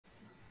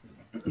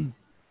You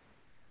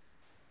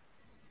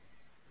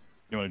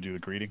want to do the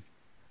greeting?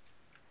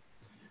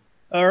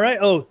 All right.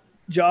 Oh,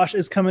 Josh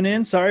is coming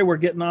in. Sorry, we're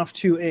getting off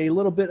to a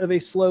little bit of a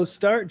slow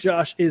start.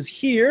 Josh is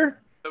here.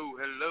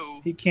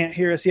 Hello. He can't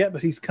hear us yet,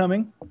 but he's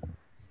coming.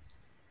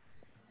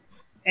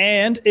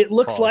 And it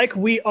looks like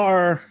we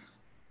are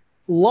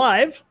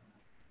live.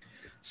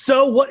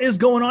 So what is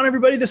going on,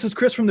 everybody? This is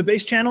Chris from the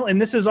Base Channel,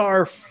 and this is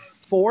our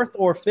 4th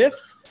or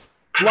 5th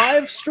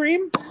live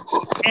stream.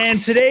 And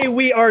today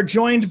we are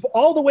joined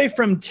all the way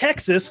from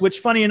Texas, which,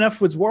 funny enough,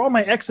 was where all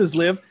my exes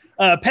live.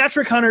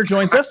 Patrick Hunter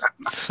joins us.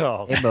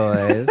 Hey,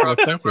 boys.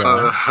 What's up,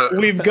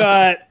 We've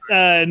got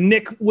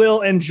Nick,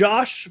 Will, and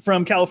Josh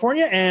from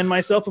California, and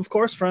myself, of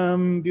course,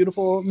 from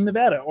beautiful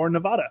Nevada.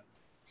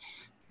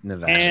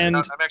 And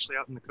I'm actually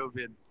out in the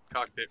COVID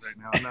cockpit right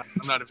now.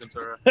 I'm not in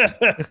Ventura.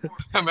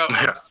 I'm out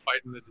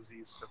fighting the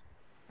disease.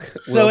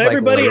 So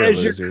everybody,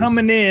 as you're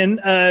coming in,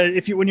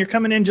 when you're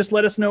coming in, just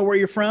let us know where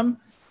you're from.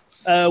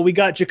 We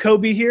got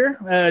Jacoby here,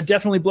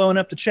 definitely blowing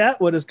up the chat.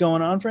 What is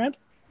going on, friend?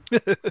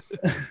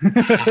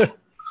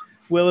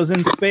 Will is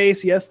in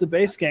space. Yes, the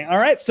base gang. All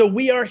right, so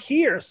we are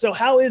here. So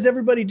how is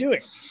everybody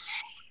doing?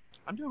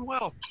 I'm doing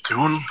well.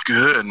 Doing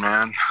good,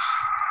 man.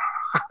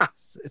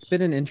 It's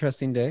been an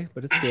interesting day,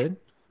 but it's good.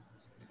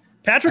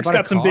 Patrick's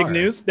got some big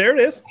news. There it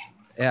is.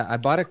 Yeah, I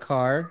bought a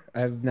car.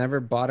 I've never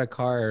bought a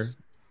car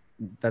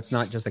that's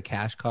not just a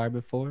cash car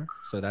before,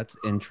 so that's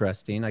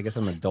interesting. I guess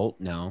I'm an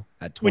adult now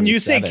at 27. When you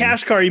say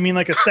cash car, you mean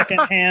like a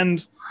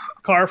second-hand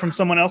car from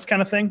someone else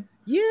kind of thing?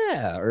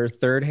 Yeah, or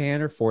third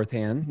hand or fourth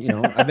hand. You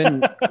know, I've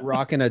been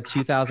rocking a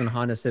 2000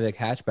 Honda Civic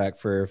hatchback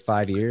for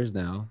 5 years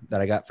now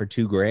that I got for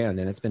 $2,000, and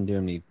it's been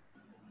doing me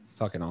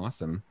fucking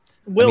awesome.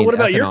 Will, what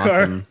about your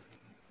car?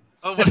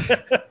 Oh,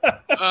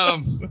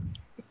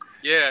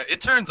 yeah, it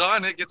turns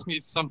on. It gets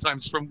me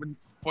sometimes from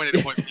point A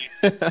to point B.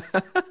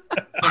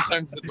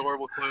 Sometimes the door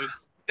will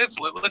close.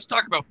 Let's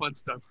talk about fun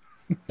stuff.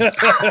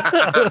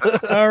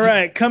 All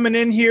right, coming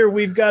in here,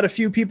 we've got a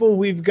few people.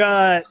 We've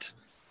got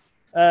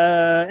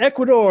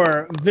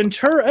Ecuador,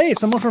 Ventura. Hey,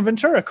 someone from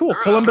Ventura. Cool.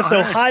 Columbus,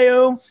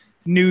 Ohio,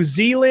 New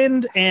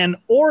Zealand, and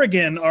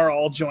Oregon are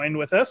all joined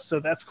with us. So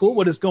that's cool.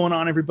 What is going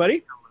on,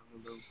 everybody?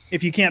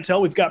 If you can't tell,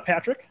 we've got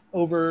Patrick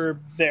over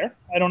there.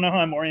 I don't know how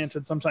I'm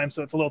oriented sometimes,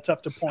 so it's a little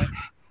tough to point.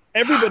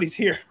 Everybody's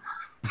here.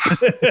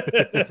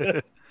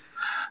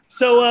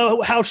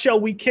 So how shall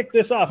we kick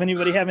this off?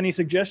 Anybody have any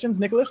suggestions,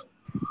 Nicholas?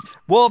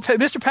 Well,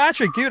 Mr.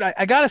 Patrick, dude,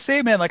 I gotta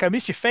say, man, like I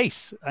miss your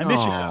face. I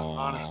miss you.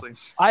 Honestly.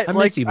 I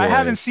miss you, boys. I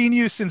haven't seen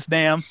you since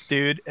NAMM,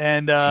 dude,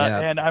 and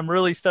I'm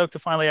really stoked to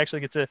finally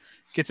actually get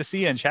to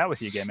see you and chat with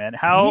you again, man.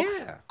 How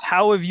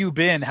have you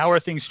been? How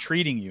are things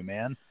treating you,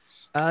 man?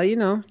 You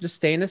know, just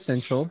staying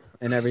essential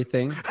and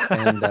everything.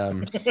 And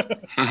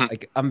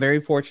like I'm very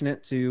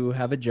fortunate to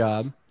have a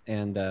job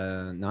and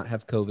not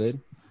have COVID.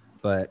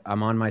 But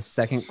I'm on my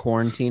second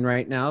quarantine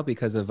right now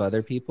because of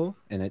other people,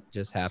 and it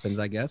just happens,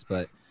 I guess.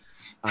 But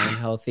I'm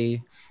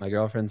healthy. My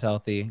girlfriend's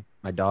healthy.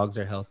 My dogs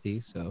are healthy.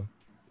 So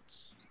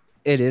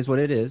it is what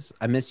it is.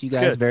 I miss you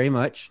guys very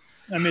much.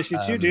 I miss you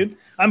too, dude.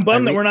 I'm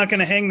bummed that we're not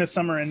going to hang this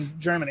summer in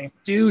Germany.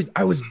 Dude,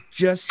 I was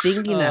just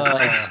thinking that.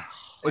 Like,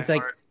 it's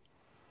like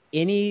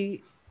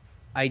any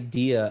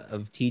idea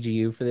of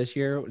TGU for this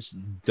year was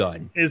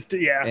done. And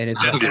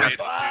it's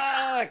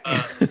fuck.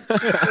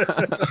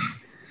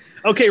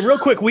 Okay, real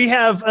quick. We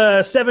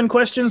have 7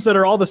 questions that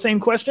are all the same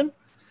question.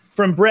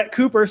 From Brett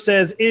Cooper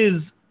says,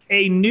 is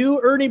a new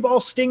Ernie Ball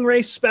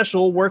Stingray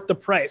special worth the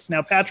price?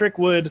 Now, Patrick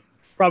would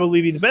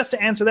probably be the best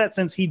to answer that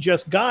since he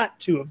just got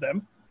 2 of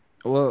them.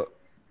 Well,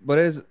 what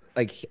is,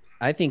 like,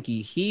 I think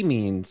he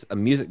means a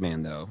Music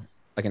Man, though.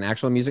 Like an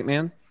actual Music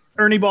Man?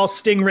 Ernie Ball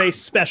Stingray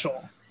special.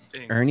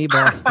 Ernie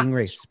Ball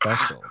Stingray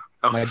special.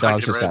 My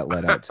dogs just got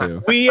let out,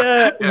 too. We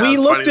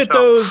looked at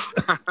those...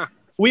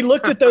 We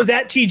looked at those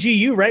at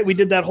TGU, right? We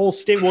did that whole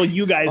state. Well,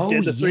 you guys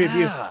did, the 3 of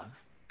you.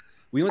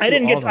 I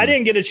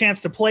didn't get a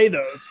chance to play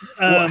those.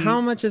 How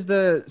much is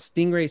the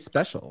Stingray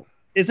special?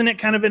 Isn't it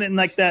kind of in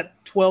like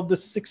that 12 to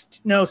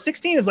 16? No,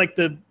 16 is like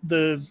the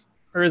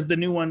or is the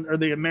new one or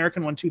the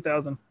American one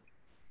 2000?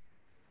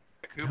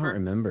 Cooper, I don't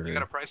remember. You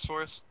got a price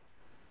for us?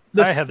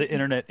 I have the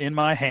internet in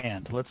my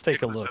hand. Let's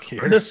take a look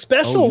here. The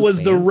special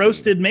was the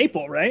roasted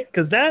maple, right?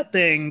 Because that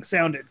thing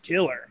sounded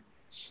killer.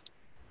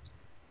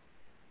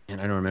 And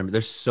I don't remember.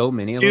 There's so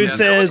many of them. Dude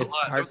says it's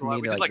hard for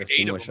me to like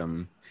distinguish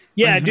them.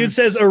 Yeah, dude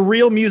says a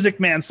real Music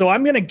Man. So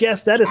I'm gonna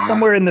guess that is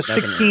somewhere in the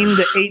 $1,600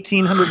 to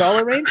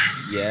 $1,800 range.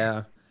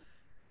 Yeah,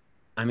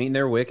 I mean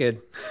they're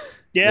wicked.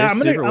 Yeah, I'm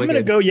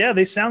gonna go. Yeah,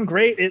 they sound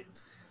great.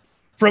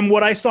 From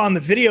what I saw in the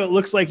video, it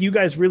looks like you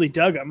guys really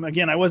dug them.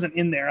 Again, I wasn't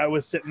in there. I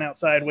was sitting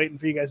outside waiting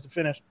for you guys to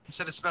finish. He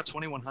said it's about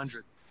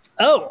 $2,100.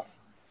 Oh.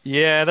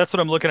 Yeah, that's what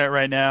I'm looking at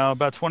right now.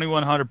 About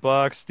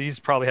 $2,100. These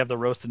probably have the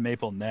roasted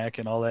maple neck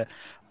and all that.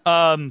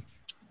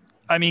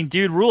 I mean,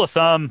 dude, rule of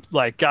thumb,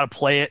 like, gotta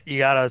play it. You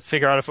gotta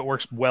figure out if it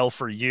works well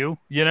for you,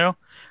 you know?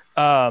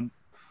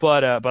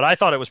 But I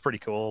thought it was pretty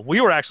cool.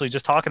 We were actually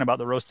just talking about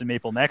the roasted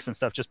maple necks and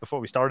stuff just before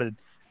we started,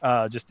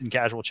 just in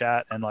casual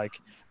chat. And like,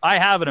 I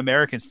have an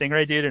American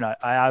Stingray, dude, and I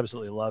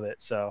absolutely love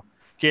it. So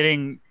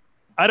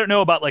I don't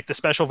know about like the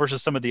special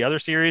versus some of the other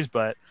series,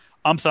 but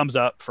I'm thumbs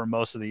up for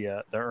most of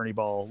the Ernie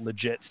Ball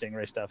legit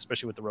Stingray stuff,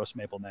 especially with the roasted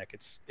maple neck.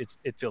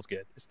 It feels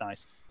good. It's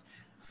nice.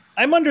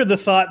 I'm under the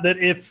thought that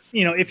if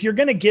you're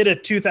going to get a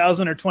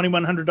 $2,000 or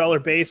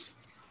 $2,100 base,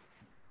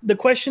 the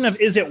question of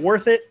is it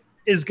worth it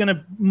is going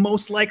to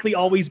most likely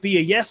always be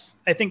a yes.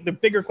 I think the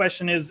bigger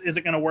question is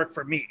it going to work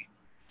for me?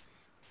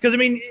 Because I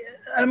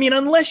mean,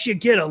 unless you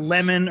get a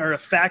lemon or a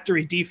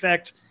factory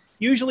defect,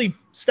 usually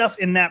stuff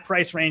in that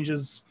price range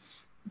is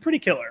pretty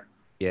killer.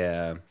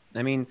 Yeah,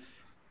 I mean,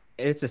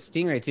 it's a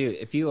Stingray too.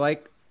 If you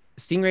like,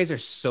 Stingrays are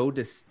so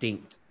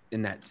distinct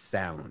in that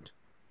sound.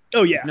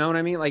 Oh yeah, you know what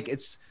I mean? Like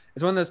it's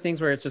one of those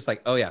things where it's just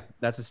like, oh yeah,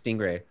 that's a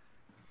Stingray,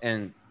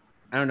 and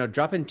I don't know,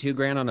 dropping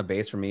 $2,000 on a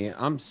base for me,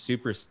 I'm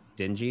super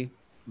stingy.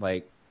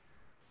 Like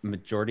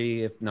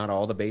majority, if not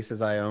all the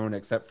bases I own,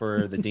 except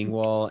for the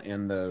Dingwall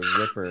and the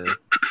Ripper,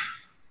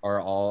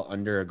 are all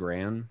under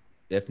 $1,000,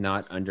 if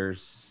not under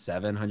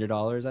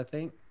 $700, I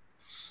think.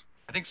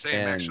 I think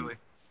same, actually.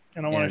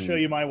 And I want to show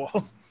you my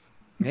walls.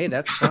 Hey,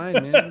 that's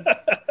fine, man.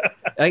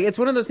 Like it's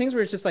one of those things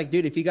where it's just like,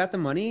 dude, if you got the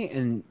money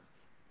and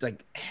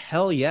like,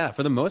 hell yeah,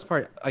 for the most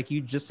part, like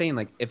you just saying,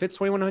 like if it's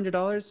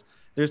 $2,100,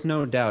 there's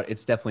no doubt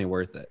it's definitely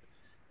worth it.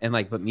 And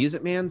like, but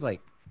Music Man's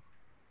like,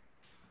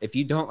 if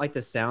you don't like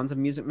the sounds of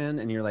Music Man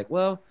and you're like,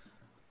 well,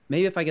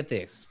 maybe if I get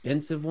the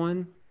expensive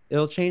one,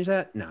 it'll change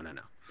that. No.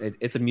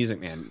 It's a Music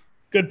Man.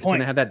 Good point. It's going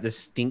to have that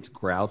distinct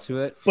growl to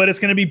it. But it's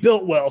going to be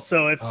built well.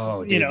 So if,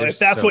 if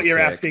that's what you're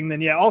asking,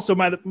 then yeah. Also,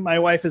 my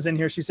wife is in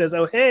here. She says,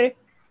 oh, hey.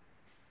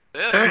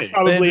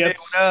 Probably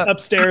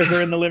upstairs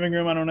or in the living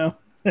room. I don't know.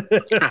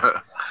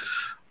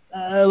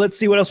 Let's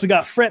see what else we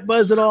got. Fret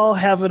buzz at all?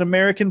 Have an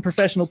American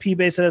professional P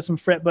base that has some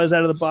fret buzz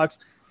out of the box.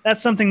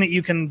 That's something that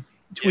you can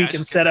tweak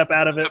and set up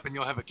out of it. And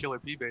you'll have a killer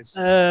P base.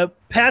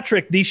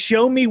 Patrick, the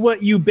show me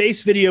what you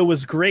base video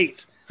was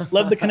great.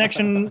 Love the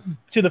connection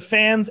to the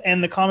fans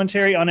and the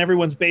commentary on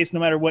everyone's base, no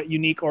matter what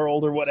unique or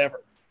old or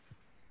whatever.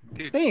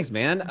 Dude, thanks,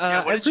 man. I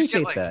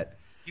appreciate that.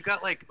 You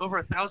got like over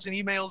 1,000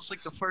 emails,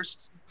 like the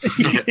first.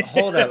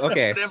 Hold up.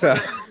 Okay.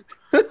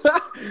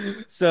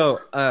 So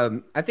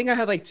I think I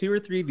had like 2 or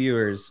 3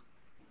 viewers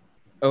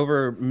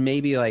over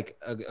maybe like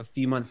a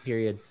few month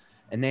period.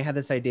 And they had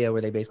this idea where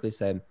they basically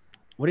said,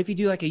 what if you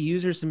do like a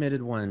user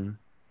submitted one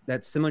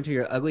that's similar to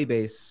your ugly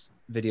base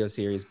video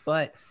series,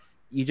 but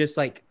you just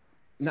like,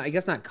 I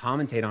guess not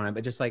commentate on it,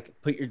 but just like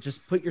put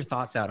your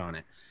thoughts out on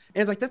it.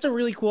 And it's like, that's a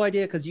really cool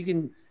idea. Cause you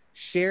can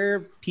share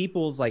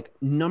people's like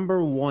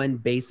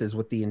 #1 bases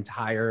with the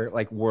entire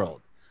like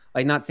world.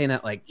 Like not saying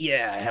that like,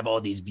 yeah, I have all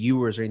these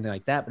viewers or anything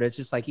like that, but it's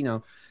just like,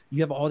 you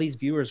have all these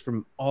viewers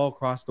from all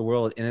across the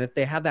world. And if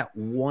they have that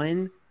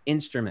one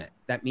instrument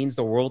that means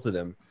the world to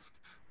them,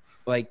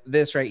 like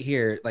this right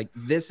here, like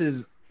this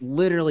is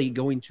literally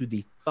going to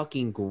the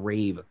fucking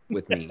grave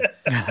with me.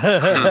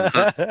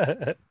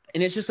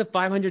 And it's just a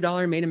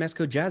 $500 made in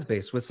Mexico jazz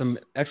bass with some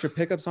extra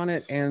pickups on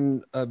it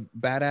and a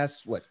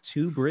badass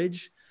 2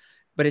 bridge.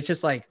 But it's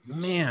just like,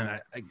 man,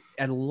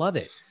 I love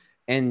it.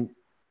 And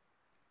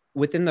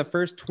within the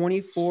first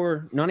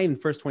 24, not even the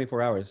first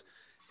 24 hours,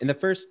 in the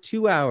first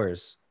 2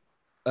 hours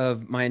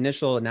of my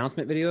initial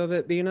announcement video of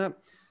it being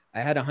up, I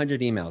had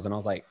 100 emails, and I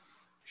was like,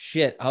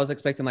 shit, I was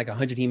expecting like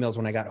 100 emails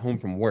when I got home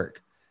from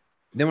work.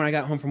 Then when I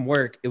got home from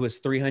work, it was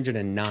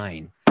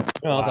 309. And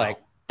I was like,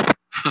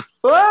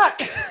 fuck.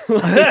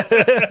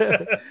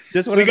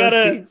 Just we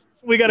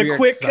got a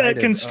quick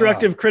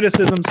constructive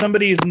criticism.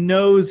 Somebody's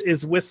nose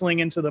is whistling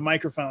into the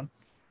microphone.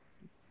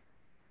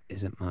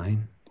 Is it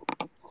mine?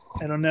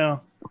 I don't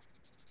know.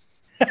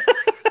 Is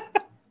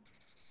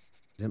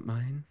it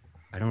mine?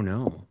 I don't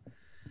know.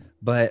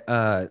 But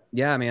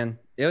yeah, man.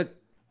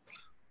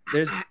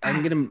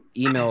 I'm getting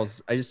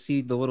emails. I just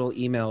see the little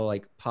email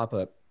like pop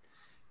up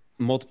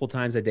multiple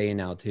times a day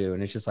now too,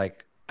 and it's just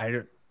like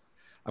I'm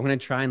gonna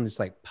try and just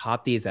like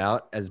pop these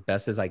out as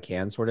best as I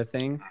can, sort of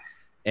thing,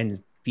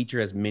 and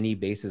feature as many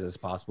bases as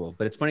possible.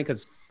 But it's funny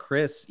because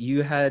Chris,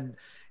 you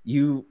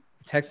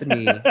texted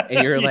me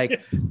and you're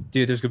like,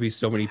 dude, there's gonna be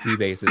so many P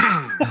bases.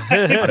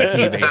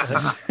 P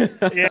bases.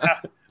 Yeah,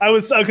 I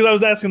was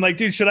asking like,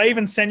 dude, should I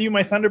even send you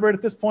my Thunderbird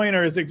at this point,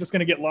 or is it just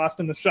gonna get lost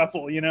in the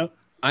shuffle?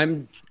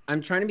 I'm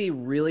trying to be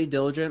really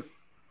diligent,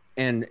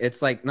 and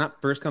it's like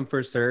not first come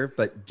first serve,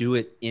 but do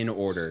it in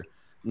order,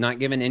 not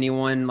giving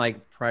anyone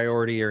like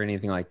priority or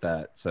anything like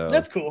that. So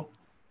that's cool.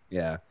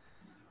 Yeah,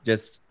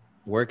 just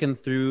working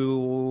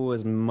through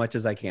as much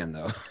as I can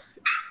though.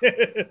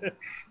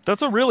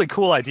 That's a really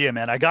cool idea,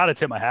 man. I gotta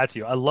tip my hat to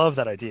you. I love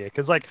that idea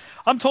because like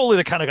I'm totally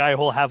the kind of guy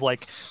who'll have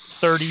like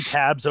 30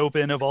 tabs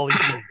open of all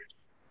these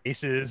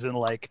bases and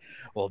like,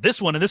 well,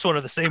 this one and this one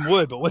are the same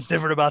wood, but what's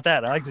different about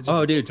that? I like to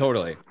just dude,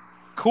 totally.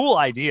 Cool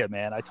idea,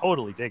 man. I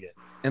totally dig it.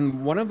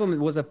 And one of them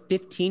was a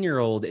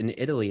 15-year-old in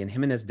Italy, and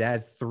him and his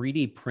dad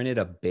 3D printed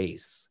a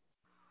bass.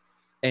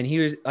 And he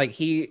was like,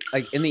 in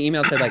the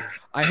email said like,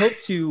 I hope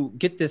to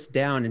get this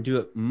down and do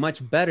it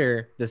much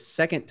better the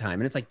second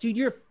time. And it's like, dude,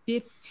 you're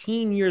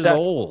 15 years That's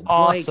old.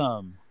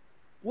 awesome. Like,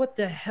 what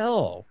the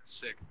hell? That's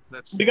sick.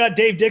 That's We sick. got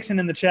Dave Dixon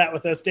in the chat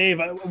with us. Dave,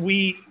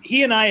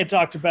 he and I had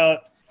talked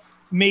about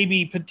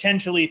maybe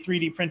potentially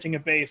 3D printing a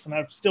base, and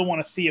I still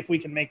want to see if we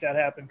can make that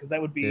happen because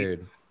that would be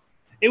Dude.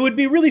 it would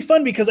be really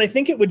fun because I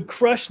think it would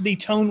crush the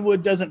tone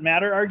wood doesn't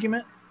matter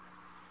argument.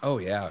 Oh,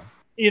 yeah.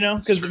 You know,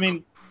 That's because I true.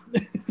 mean,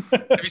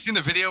 Have you seen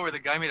the video where the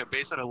guy made a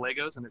base out of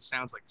Legos and it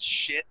sounds like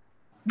shit?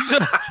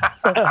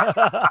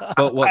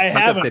 But what I pickups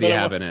haven't, did he but I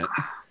have in it?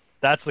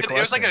 That's the It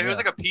question. was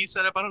like a P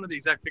setup. I don't know the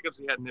exact pickups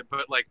he had in it,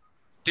 but like,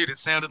 dude, it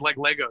sounded like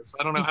Legos.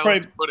 I don't know It's how probably-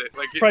 else to put it.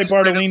 Like, it probably straight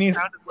up Bartolini's.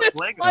 sounded like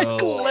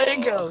Legos.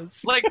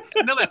 Oh. Like,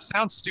 I know that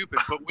sounds stupid,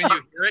 but when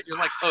you hear it, you're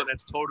like, oh,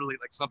 that's totally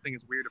like something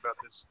is weird about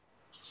this.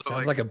 So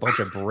Sounds like a bunch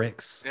of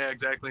bricks. yeah,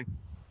 exactly.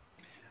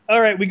 all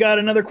right, we got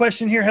another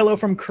question here. Hello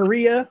from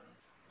Korea.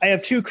 I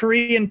have 2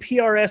 Korean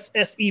PRS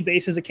SE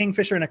bases, a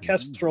Kingfisher and a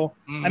Kestrel.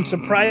 I'm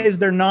surprised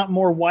they're not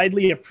more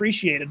widely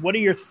appreciated. What are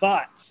your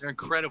thoughts? They're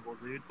incredible,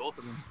 dude. Both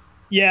of them.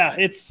 Yeah,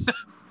 it's.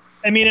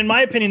 I mean, in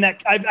my opinion,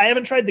 that I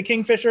haven't tried the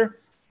Kingfisher,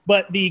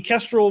 but the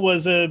Kestrel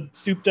was a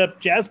souped-up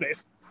jazz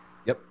bass.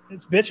 Yep.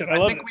 It's bitchin'. I I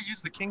love think it. we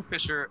used the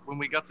Kingfisher when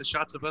we got the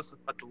shots of us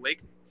at the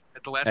lake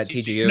at the last At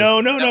TGU. TGU.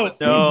 No,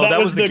 That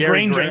was the Gary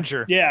Granger.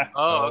 Granger. Yeah.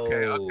 Oh,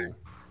 okay.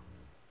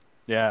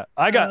 Yeah,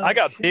 I got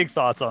Okay. big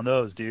thoughts on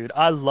those, dude.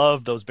 I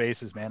love those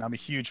bases, man. I'm a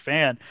huge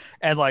fan.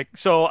 And like,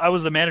 so I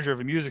was the manager of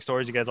a music store,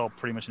 as you guys all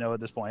pretty much know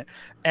at this point.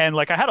 And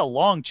like, I had a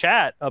long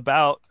chat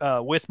about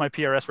with my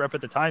PRS rep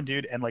at the time,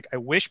 dude. And like, I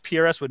wish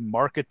PRS would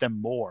market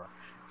them more.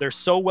 They're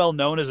so well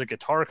known as a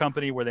guitar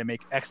company where they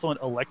make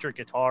excellent electric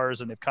guitars,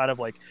 and they've kind of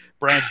like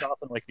branched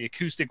off in like the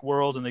acoustic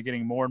world, and they're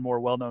getting more and more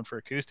well known for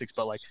acoustics.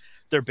 But like,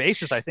 their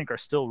basses, I think, are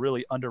still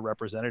really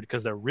underrepresented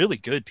because they're really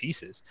good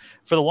pieces.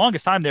 For the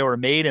longest time, they were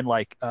made in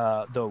like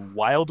the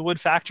Wildwood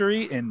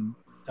factory in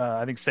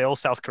I think Seoul,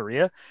 South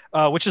Korea,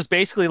 which is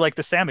basically like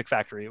the Samick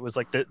factory. It was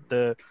like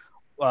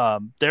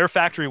their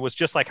factory was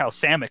just like how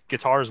Samick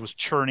Guitars was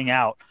churning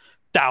out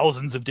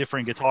thousands of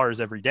different guitars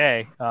every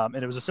day, and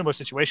it was a similar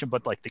situation,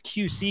 but like the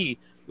QC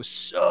was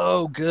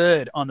so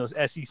good on those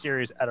SE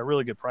series at a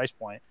really good price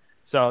point.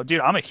 So dude,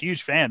 I'm a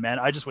huge fan, man.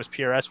 I just wish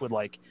PRS would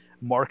like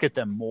market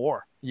them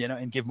more, you know,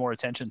 and give more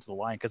attention to the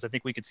line, because I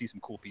think we could see some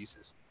cool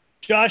pieces.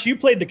 Josh, you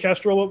played the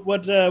Kestrel.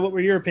 What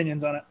were your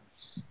opinions on it?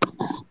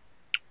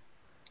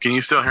 Can you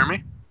still hear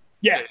me?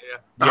 Yeah.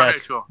 All right,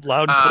 Yes, cool.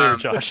 loud and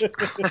clear, Josh.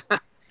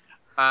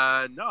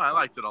 No, I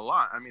liked it a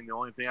lot. I mean, the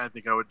only thing I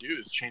think I would do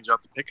is change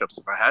out the pickups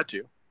if I had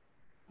to.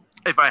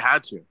 If I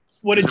had to.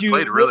 What did It you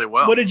played really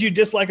well. What did you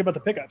dislike about the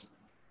pickups?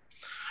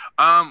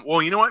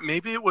 Well, you know what?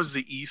 Maybe it was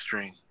the E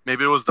string.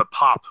 Maybe it was the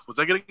pop. Was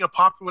I getting a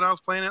pop when I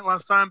was playing it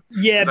last time?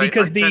 Yeah,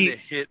 because I tend to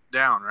hit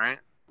down, right?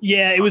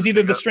 Yeah, it was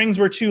either the pickup. strings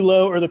were too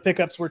low or the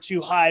pickups were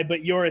too high,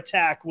 but your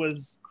attack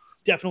was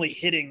definitely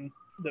hitting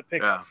the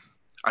pickups.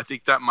 I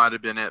think that might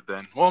have been it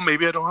then. Well,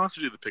 maybe I don't have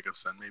to do the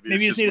pickups then. Maybe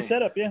Maybe you it's just need a me.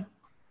 setup, yeah.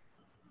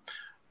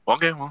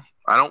 Okay, well,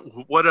 I don't.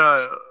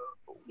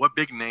 What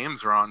big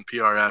names are on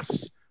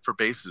PRS for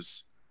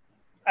basses?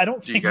 I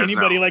don't Do you think guys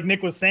anybody, know? like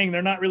Nick was saying,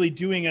 they're not really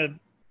doing a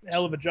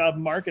hell of a job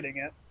marketing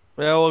it.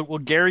 Well,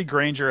 Gary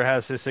Granger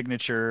has his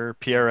signature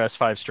PRS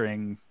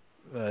 5-string.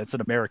 It's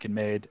an American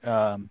made.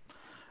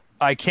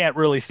 I can't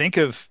really think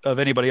of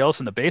anybody else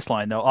in the bass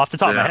line, though. Off the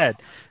top of my Yeah. head,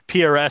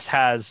 PRS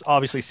has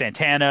obviously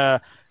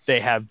Santana. They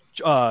have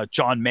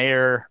John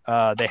Mayer.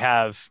 They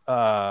have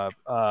Oh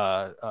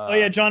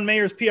yeah, John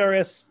Mayer's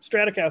PRS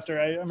Stratocaster.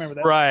 I remember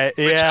that. right.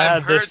 Which Yeah,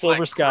 I've the heard Silver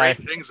like Sky.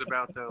 great things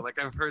about though.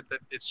 Like I've heard that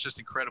it's just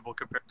incredible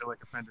compared to like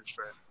a Fender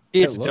Strat.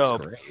 It's It looks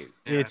dope. great.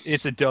 Yeah.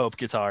 It's a dope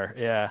guitar.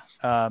 Yeah.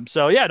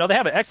 So yeah, no, they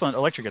have an excellent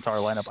electric guitar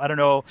lineup. I don't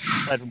know,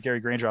 aside from Gary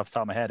Granger off the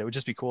top of my head, it would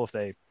just be cool if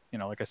they, you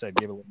know, like I said,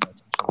 gave it a little more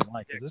attention to the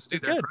line, Yeah, because this dude,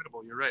 is they're good.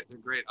 incredible. You're right. They're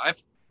great.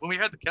 When we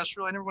had the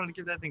Kestrel, I never wanted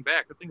to give that thing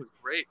back. That thing was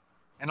great.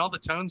 And all the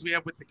tones we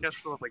have with the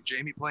Kestrel of like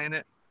Jamie playing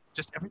it,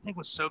 just everything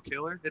was so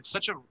killer. It's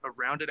such a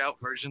rounded out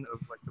version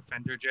of like the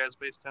Fender jazz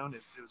bass tone.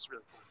 It was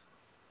really cool.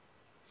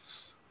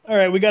 All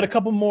right, we got a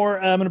couple more.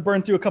 I'm going to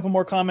burn through a couple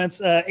more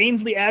comments.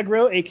 Aynsley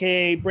Agro,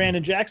 aka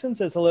Brandon Jackson,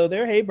 says hello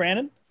there. Hey,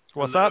 Brandon.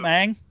 What's Hello. up,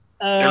 man?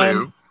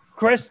 Hello.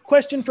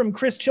 Question from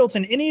Chris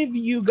Chilton. Any of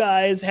you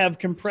guys have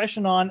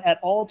compression on at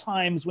all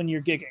times when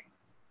you're gigging?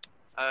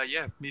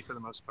 Yeah, me for the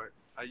most part.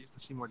 I used to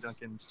Seymour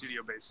Duncan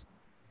studio bass.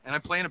 And I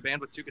play in a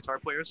band with 2 guitar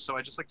players, so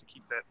I just like to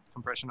keep that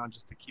compression on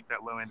just to keep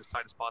that low end as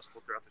tight as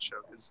possible throughout the show.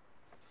 Because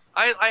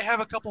I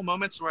have a couple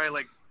moments where I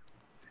like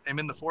am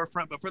in the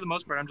forefront, but for the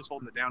most part, I'm just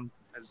holding it down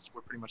as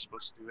we're pretty much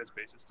supposed to do as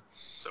bassists.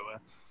 So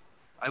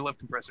I love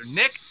compressor.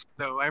 Nick,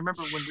 though, I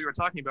remember when we were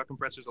talking about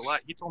compressors a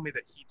lot, he told me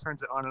that he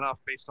turns it on and off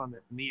based on the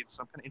needs.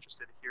 So I'm kind of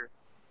interested to hear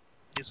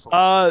his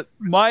philosophy.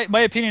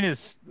 My opinion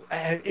is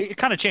it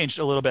kind of changed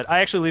a little bit. I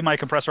actually leave my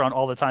compressor on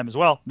all the time as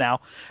well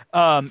now,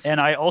 and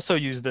I also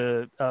use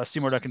the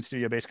Seymour Duncan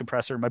Studio Bass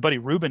compressor. My buddy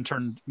Ruben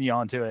turned me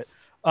on to it.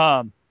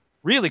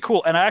 really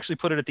cool. And I actually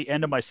put it at the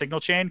end of my signal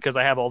chain because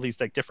I have all these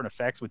like different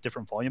effects with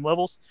different volume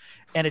levels,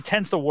 and it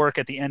tends to work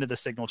at the end of the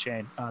signal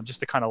chain just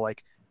to kind of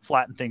like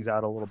flatten things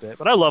out a little bit.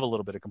 But I love a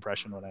little bit of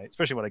compression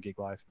especially when I gig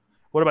live.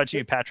 What about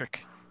you,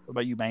 Patrick? What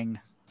about you, Bang?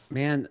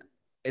 Man,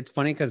 it's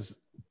funny because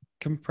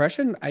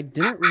compression, I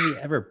didn't really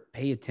ever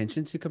pay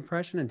attention to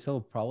compression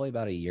until probably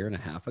about a year and a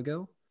half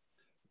ago.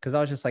 Because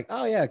I was just like,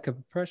 oh yeah,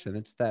 compression.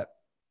 It's that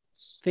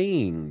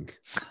thing.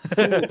 It's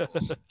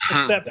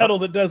that pedal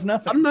that does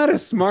nothing. I'm not a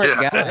smart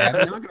guy.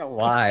 I'm not gonna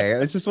lie.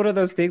 It's just one of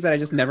those things that I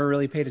just never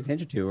really paid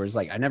attention to. Where it's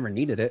like I never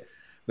needed it,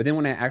 but then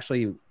when I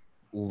actually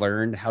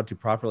learned how to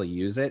properly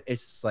use it,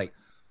 it's just like,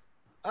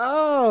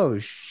 oh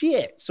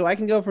shit! So I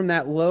can go from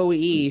that low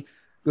E,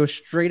 go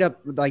straight up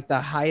like the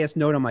highest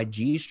note on my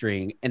G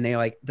string, and they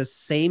like the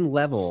same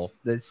level,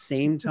 the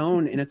same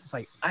tone, and it's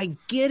like I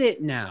get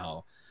it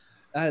now.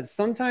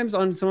 Sometimes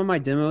on some of my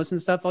demos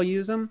and stuff, I'll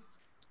use them.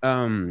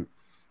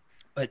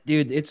 But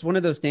dude, it's one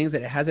of those things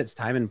that it has its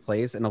time and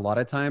place, and a lot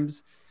of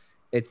times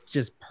it's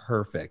just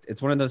perfect.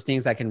 It's one of those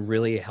things that can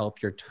really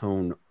help your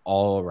tone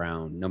all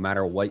around, no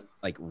matter what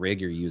like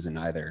rig you're using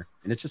either.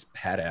 And it's just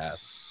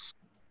badass.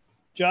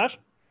 Josh?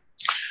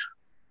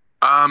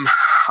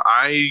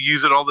 I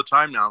use it all the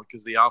time now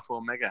because the Alpha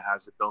Omega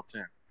has it built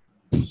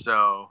in.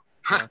 So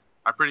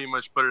I pretty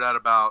much put it at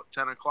about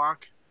 10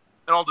 o'clock.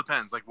 It all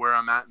depends, like where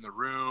I'm at in the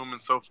room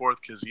and so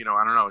forth, because I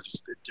don't know,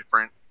 just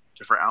different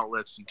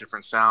outlets and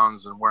different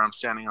sounds, and where I'm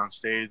standing on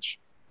stage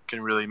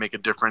can really make a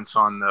difference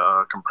on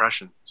the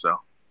compression. So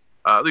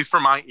at least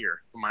for my own ear.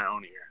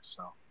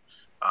 So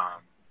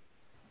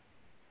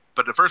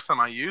but the first time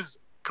I used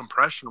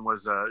compression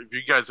was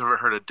you guys ever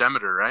heard of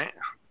Demeter, right?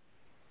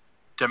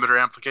 Demeter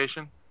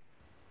amplification.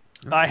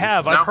 I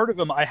have. No? I've heard of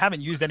them. I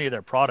haven't used any of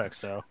their products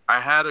though.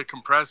 I had a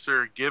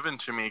compressor given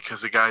to me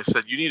because the guy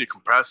said you need a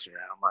compressor, and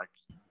I'm like,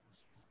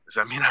 does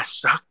that mean I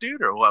suck,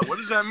 dude, or what? What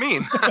does that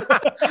mean?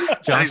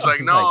 And he's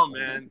like, no,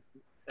 man.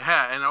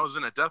 Yeah, and I was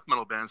in a death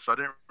metal band, so I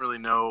didn't really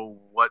know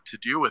what to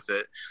do with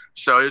it.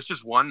 So it was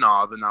just one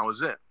knob, and that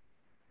was it.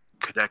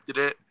 Connected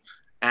it,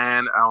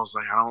 and I was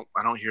like,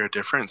 I don't hear a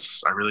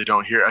difference. I really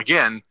don't hear.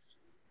 Again,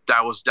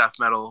 that was death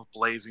metal,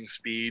 blazing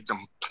speed.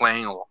 I'm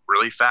playing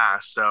really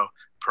fast, so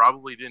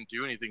probably didn't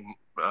do anything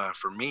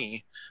for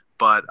me.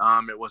 But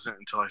it wasn't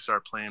until I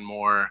started playing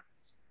more,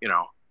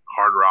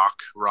 hard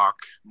rock,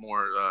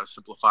 more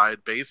simplified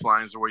bass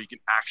lines where you can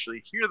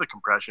actually hear the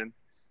compression,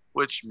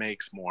 which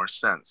makes more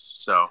sense.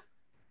 So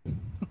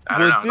I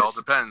don't know. It all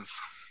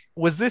depends.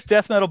 Was this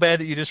death metal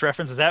band that you just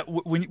referenced? Is that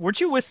weren't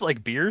you with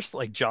like Beers?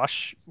 Like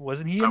Josh,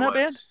 wasn't he in that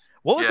band?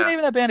 What was the name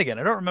of that band again?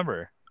 I don't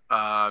remember.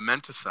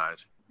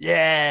 Menticide.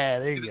 Yeah,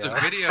 there you go.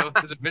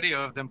 There's a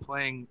video of them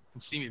playing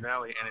in Simi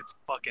Valley, and it's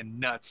fucking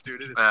nuts,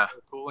 dude. It is so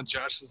cool. And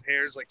Josh's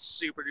hair is like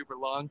super duper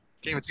long.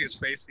 Can't even see his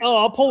face. Oh,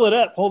 I'll pull it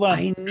up. Hold on.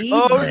 I need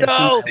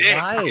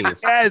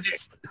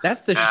Yes.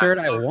 That's the shirt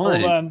I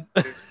want. Hold on.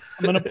 I'm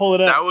gonna pull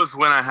it up. That was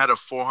when I had a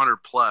 400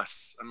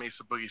 plus, a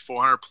Mesa Boogie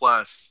 400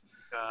 plus,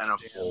 and a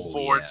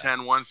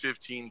 410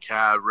 115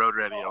 cab road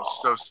ready. I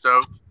was so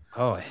stoked.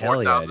 Oh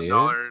hell yeah, dude!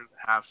 $4,000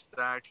 half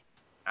stack.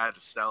 I had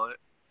to sell it.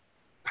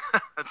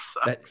 That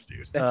sucks,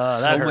 dude.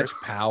 That's that so hurts.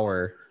 much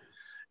power.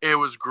 It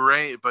was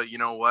great, but you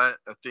know what?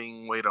 That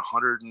thing weighed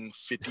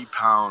 150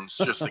 pounds,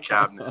 just the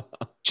cabinet.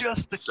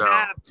 Just the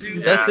cab,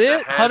 dude. That's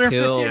it? 150?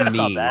 Kill That's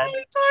not me. bad. What are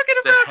you talking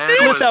about, head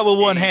man? Lift that with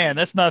one hand.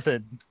 That's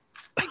nothing.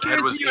 I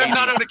guarantee you I'm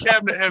not on a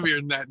cabinet heavier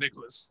than that,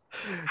 Nicholas.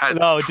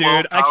 No,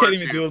 dude. I can't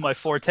even do it with tubes. my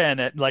 410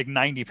 at like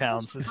 90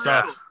 pounds. It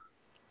sucks.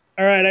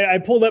 All right, I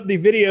pulled up the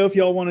video if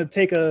y'all want to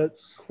take a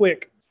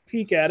quick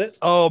peek at it.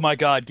 Oh my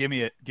God. Give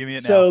me it. Give me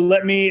it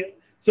now.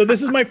 So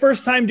this is my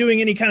first time doing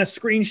any kind of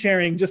screen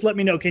sharing. Just let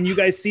me know. Can you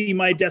guys see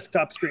my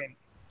desktop screen?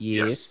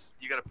 Yes.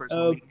 You got a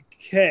personal meeting.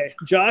 Okay.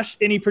 Josh,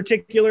 any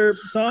particular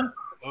song?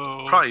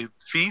 Oh, Probably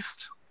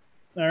Feast,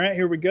 All right,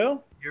 here we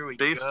go. here we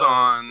based go,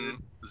 on dude.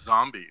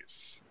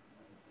 zombies.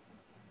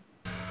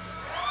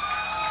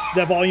 Is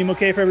that volume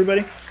okay for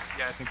everybody?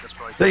 Yeah, I think that's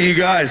probably. Thank you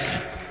guys.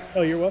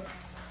 Oh, you're welcome.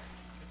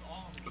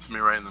 It's me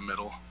right in the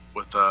middle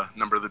with the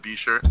number of the B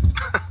shirt. You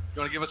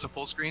want to give us a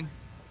full screen?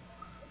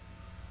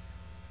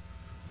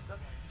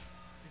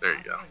 There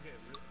you go.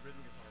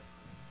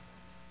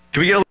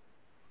 Can we get a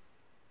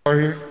guitar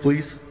here,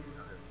 please?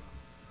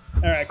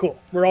 All right, cool.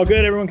 We're all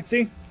good. Everyone can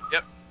see?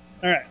 Yep.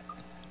 All right.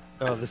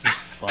 Oh, this is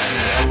fun.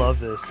 I love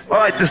this. All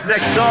right, this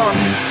next song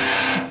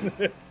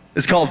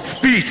is called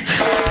Feast. Oh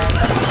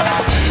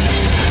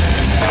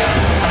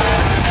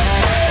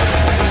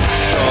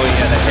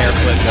yeah, the hair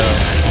flip though.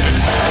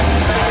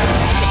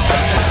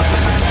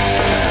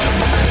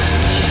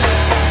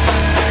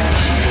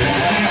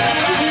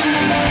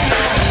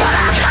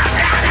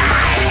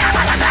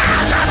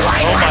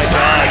 Oh my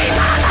God.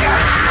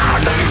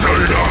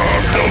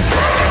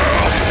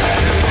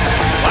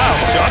 Wow,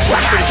 Josh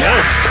looks pretty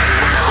good.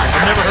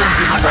 I've never heard him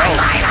do these well.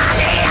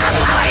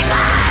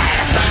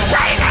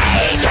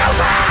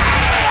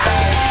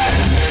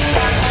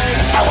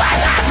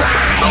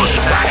 That was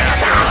 10 years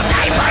ago.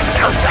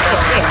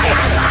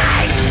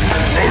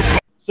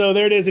 So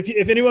there it is.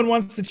 If anyone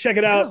wants to check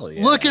it out,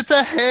 Look at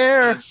the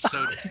hair. That's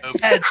so dope.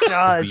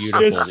 Headshot.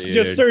 Beautiful, dude.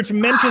 just search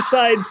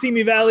Menchicide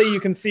Simi Valley. You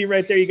can see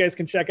right there. You guys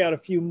can check out a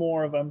few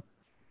more of them.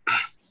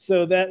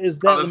 So that is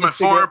that. Oh, there's my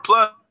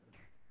 4+.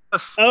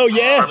 Oh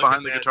yeah, Right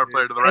behind the guitar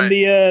player to the right. and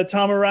the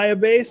Tamaraya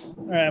bass.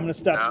 All right, I'm gonna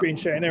stop screen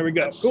sharing. There we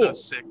go. That's Cool. so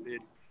sick, dude.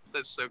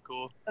 That's so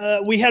cool.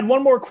 We had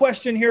one more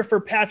question here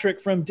for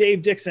Patrick from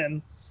Dave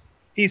Dixon.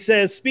 He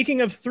says, speaking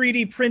of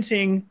 3D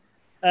printing,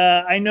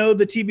 I know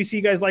the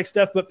TBC guys like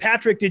stuff, but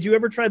Patrick, did you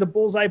ever try the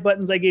bullseye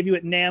buttons I gave you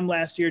at NAMM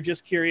last year?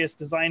 Just curious.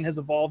 Design has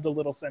evolved a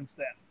little since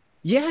then.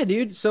 Yeah,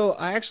 dude. So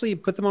I actually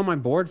put them on my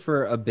board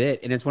for a bit,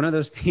 and it's one of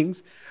those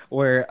things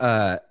where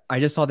I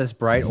just saw this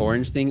bright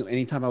orange thing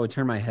anytime I would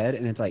turn my head,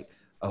 and it's like,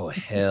 oh,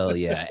 hell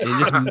yeah. And it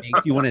just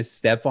makes you want to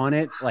step on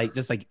it,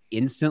 just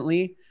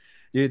instantly.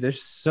 Dude, they're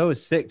so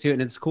sick, too.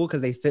 And it's cool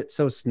because they fit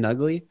so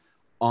snugly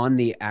on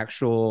the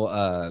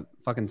actual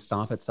fucking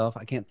stomp itself.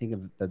 I can't think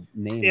of the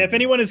name. Yeah, if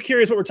anyone is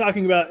curious what we're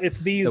talking about, it's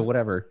these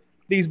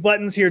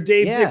buttons here.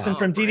 Dave Dixon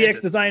from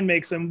DDX Design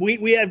makes them.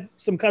 We have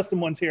some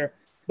custom ones here,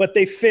 but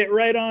they fit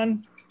right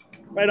on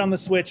the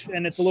switch,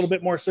 and it's a little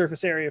bit more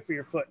surface area for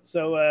your foot.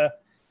 So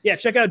yeah,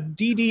 check out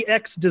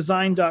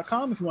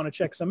ddxdesign.com if you want to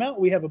check some out.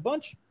 We have a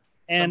bunch.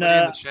 And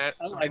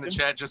somebody in the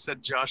chat just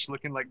said Josh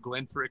looking like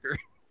Glenn Fricker.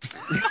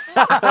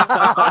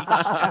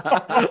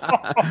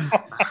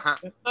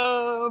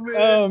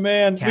 Oh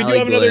man. We do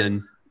have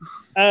another.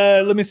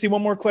 Let me see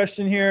one more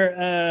question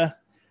here.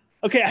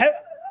 Okay,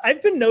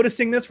 I've been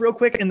noticing this real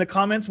quick in the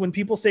comments when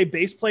people say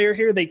bass player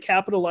here, they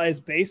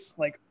capitalize bass,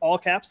 like all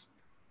caps.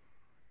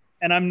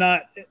 And I'm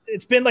not.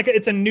 It's been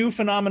it's a new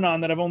phenomenon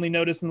that I've only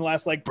noticed in the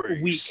last week.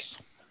 Bass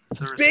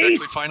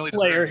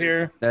player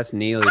here. That's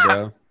Neely,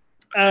 bro.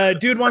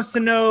 Dude wants to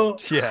know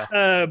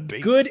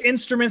good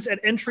instruments at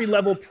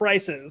entry-level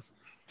prices.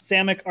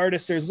 Samick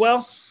artists.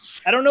 Well,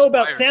 I don't know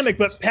about Samick,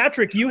 but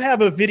Patrick, you have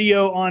a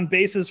video on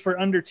basses for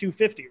under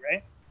 $250,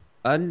 right?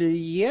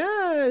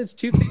 It's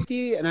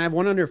 $250, and I have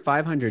one under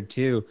 $500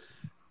 too.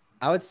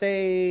 I would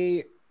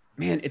say,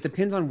 man, it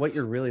depends on what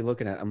you're really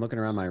looking at. I'm looking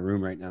around my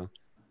room right now.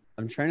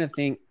 I'm trying to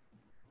think.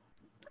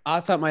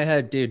 Off the top of my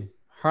head, dude,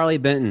 Harley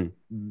Benton,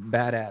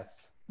 badass.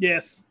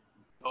 Yes.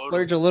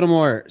 Splurge a little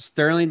more.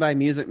 Sterling by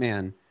Music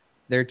Man.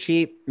 They're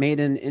cheap. Made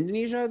in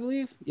Indonesia, I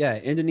believe. Yeah,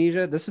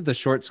 Indonesia. This is the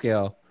short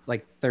scale.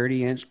 It's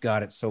 30-inch.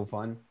 God, it's so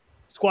fun.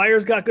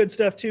 Squire's got good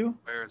stuff too.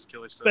 Squire's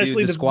killer stuff.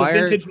 Especially the Squire, the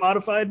vintage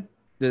modified.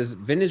 This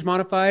vintage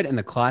modified and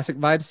the classic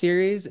vibe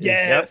series.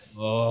 Yes.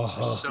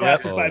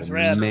 Classic vibes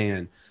rad.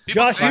 Man.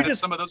 People say that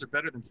some of those are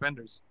better than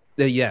Fenders.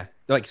 Yeah.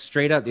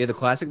 Straight up. Yeah, the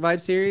classic vibe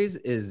series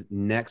is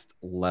next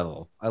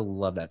level. I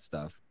love that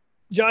stuff.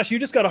 Josh, you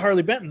just got a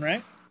Harley Benton,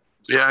 right?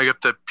 Yeah, I got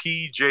the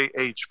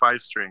PJH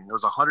 5-string. It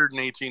was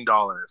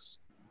 $118,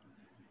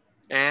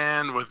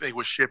 and with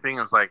shipping, it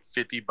was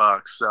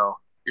 $50. So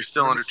you're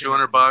still under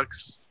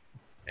 $200,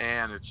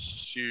 and it's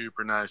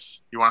super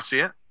nice. You want to see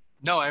it?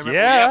 No, I remember.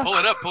 Yeah, pull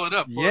it up. Pull it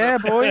up. Boy.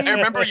 I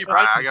remember you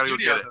brought it to the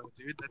studio, though,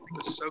 dude. That thing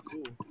was so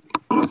cool.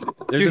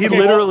 Dude, he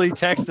literally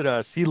texted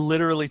us.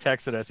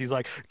 He's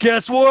like,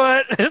 guess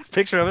what? His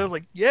picture of it was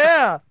like,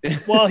 yeah.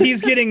 While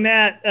he's getting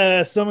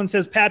that, someone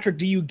says, Patrick,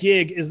 do you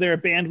gig? Is there a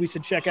band we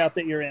should check out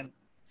that you're in?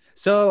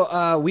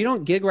 So we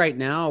don't gig right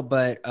now,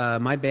 but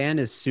my band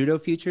is Pseudo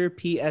Future,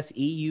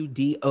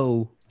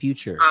 PSEUDO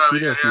Future.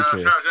 Pseudo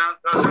Future.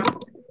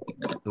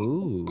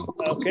 Ooh.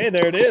 Okay,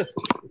 there it is.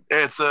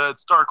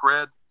 It's dark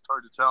red. It's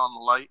hard to tell in the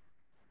light,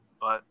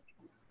 but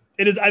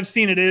it is. I've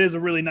seen it. It is a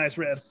really nice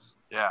red.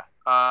 Yeah.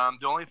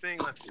 The only thing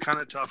that's kind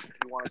of tough if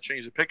you want to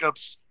change the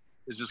pickups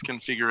is this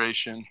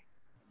configuration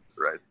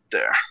right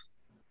there.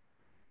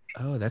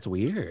 Oh, that's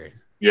weird.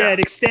 Yeah, it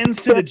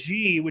extends to the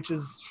G, which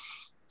is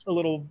a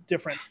little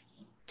different.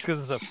 Because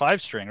it's a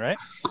 5-string, right?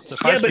 It's a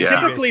 5-string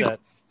typically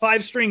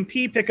 5-string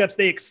P pickups,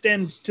 they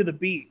extend to the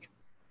B.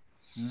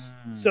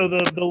 So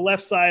the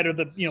left side or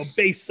the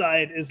bass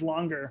side is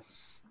longer,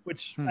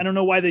 which I don't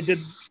know why they did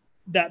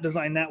that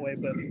design that way,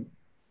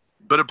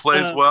 but it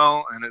plays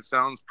well and it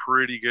sounds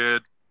pretty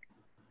good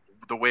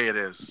the way it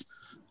is.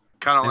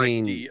 Kind of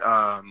the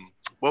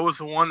what was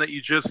the one that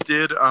you just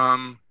did,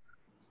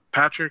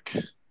 Patrick?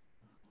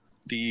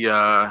 The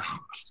the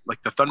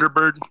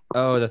Thunderbird.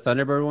 Oh, the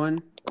Thunderbird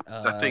one.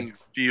 That thing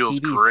feels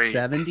TB great.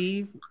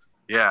 70.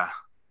 Yeah.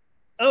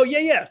 Oh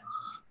yeah.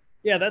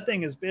 That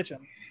thing is bitching.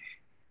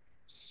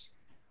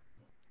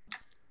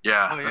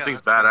 Yeah, that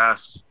thing's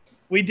badass.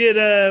 We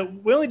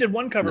only did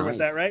one cover with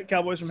that, right?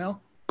 Cowboys from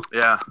Hell.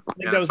 Yeah. I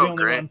think that was the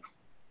only one.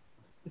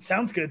 It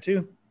sounds good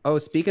too. Oh,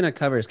 speaking of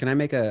covers, can I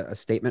make a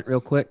statement real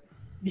quick?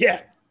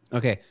 Yeah.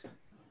 Okay.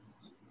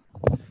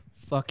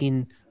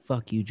 Fucking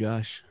fuck you,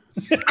 Josh.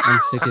 I'm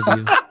sick of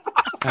you.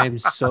 I'm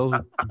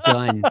so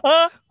done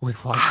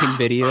with watching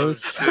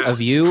videos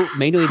of you,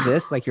 mainly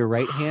this, your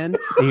right hand,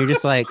 and you're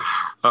just like,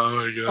 oh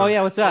my god, oh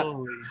yeah, what's up?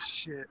 Holy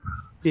shit,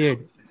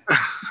 dude.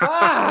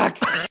 Fuck!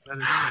 That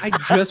is so I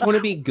just want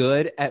to be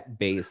good at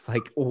bass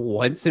like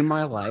once in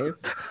my life.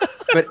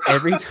 But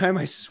every time,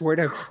 I swear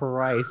to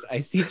Christ, I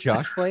see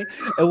Josh play.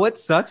 And what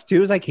sucks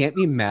too is I can't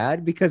be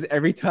mad because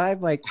every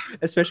time, like,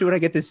 especially when I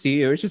get to see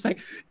you, it's just like,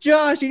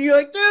 Josh, and you're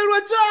like, dude,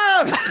 what's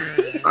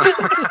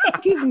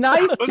up? He's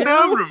nice What's too.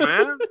 happening,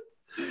 man?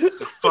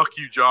 Fuck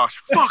you, Josh.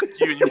 Fuck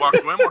you. And you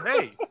walked away. Well,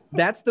 hey.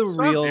 That's the What's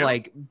up, real dude?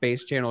 like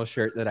bass channel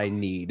shirt that I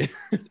need.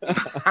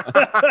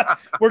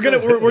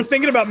 We're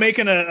thinking about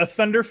making a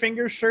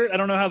Thunderfinger shirt. I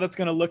don't know how that's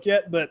gonna look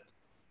yet, but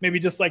maybe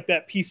just like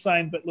that peace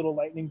sign, but little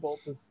lightning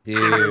bolts is Dude,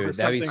 or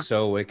that'd be something.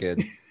 so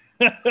wicked.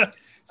 I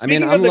Speaking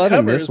mean, of I'm the loving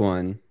covers, this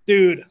one.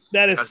 dude.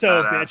 That is That's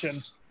so badass.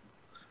 bitchin'.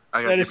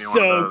 I gotta That give is me one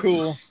of so those.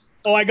 cool.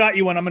 Oh, I got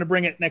you one. I'm gonna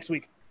bring it next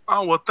week.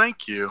 Oh, well,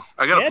 thank you.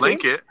 I got Yeah, a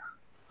blanket.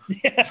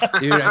 Yeah.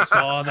 Dude, I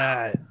saw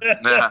that.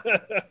 Yeah.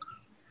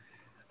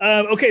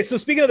 Okay, so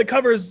speaking of the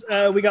covers,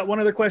 we got one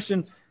other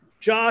question.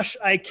 Josh,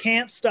 I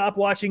can't stop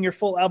watching your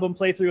full album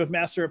playthrough of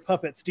Master of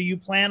Puppets. Do you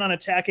plan on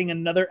attacking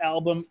another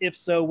album? If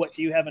so, what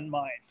do you have in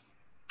mind?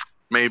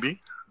 Maybe.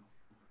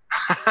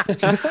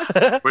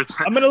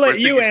 I'm going to let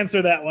you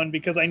answer that one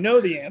because I know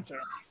the answer.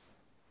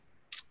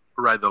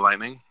 Ride the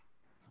Lightning.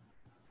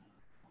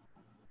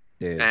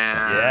 Dude.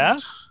 And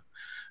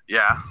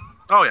yeah.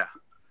 Oh, yeah.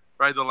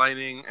 Ride the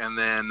Lightning. And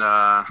then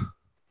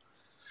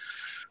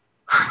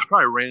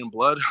probably Rain and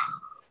Blood.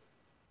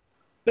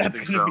 That's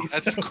think going to so.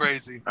 be That's so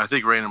crazy. I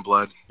think Rain and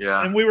Blood.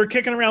 Yeah. And we were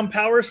kicking around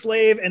Power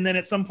Slave and then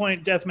at some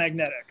point Death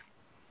Magnetic.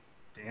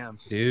 Damn.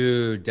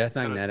 Dude, Death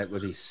Magnetic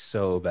would be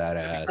so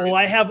badass. Well,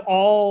 I have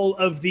all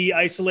of the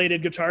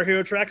isolated Guitar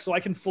Hero tracks, so I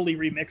can fully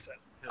remix it.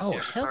 Oh,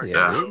 it's hell hard.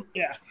 yeah, Yeah. dude.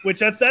 Yeah, which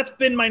that's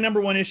been my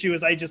number one issue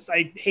is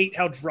I hate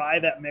how dry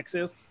that mix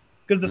is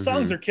because the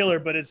songs are killer,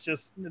 but it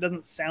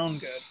doesn't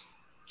sound good.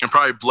 And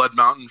probably Blood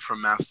Mountain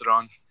from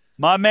Mastodon.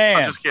 My man.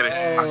 I'm just kidding.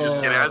 I'm just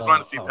kidding. I just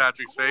want to see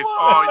Patrick's face.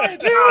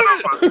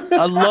 What?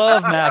 I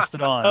love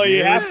Mastodon. Oh, you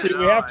dude. have to.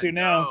 We have to I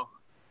now. know.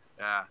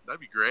 Yeah, that'd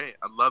be great.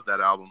 I love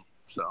that album.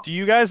 So Do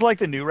you guys like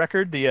the new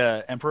record, the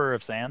Emperor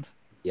of Sand?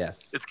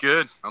 Yes. it's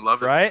good. I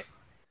love it. Right?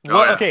 Oh,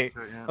 Well, yeah. okay.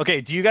 Yeah.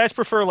 Okay. Do you guys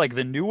prefer like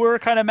the newer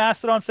kind of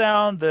Mastodon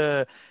sound,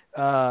 the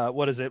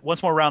what is it?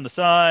 Once More Around the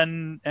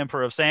Sun,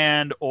 Emperor of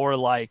Sand, or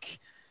like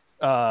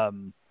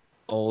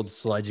Old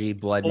sludgy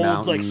Blood old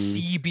Mountain. like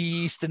Sea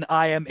Beast and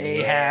I Am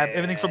Ahab,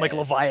 everything from like Yeah.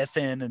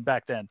 Leviathan and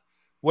back then.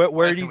 Where do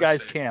Leviathan you was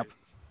guys sick, camp? dude.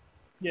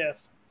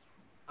 Yes.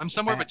 I'm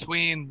somewhere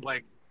between,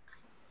 like,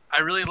 I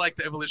really like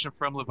the evolution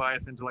from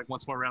Leviathan to, like,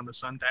 Once More Around the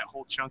Sun, that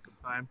whole chunk of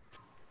time.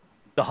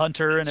 The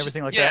Hunter and It's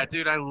everything just- like yeah, that.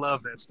 dude, I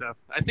love that stuff.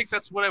 I think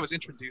that's what I was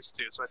introduced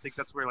to, so I think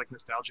that's where, like,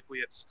 nostalgically,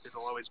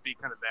 it'll always be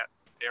kind of that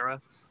era.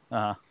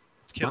 Uh-huh.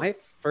 It's killer. My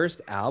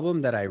first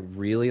album that I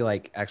really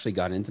like actually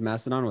got into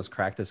Mastodon was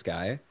Crack the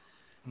Sky.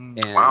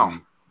 Mm. And Wow.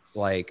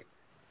 like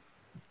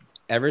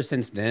ever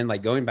since then,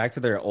 like going back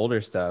to their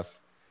older stuff,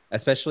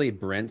 especially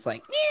Brent's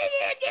like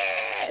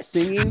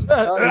singing.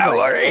 I was like,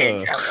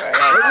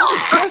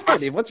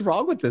 "Ugh. What's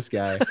wrong with this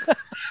guy?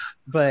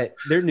 But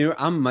they're new.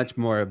 I'm much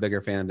more a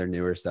bigger fan of their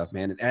newer stuff,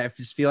 man. And I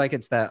just feel like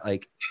it's that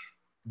like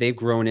they've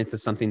grown into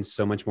something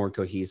so much more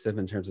cohesive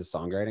in terms of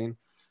songwriting.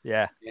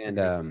 Yeah.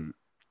 And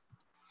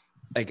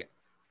like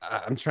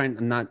I'm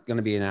not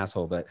gonna be an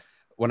asshole, but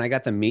when I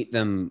got to meet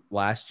them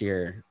last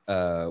year,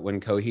 when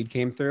Coheed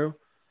came through,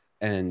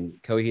 and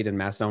Coheed and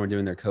Mastodon were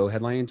doing their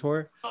co-headlining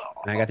tour,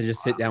 and I got to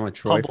just sit down with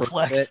Troy Humble for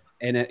flex. a bit.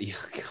 And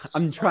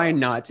I'm trying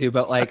not to,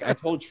 but like I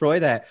told Troy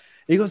that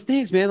he goes,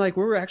 "Thanks, man. Like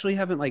we're actually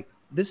having like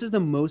this is the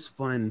most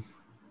fun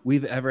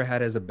we've ever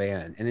had as a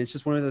band, and it's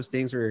just one of those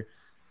things where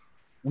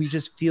we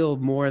just feel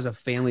more as a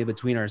family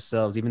between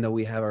ourselves, even though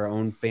we have our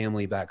own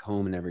family back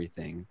home and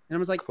everything." And I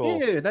was like, Cool.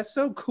 "Dude, that's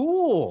so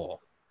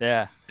cool."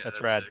 Yeah. Yeah,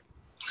 That's rad. sick.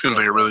 Seems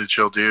like a really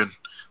chill dude.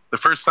 The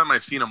first time I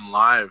seen him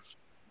live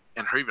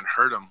and even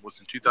heard him was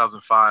in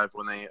 2005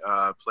 when they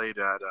played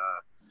at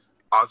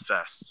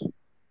Ozfest.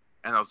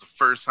 And that was the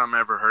first time I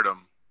ever heard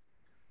him.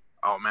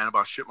 Oh man,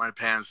 about shit my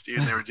pants, dude.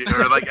 They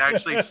were like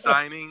actually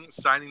signing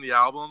the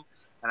album,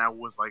 and I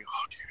was like,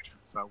 oh dude.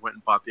 So I went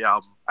and bought the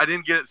album. I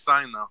didn't get it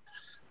signed though,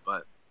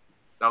 but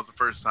that was the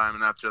first time.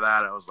 And after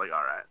that, I was like,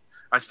 all right.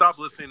 I stopped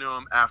listening to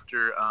him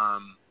after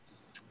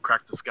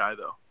Crack the Sky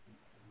though.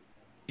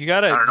 You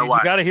gotta I don't know you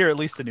why. gotta hear at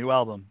least the new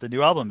album. The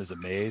new album is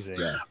amazing.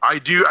 Yeah. I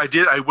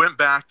did. I went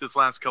back this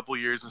last couple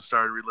years and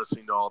started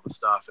re-listening to all the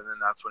stuff, and then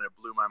that's when it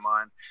blew my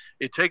mind.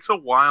 It takes a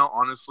while,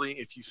 honestly,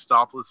 if you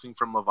stop listening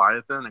from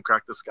Leviathan and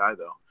Crack the Sky,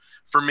 though,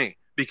 for me,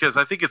 because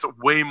I think it's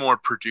way more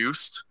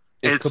produced.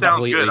 It's It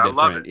sounds completely good. I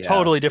love different, it. yeah.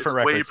 Totally different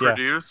It's way records. Yeah.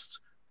 produced,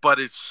 but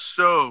it's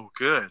so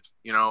good.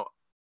 You know,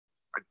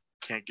 I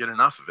can't get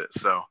enough of it.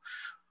 So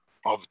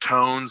all the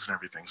tones and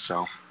everything.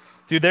 So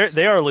Dude,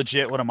 they are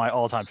legit one of my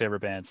all-time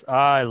favorite bands.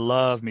 I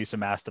love me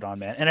some Mastodon,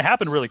 man. And it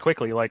happened really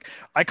quickly. Like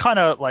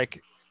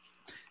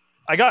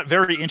I I got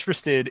very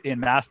interested in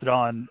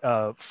Mastodon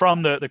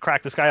from the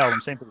Crack the Sky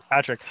album, same thing as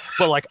Patrick.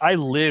 But like I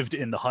lived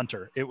in the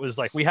Hunter. It was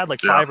like we had like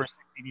 5 or 6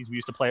 CDs we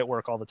used to play at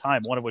work all the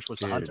time. One of which was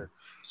the Hunter.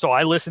 So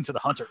I listened to the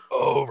Hunter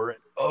over and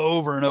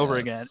over and over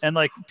again. And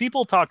like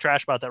people talk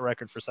trash about that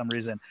record for some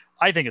reason.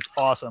 I think it's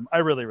awesome. I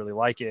really, really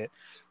like it.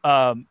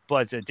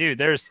 But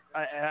dude,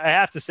 I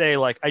have to say,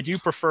 like, I do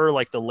prefer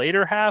like the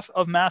later half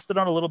of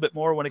Mastodon a little bit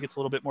more when it gets a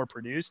little bit more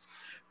produced.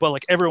 But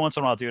like every once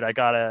in a while, dude,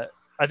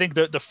 I think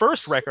the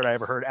first record I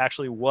ever heard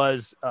actually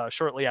was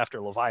shortly after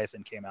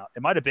Leviathan came out.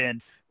 It might have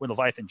been when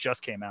Leviathan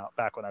just came out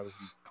back when I was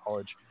in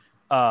college.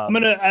 I'm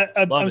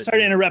sorry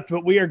to interrupt,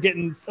 but we are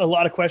getting a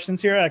lot of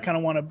questions here. I kind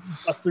of want to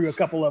bust through a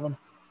couple of them.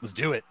 Let's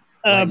do it.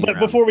 But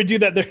before we do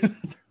that,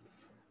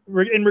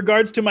 in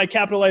regards to my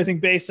capitalizing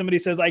bass, somebody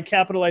says I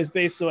capitalize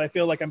bass, so I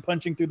feel like I'm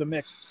punching through the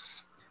mix.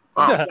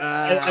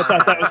 I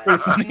thought that was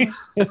pretty funny.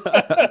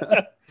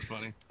 It's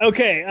funny.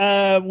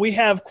 Okay, we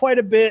have quite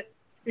a bit.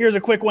 Here's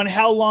a quick one.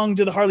 How long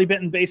do the Harley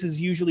Benton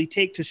basses usually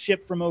take to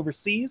ship from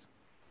overseas?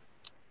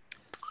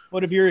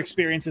 What have your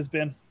experiences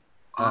been?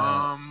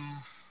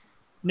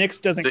 Nick's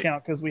doesn't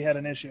count because we had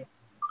an issue.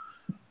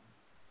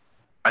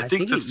 I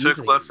think this took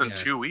less than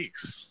 2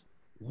 weeks.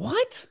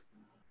 What?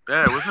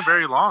 Yeah, it wasn't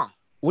very long.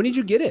 When did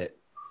you get it?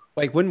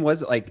 Like, when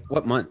was it? Like,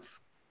 what month?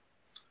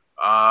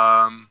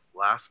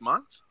 Last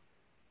month.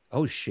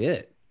 Oh,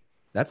 shit.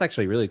 That's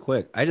actually really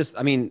quick. I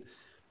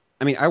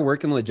mean, I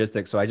work in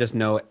logistics, so I just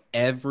know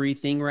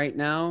everything right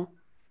now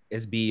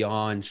is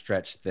beyond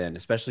stretched thin,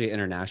 especially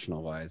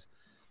international wise.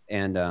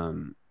 And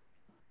I'm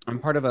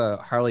part of a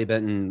Harley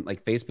Benton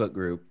like Facebook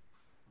group,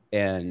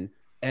 and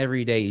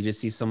every day you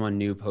just see someone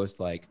new post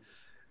like,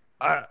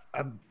 I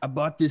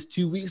bought this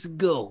 2 weeks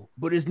ago,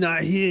 but it's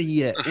not here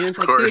yet. And it's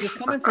like, dude, it's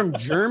coming from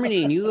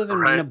Germany, and you live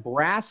in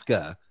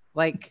Nebraska.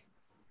 Like,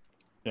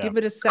 give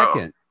it a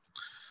second.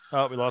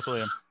 Oh, we lost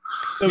William.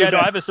 Yeah, no,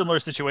 I have a similar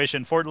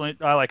situation. Fortunately,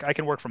 I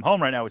can work from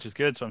home right now, which is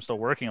good. So I'm still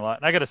working a lot.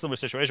 And I got a similar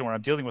situation where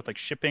I'm dealing with like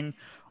shipping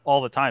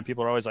all the time.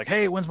 People are always like,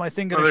 "Hey, when's my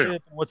thing gonna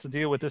ship? And what's the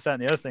deal with this, that,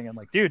 and the other thing?" I'm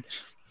like, dude,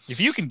 if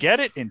you can get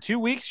it in 2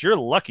 weeks, you're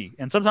lucky.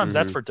 And sometimes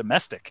that's for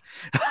domestic.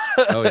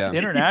 Oh yeah,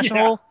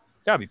 international,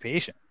 gotta be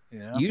patient. You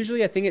know?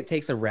 Usually, I think it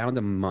takes around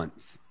a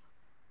month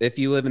if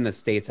you live in the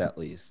States, at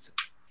least.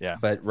 Yeah.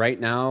 But right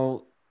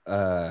now,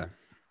 I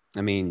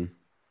mean,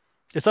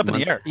 it's up in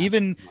the air.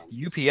 Even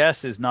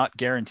UPS is not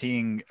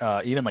guaranteeing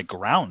even like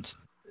ground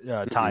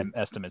time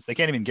estimates. They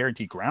can't even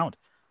guarantee ground.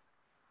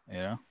 You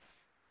know.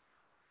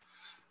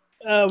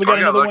 We got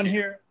another one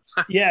here.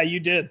 Yeah, you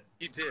did.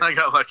 You did. I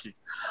got lucky.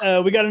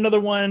 We got another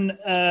one.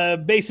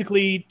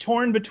 Basically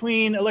torn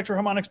between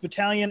Electro-Harmonics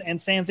Battalion and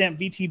Sansamp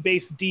VT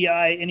Bass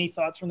DI. Any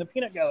thoughts from the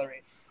Peanut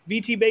Gallery?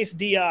 VT Bass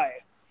DI.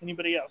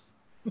 Anybody else?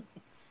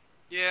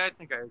 Yeah, I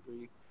think I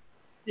agree.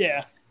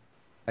 Yeah.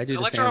 I do.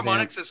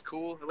 Electro-Harmonics is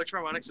cool.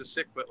 Electro-Harmonics is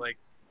sick, but like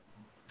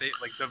they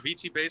like the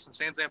VT bass and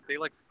Sansamp, they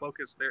like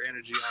focus their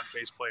energy on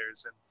bass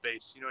players and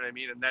bass. You know what I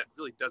mean? And that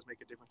really does make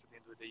a difference at the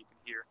end of the day. You can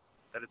hear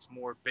that it's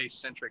more bass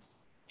centric.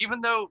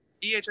 Even though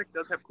EHX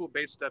does have cool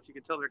bass stuff, you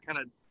can tell they're kind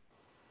of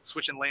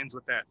switching lanes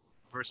with that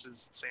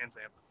versus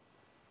Sansamp.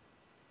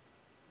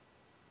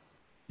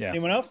 Yeah.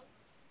 Anyone else?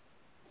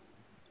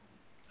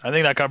 I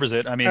think that covers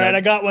it. I mean, all right,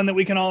 I got one that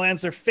we can all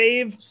answer.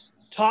 Fave,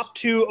 top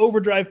 2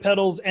 overdrive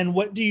pedals, and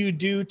what do you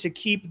do to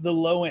keep the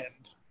low end?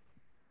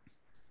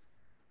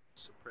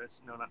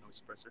 No, not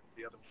noise suppressor.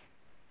 The other one.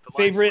 The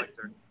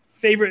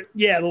favorite.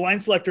 Yeah, the line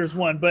selector is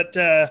one, but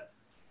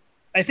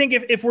I think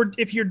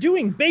if you're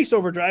doing bass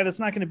overdrive, it's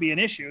not going to be an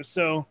issue.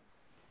 So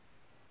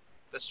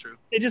that's true.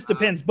 It just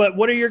depends. But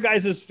what are your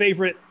guys'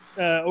 favorite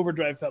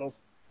overdrive pedals?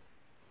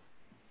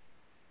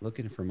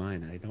 Looking for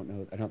mine. I don't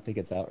know. I don't think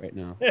it's out right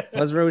now.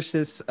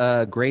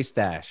 Fuzzrocious Gray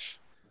Stash.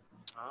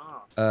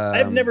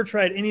 I've never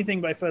tried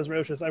anything by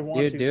Fuzzrocious. I want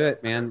to. Dude, do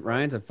it, man.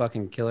 Ryan's a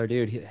fucking killer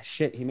dude.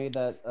 He made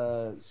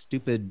that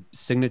stupid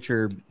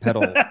signature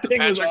pedal. The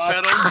Patrick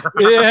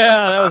pedal?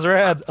 Yeah, that was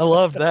rad. I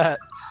love that.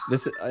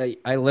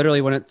 I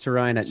literally went up to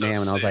Ryan at NAMM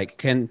and I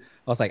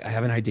was like, I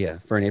have an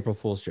idea for an April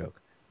Fool's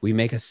joke. We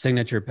make a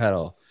signature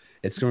pedal.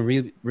 It's going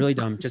to be really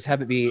dumb. Just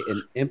have it be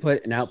an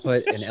input and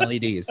output and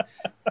LEDs.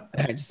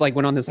 And I just like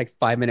went on this like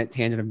 5-minute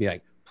tangent and be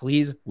like,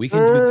 please, we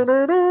can do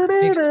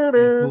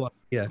this.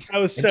 Yeah, that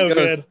was so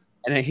good.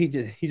 And then he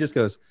just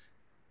goes,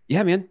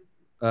 yeah, man.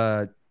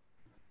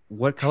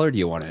 What color do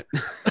you want it?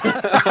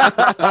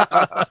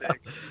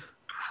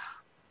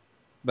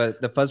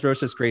 But the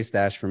Fuzzrocious Gray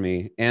Stash for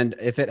me. And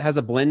if it has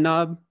a blend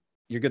knob,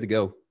 you're good to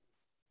go.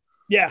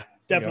 Yeah,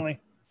 definitely.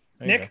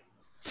 Nick,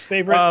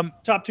 favorite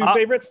top 2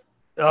 favorites?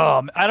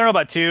 I don't know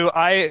about 2.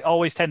 I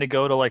always tend to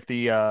go to like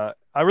the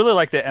I really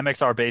like the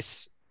MXR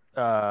bass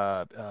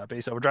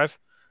overdrive,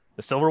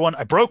 the silver one.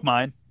 I broke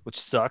mine, which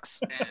sucks.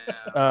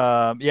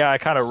 I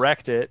kind of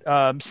wrecked it.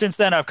 Since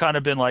then I've kind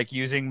of been like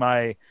using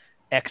my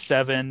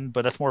X7,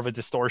 but that's more of a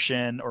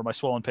distortion, or my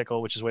Swollen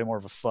Pickle, which is way more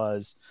of a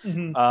fuzz.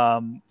 Mm-hmm.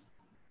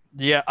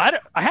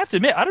 I have to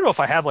admit, I don't know if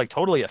I have like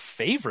totally a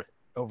favorite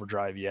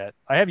overdrive yet.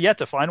 I have yet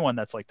to find one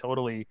that's like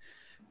totally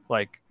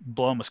like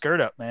blowing my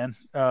skirt up, man.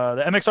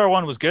 The MXR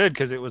one was good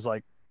because it was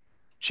like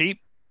cheap.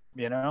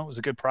 You know, it was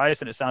a good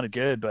price and it sounded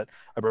good, but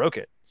I broke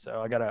it.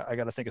 So I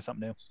gotta think of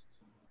something new.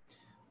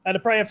 I'd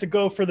probably have to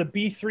go for the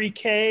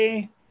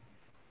B3K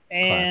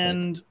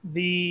and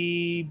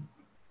Classic.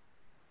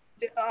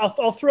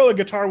 I'll throw a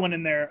guitar one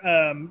in there.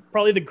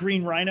 Probably the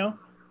Green Rhino.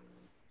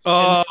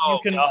 Oh,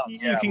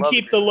 you can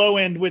keep the low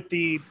end with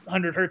the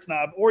 100 hertz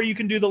knob, or you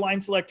can do the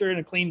line selector in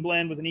a clean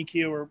blend with an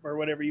EQ or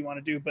whatever you want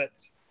to do. But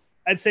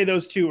I'd say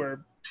those two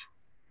are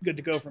good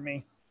to go for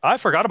me. I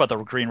forgot about the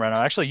Green Rhino.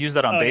 I actually use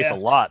that on bass a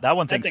lot. That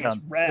one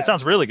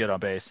sounds really good on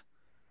bass.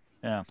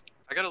 Yeah.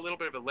 I got a little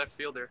bit of a left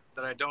fielder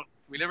that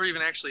we never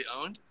even actually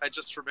owned. I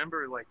just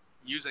remember like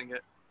using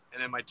it,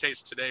 and then my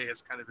taste today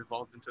has kind of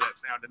evolved into that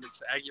sound, and it's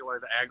the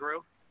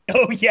Agro.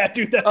 Oh yeah,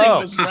 dude, that thing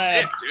was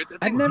sick, rad. dude. That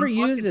I've thing never was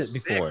used it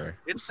sick. before.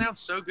 It sounds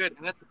so good,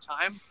 and at the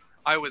time,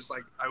 I was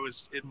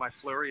in my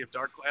flurry of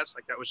dark glass,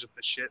 like that was just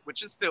the shit,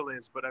 which it still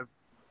is, but I've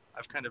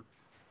kind of,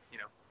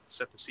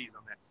 set the seas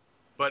on that.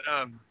 But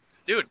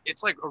dude,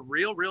 it's like a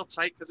real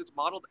tight because it's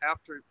modeled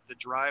after the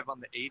drive on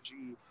the AG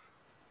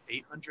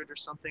 800 or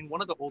something.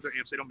 One of the older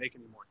amps they don't make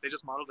anymore. They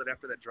just modeled it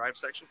after that drive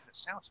section, and it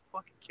sounds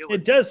fucking killer.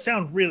 It does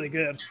sound really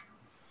good.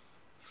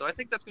 So I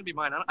think that's gonna be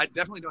mine. I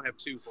definitely don't have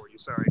two for you.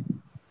 Sorry,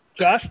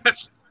 Josh.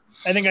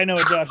 I think I know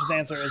what Josh's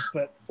answer is,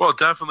 but well,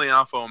 definitely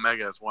Alpha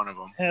Omega is one of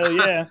them. Hell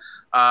yeah.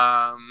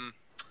 I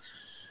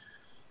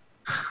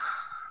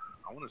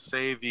want to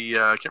say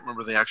I can't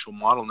remember the actual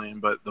model name,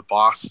 but the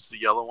Boss is the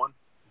yellow one,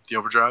 the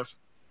Overdrive.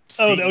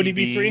 Oh, the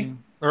ODB3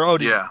 or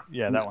OD. Yeah,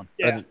 that one.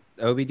 Yeah.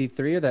 The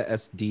OBD3 or the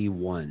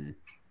SD1?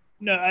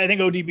 No, I think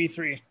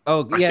ODB3.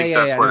 Oh, I think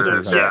that's what it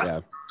is.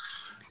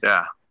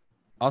 Yeah.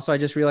 Also, I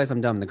just realized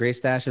I'm dumb. The Gray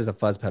Stash is a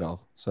fuzz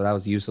pedal, so that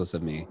was useless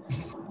of me.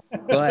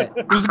 But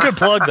it was a good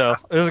plug, though.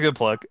 It was a good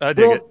plug. I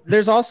dig it.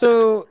 There's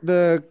also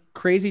the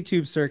Crazy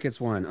Tube Circuits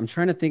one. I'm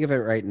trying to think of it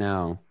right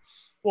now.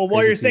 Well,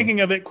 while you're thinking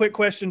of it, quick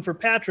question for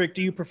Patrick.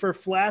 Do you prefer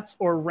flats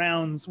or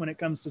rounds when it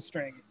comes to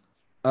strings?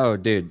 Oh,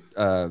 dude.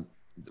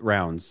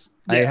 Rounds.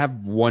 Yeah. I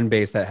have one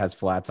bass that has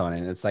flats on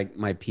it. It's like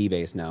my P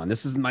bass now. And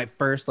this is my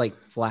first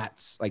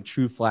flats,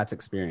 true flats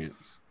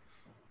experience.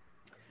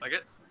 Like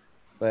it?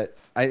 But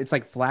it's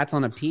like flats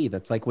on a P.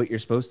 That's like what you're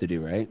supposed to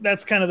do, right?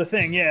 That's kind of the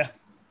thing, yeah.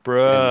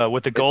 Bruh,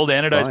 with the gold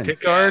anodized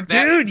pick guard.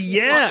 Dude,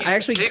 yeah. I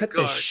actually cut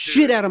the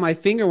shit out of my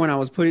finger when I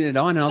was putting it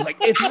on, and I was like,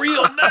 it's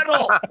real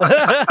metal.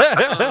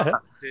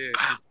 Dude,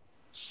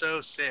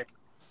 so sick.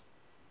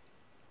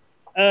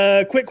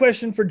 Quick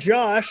question for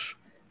Josh.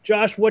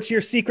 Josh, what's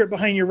your secret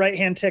behind your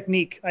right-hand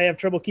technique? I have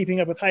trouble keeping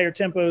up with higher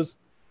tempos.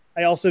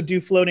 I also do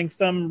floating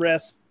thumb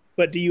rests,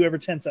 but do you ever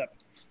tense up?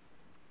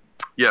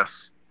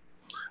 Yes.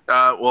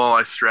 Well,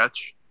 I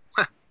stretch.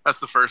 That's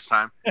the first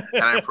time,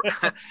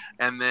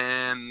 and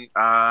then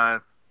a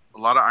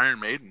lot of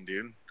Iron Maiden,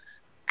 dude.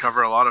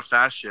 Cover a lot of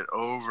fast shit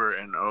over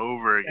and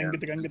over again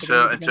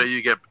until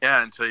you get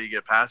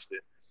past it.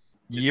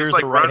 Years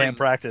of right-hand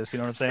practice, you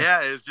know what I'm saying?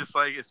 Yeah, it's just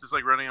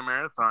like running a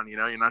marathon.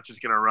 You're not just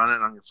gonna run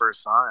it on your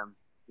first time.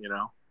 You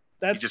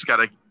just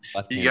gotta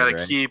keep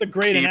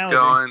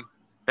going.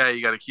 Yeah,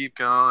 you gotta keep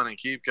going and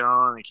keep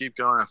going and keep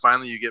going, and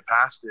finally you get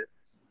past it.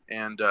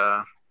 And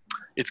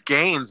it's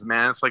gains,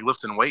 man. It's like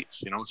lifting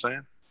weights. You know what I'm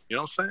saying? You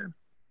know what I'm saying?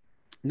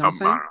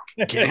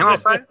 You know what I'm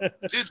saying?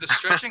 Dude, the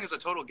stretching is a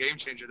total game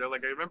changer, though.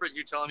 Like, I remember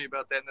you telling me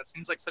about that, and that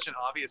seems like such an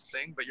obvious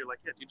thing, but you're like,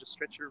 yeah, do you just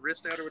stretch your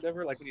wrist out or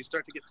whatever, like when you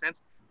start to get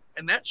tense?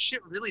 And that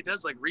shit really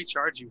does,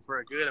 recharge you for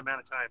a good amount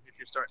of time if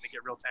you're starting to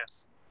get real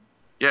tense.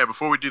 Yeah,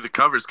 before we do the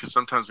covers, because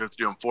sometimes we have to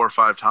do them 4 or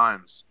 5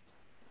 times.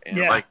 And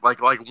like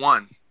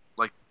one,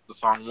 like the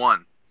song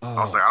One. I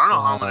was like, I don't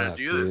know how I'm going to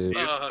do this, dude.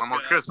 I'm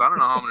like, Chris, I don't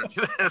know how I'm going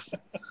to do this.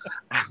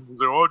 And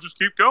he's like, oh, just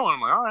keep going. I'm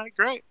like, all right,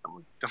 great.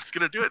 I'm just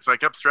going to do it. So I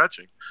kept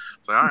stretching.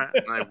 It's like, all right.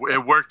 And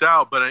it worked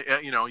out. But,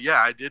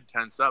 I did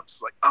tense up.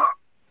 It's like,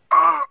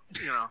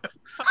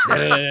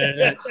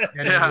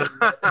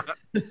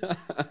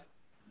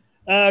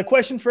 Yeah.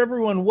 Question for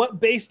everyone. What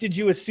bass did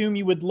you assume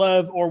you would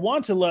love or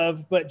want to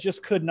love, but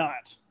just could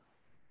not?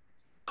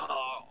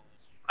 Oh,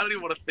 I don't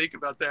even want to think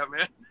about that,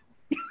 man.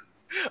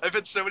 I've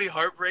had so many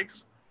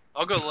heartbreaks.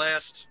 I'll go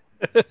last.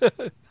 I'll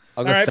go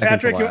all right, second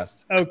Patrick. to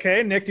last.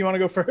 Okay, Nick, do you want to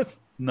go first?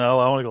 No,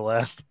 I want to go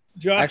last.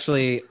 Josh?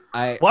 Actually,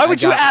 Why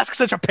would you ask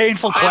such a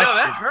painful question? I know,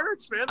 that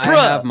hurts, man. I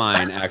have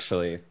mine,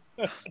 actually.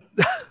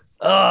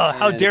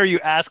 How dare you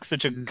ask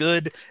such a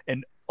good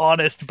and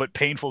honest but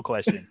painful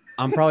question?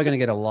 I'm probably going to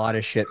get a lot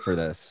of shit for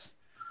this,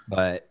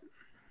 but...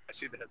 I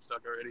see the head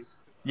stuck already.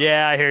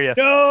 Yeah, I hear you.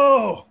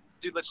 No!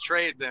 Dude, let's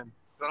trade then.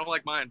 I don't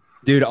like mine.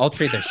 Dude, I'll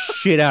trade the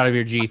shit out of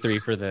your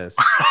G3 for this.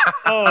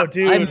 Oh,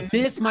 dude. I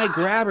miss my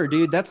grabber,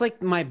 dude. That's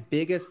like my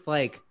biggest,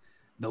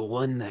 the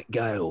one that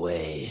got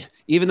away.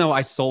 Even though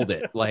I sold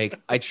it.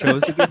 I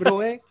chose to give it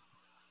away.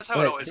 That's how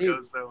it always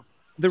goes, though.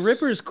 The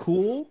Ripper is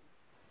cool,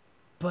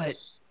 but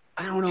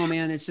I don't know,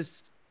 man. It's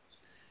just...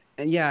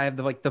 And yeah, I have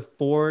the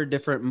 4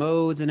 different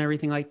modes and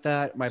everything like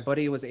that. My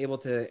buddy was able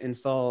to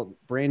install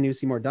brand new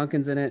Seymour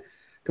Duncans in it,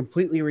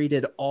 completely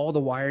redid all the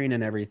wiring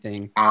and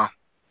everything.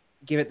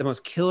 Give it the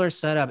most killer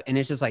setup, and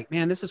it's just like,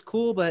 man, this is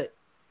cool, but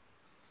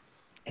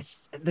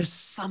there's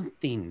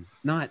something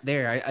not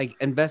there. I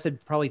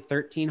invested probably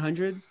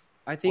 1,300,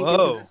 I think, Whoa.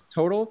 into this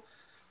total.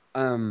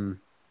 I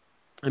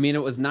mean,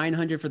 it was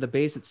 900 for the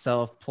bass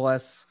itself,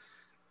 plus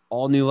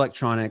all new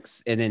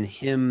electronics, and then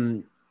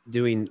him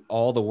doing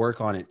all the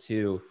work on it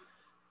too.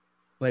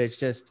 But it's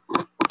just,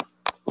 I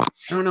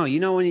don't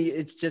know. When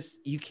it's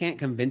just, you can't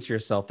convince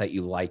yourself that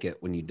you like it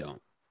when you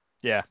don't.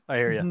 Yeah, I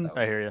hear you. Mhm.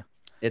 I hear you.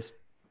 It's,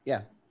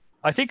 yeah.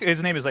 I think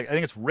his name is I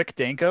think it's Rick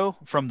Danko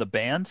from the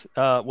band.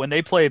 When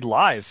they played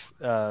live,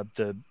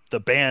 the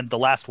band, The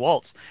Last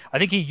Waltz, I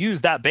think he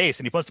used that bass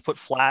and he wants to put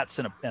flats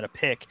and a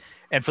pick.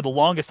 And for the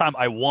longest time,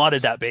 I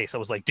wanted that bass. I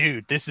was like,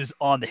 dude, this is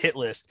on the hit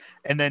list.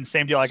 And then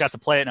same deal, I got to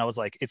play it and I was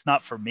like, it's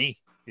not for me.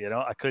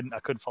 I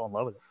couldn't fall in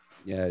love with it.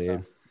 Yeah,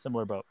 dude.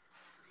 Similar boat.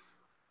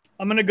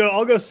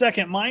 I'll go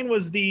second. Mine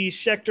was the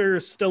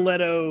Schecter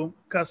Stiletto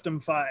Custom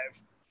 5.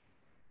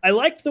 I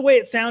liked the way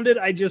it sounded.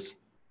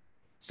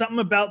 Something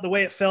about the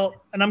way it felt.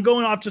 And I'm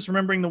going off just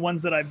remembering the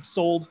ones that I've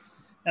sold.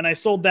 And I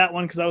sold that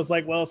one because I was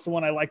like, well, it's the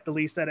one I like the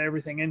least out of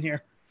everything in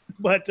here.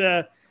 But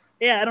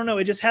yeah, I don't know.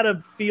 It just had a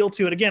feel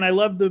to it. Again, I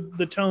love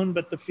the tone,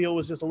 but the feel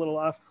was just a little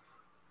off.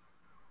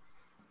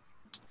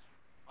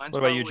 Mine's What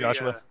about you, probably,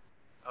 Joshua?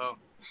 Oh.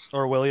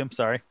 Or William,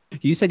 sorry.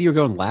 You said you were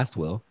going last,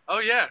 Will.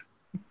 Oh yeah.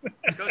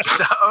 Go,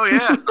 Joe. Oh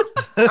yeah.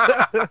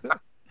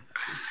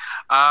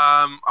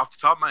 Off the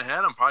top of my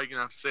head, I'm probably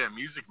gonna have to say a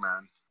Music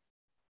Man.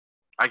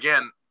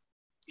 Again,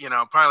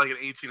 probably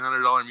like an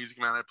 $1,800 Music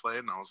Man I played,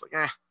 and I was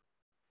like,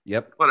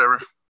 Yep. whatever.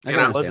 I You can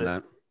know? understand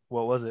that.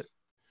 What was it?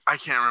 I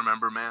can't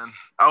remember, man.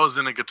 I was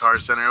in a Guitar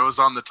Center. It was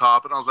on the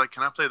top, and I was like,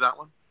 "Can I play that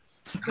one?"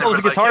 It was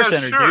a Guitar like,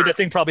 Center, sure. dude. That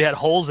thing probably had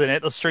holes in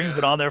it. The strings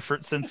been on there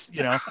since.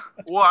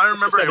 Well, I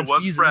remember it 7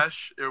 was seasons.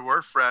 fresh. It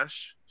were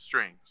fresh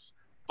strings,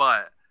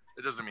 but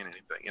it doesn't mean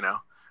anything,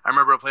 I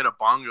remember I played a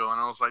bongo, and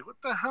I was like,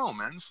 "What the hell,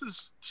 man? This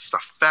is just a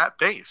fat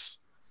bass.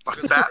 A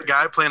fat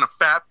guy playing a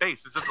fat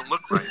bass. This doesn't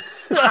look right."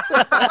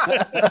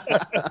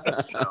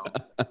 So,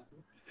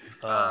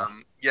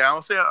 yeah,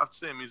 I'll have to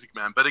say a Music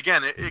Man. But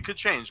again, it could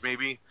change.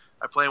 Maybe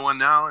I play one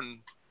now and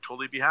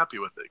totally be happy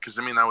with it, because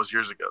that was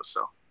years ago.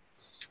 So,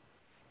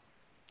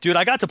 Dude,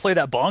 I got to play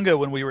that bongo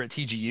when we were at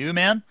TGU,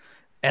 man.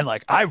 And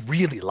I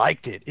really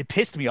liked it. It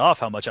pissed me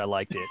off how much I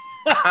liked it.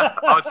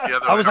 it's the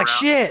other I was way like, around.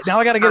 shit, now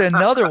I got to get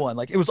another one.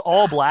 It was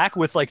all black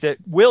with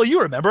Will,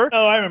 you remember?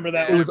 Oh, I remember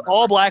that It one. was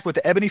all black with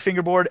the ebony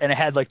fingerboard, and it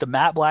had the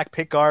matte black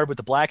pick guard with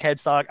the black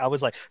headstock. I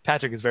was like,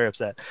 Patrick is very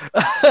upset.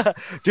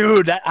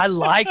 Dude, I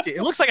liked it.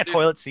 It looks like a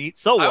toilet seat.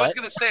 So I what? was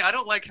gonna say I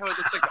don't like how it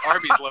looks like the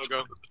Arby's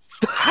logo.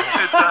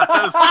 It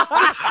does.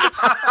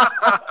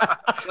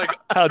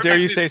 How dare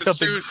you Arby's say needs to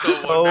something sue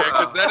someone, so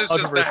because that is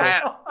just a controversial.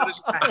 hat. That is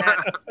just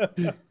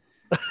a hat.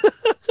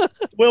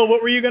 Will,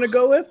 what were you going to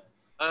go with?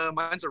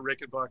 Mine's a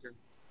Rickenbacker.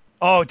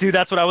 Oh, dude,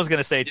 that's what I was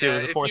gonna say too. It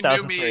was a if you knew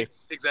 4003. me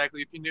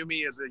exactly, if you knew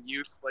me as a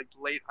youth,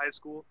 late high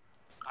school,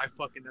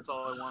 that's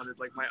all I wanted.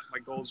 My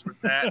goals were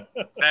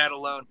that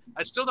alone.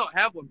 I still don't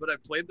have one, but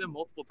I've played them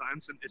multiple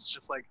times, and it's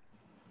just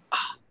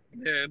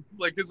man,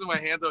 this is my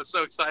hands. I was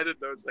so excited,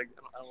 but I was like,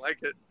 I don't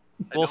like it.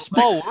 Well,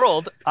 small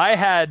world. I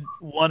had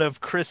one of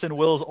Chris and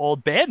Will's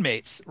old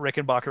bandmates,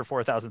 Rickenbacker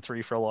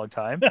 4003, for a long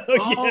time.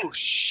 Oh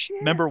shit!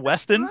 Remember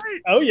Weston?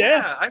 Right. Oh,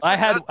 yeah. I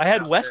had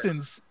forgot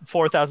Weston's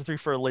 4003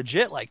 for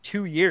legit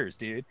 2 years,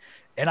 dude.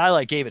 And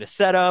I gave it a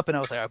setup, and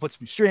I was like, I put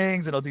some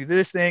strings, and I'll do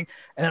this thing.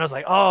 And then I was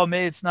like, oh,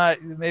 maybe it's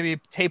not. Maybe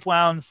tape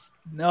wounds.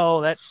 No,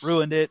 that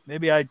ruined it.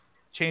 Maybe I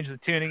changed the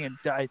tuning, and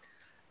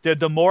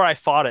the more I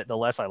fought it, the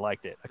less I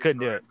liked it. I couldn't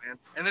do it. man.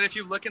 And then if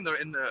you look in the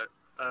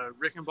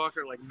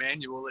Rickenbacker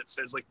manual, it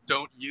says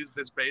don't use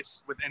this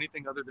bass with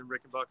anything other than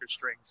Rickenbacker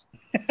strings.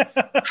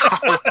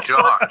 Oh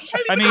gosh.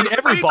 I mean,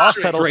 every boss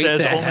pedal Straight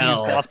says to only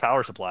hell. use boss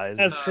power supplies.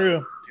 That's true.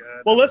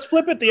 God. Well, let's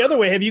flip it the other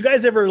way. Have you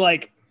guys ever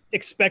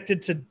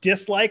expected to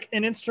dislike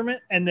an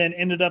instrument and then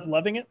ended up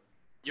loving it?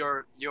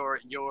 Your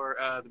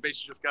the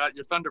bass you just got,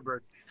 your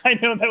Thunderbird. I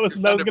know that was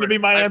going to be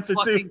my answer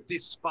I too. fucking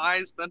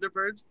despise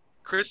Thunderbirds.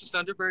 Chris's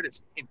Thunderbird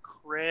is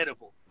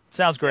incredible.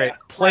 Sounds great. Yeah.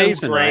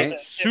 Plays Clemson, great. right?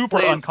 Super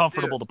Plays,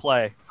 uncomfortable to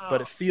play,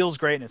 but it feels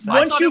great and it sounds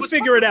I Once thought you it was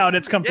figure it out, comfortable.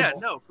 it's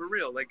comfortable. Yeah, no, for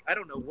real. I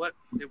don't know what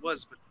it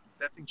was, but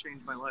that thing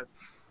changed my life.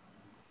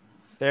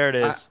 There it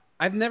is.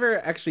 I've never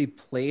actually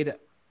played.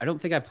 I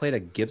don't think I played a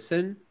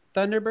Gibson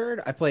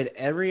Thunderbird. I played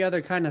every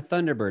other kind of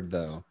Thunderbird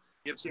though,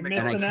 Gibson You're makes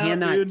and I missing out,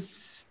 cannot dude.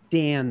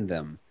 stand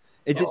them.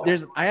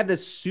 I have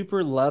this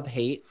super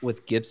love-hate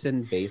with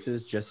Gibson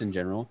basses just in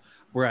general,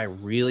 where I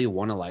really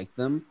want to like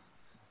them,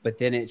 but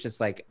then it's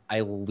just I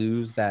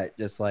lose that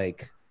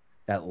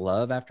that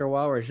love after a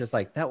while, where it's just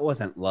that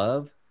wasn't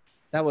love,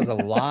 that was a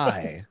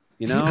lie,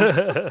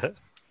 I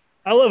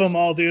love them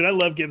all, dude. I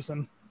love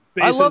Gibson.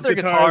 I love Basses, their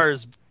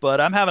guitars,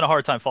 but I'm having a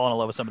hard time falling in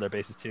love with some of their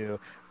basses too.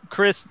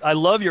 Chris, I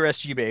love your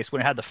SG bass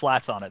when it had the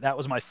flats on it. That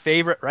was my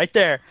favorite right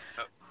there.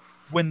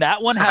 When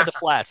that one had the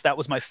flats, that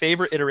was my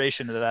favorite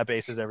iteration that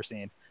bass has ever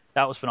seen.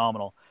 That was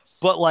phenomenal.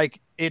 But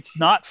it's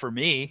not for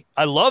me.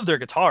 I love their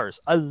guitars.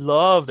 But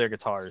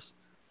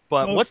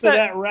Most what's of that?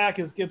 that rack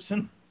is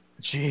Gibson.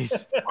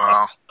 Jeez.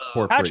 Wow.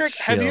 Corporate Patrick,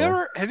 have you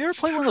shill. ever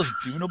played one of those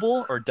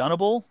Dunable or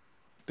Dunable?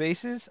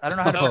 bases. I don't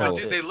know how to No, pronounce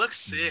dude, it. they look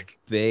sick.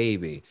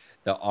 Baby,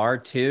 the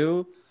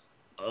R2.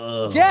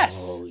 Oh,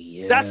 Yes,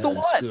 yes, that's the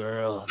one.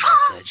 girl.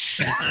 That's that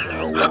shit that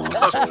I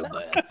want so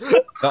bad.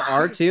 The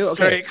R2. Okay,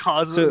 Straight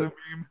causes so the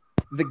meme.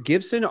 the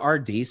Gibson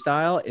RD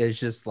style is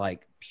just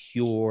like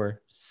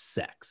pure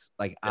sex.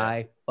 Like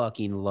I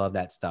fucking love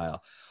that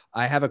style.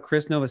 I have a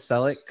Chris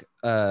Novoselic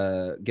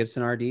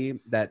Gibson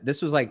RD that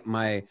this was like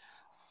my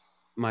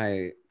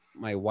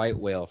white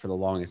whale for the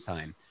longest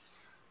time.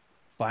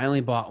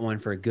 Finally bought one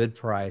for a good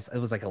price. It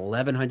was like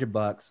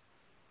 $1,100,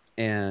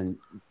 and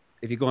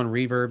if you go on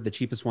Reverb, the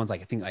cheapest one's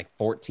like I think like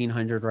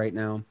 $1,400 right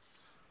now.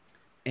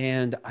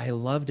 And I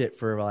loved it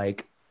for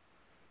like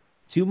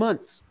 2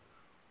 months.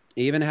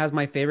 It even has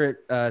my favorite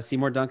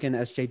Seymour Duncan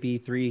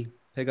SJP3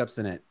 pickups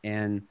in it,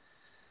 and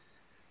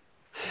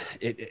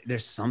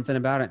there's something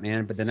about it,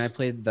 man. But then I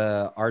played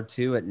the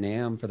R2 at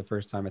NAMM for the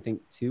first time, I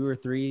think 2 or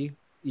 3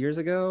 years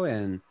ago,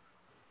 and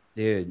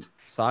dude,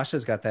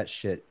 Sasha's got that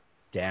shit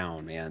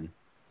down, man.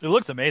 It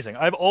looks amazing.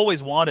 I've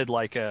always wanted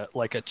like a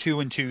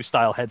 2-and-2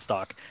 style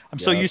headstock. I'm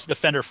so used to the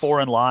Fender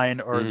 4-in-line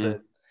or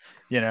the,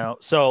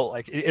 so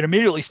like it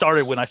immediately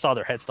started when I saw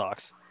their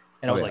headstocks,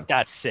 and I was like,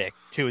 that's sick,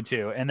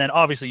 2-and-2. And then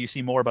obviously you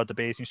see more about the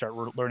bass, and you start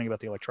learning about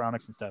the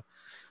electronics and stuff.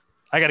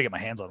 I got to get my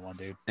hands on one,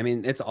 dude. I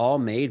mean, it's all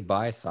made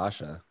by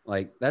Sasha.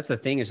 Like that's the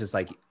thing. It's just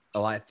like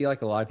I feel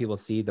like a lot of people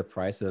see the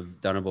price of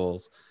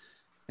Dunables,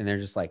 and they're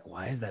just like,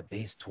 why is that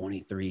bass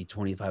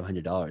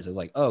 $2,500? It's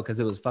like, oh, because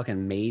it was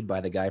fucking made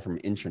by the guy from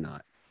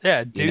Intronaut.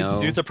 Yeah,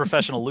 dude's a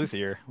professional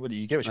luthier. What do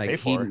you get? What you pay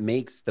for? He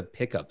makes the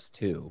pickups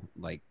too.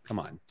 Like, come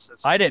on.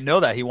 I didn't know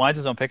that he winds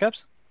his own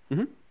pickups.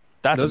 Mm-hmm.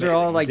 Those amazing. Are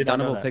all like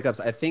Dunable pickups.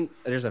 I think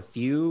there's a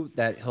few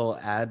that he'll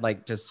add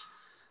like just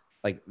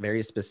like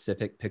very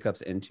specific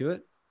pickups into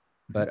it,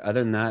 but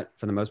other than that,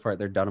 for the most part,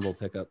 they're Dunable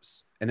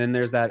pickups. And then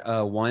there's that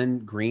one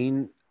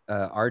green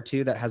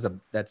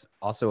R2 that's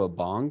also a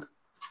bong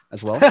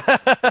as well.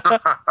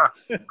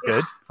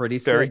 Good, pretty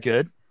very sick.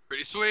 good,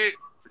 pretty sweet.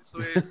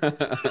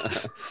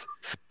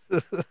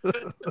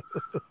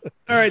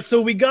 All right, so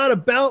we got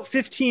about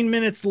 15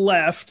 minutes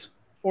left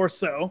or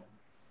so.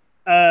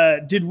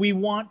 Did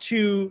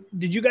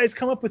you guys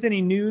come up with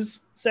any news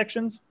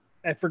sections?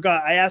 I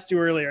forgot. I asked you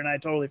earlier and I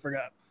totally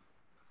forgot.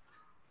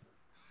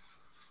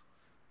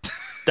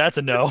 That's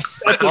a no.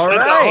 That's a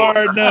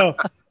hard no.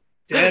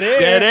 Dead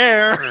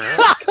air.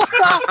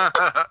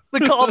 The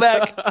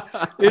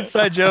callback.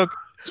 Inside joke.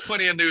 There's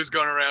plenty of news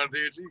going around,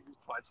 dude. You can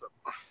find something.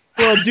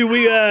 Well, do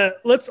we I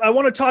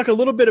want to talk a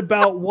little bit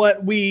about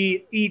what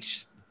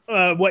each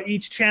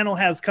channel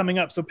has coming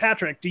up. So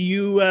Patrick, do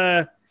you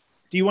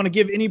want to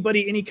give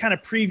anybody any kind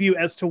of preview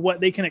as to what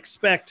they can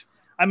expect?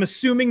 I'm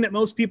assuming that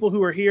most people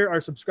who are here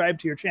are subscribed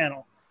to your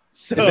channel.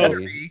 So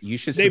you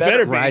should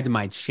subscribe to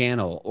my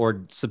channel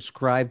or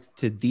subscribe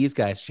to these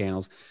guys'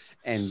 channels.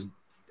 And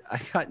I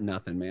got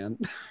nothing, man.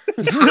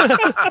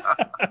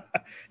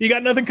 You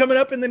got nothing coming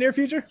up in the near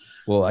future?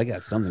 Well, I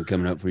got something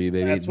coming up for you,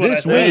 baby. That's what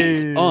this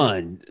week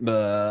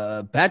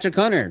on Patrick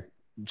Hunter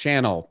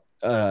channel,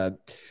 I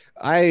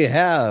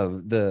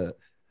have the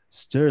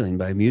Sterling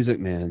by Music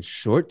Man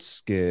short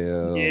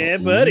scale. Yeah,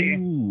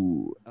 buddy.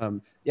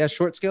 Yeah,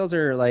 short scales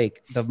are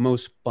like the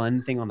most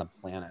fun thing on the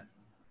planet.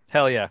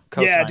 Hell yeah.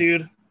 Yeah,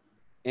 dude.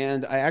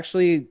 And I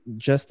actually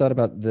just thought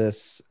about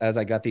this as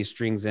I got these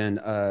strings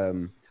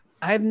in.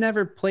 I've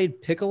never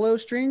played piccolo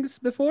strings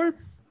before.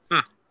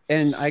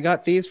 And I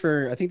got these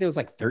for, I think there was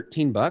like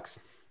 $13.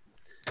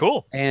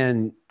 Cool.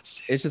 And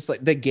it's just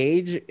like the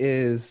gauge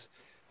is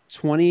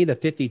 20 to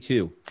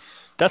 52.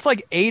 That's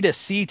like A to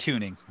C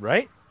tuning,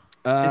 right?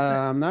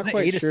 I'm not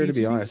quite sure, to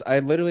be honest. I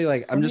literally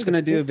I'm just going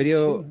to do a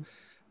video.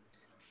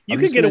 You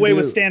could get away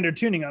with standard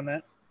tuning on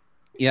that.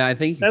 Yeah, I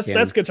think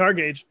that's guitar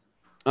gauge.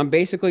 I'm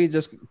basically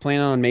just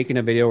planning on making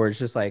a video where it's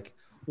just like,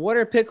 what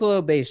are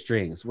piccolo bass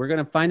strings? We're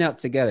going to find out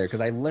together, because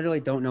I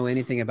literally don't know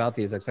anything about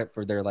these except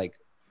for they're like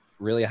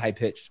really high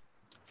pitched.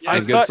 Yeah,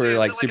 and good for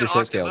like super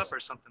short scales or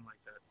something like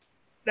that.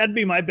 That'd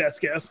be my best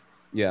guess.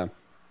 Yeah.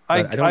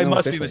 I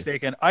must be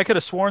mistaken. I could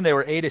have sworn they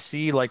were A to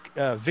C. Like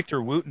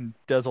Victor Wooten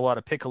does a lot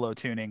of piccolo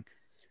tuning.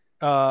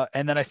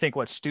 And then I think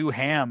Stu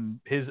Ham,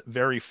 his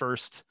very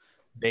first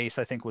bass,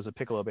 I think was a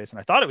piccolo bass, and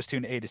I thought it was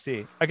tuned A to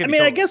C. I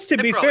guess to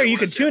be fair, you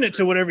could tune it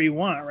to whatever you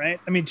want, right?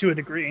 I mean, to a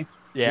degree.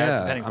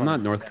 Yeah, I'm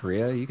not North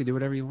Korea. You can do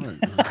whatever you want.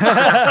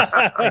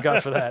 Thank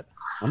God for that.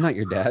 I'm not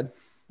your dad.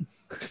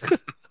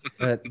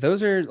 But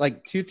those are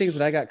like two things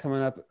that I got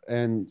coming up,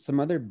 and some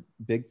other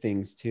big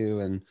things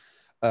too. And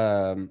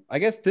I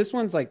guess this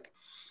one's like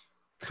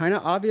kind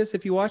of obvious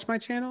if you watch my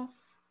channel,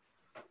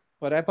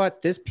 but I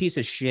bought this piece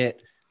of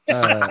shit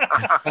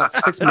about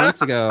 6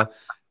 months ago.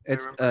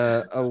 It's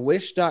a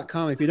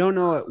wish.com. If you don't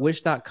know what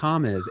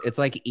wish.com is, it's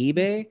like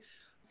eBay,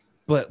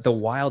 but the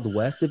Wild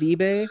West of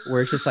eBay,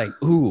 where it's just like,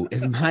 ooh,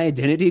 is my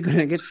identity going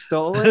to get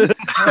stolen?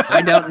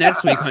 Find out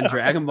next week on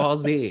Dragon Ball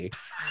Z.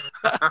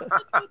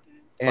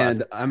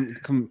 And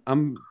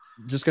I'm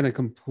just going to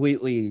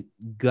completely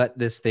gut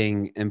this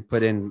thing and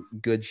put in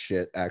good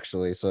shit,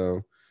 actually.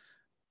 So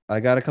I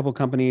got a couple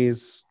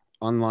companies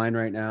online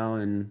right now,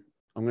 and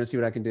I'm gonna see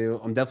what I can do.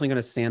 I'm definitely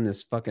gonna sand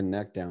this fucking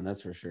neck down.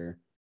 That's for sure.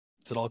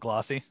 Is it all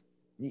glossy?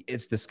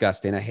 It's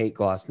disgusting. I hate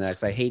gloss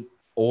necks. I hate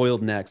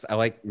oiled necks. I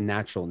like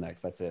natural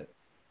necks. That's it.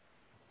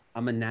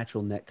 I'm a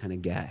natural neck kind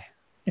of guy.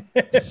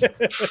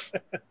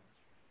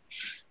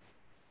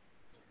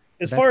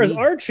 As far as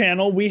our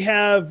channel, we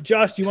have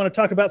Josh. Do you want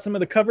to talk about some of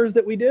the covers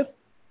that we did?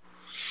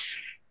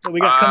 That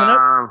we got coming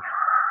up?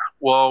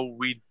 Well,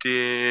 we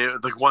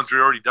did the ones we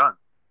already done.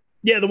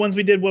 Yeah, the ones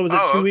we did. What was it?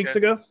 2 weeks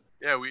ago?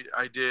 Yeah,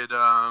 I did.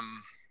 I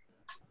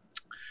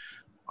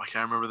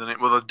can't remember the name.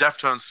 Well, the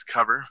Deftones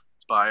cover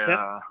by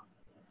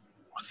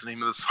what's the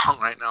name of the song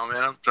right now,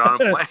 man? I'm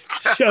drawing a blank.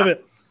 Shove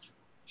It.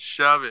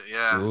 Shove It,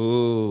 yeah.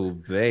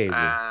 Ooh, baby.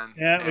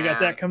 And we got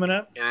that coming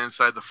up. And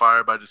Inside the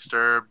Fire by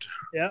Disturbed.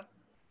 Yeah.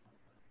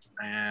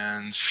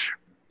 And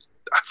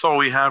that's all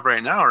we have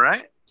right now,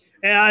 right?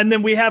 And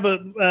then we have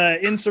a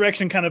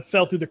Insurrection kind of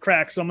fell through the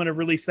cracks, so I'm going to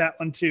release that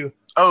one too.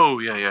 Oh,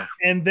 yeah.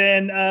 And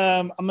then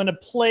I'm going to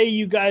play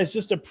you guys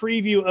just a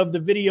preview of the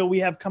video we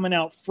have coming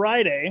out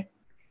Friday.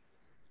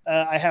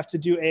 I have to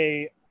do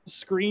a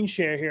screen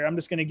share here. I'm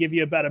just going to give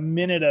you about a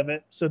minute of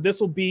it. So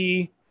this will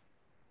be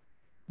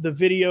the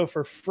video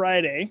for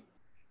Friday.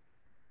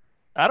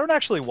 I don't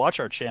actually watch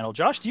our channel.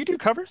 Josh, do you do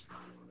covers?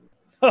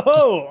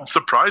 Oh,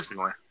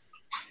 surprisingly.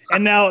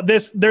 And now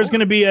there's going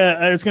to be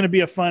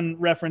a fun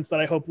reference that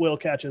I hope Will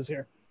catches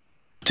here.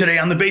 Today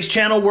on the Base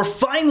Channel, we're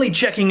finally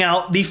checking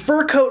out the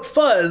Fur Coat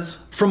Fuzz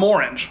from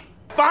Orange.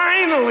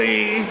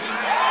 Finally!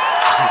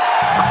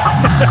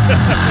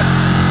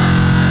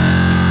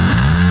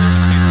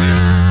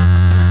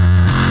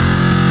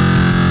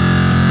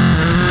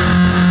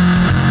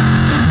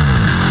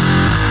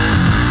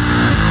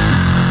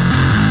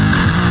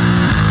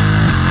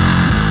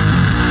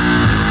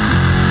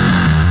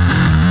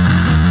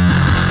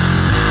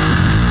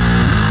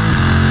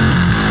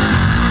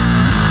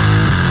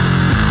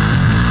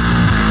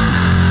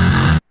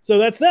 So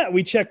that's that.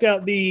 We checked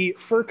out the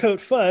Fur Coat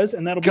Fuzz,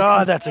 and that'll be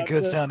God, that's a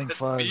good sounding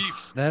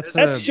fuzz. That's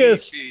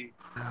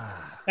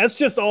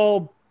just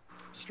all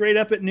straight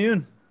up at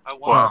noon. I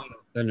want it.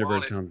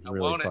 Thunderbird sounds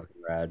really fucking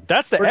rad.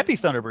 That's the Epi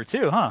Thunderbird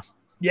too, huh?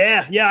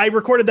 Yeah. I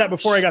recorded that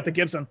before I got the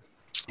Gibson.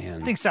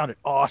 That thing sounded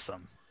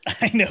awesome.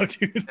 I know,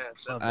 dude.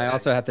 Yeah, I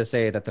also have to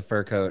say that the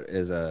Fur Coat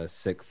is a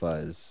sick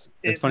fuzz.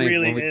 It's funny,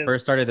 really when we is.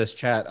 first started this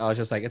chat, I was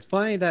just like, it's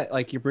funny that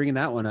like you're bringing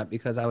that one up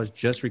because I was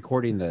just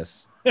recording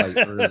this like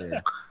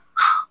earlier.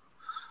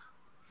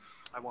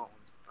 I want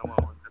one.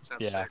 That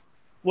sounds sick.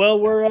 Well,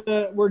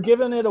 we're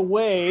giving it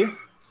away,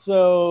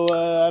 so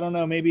I don't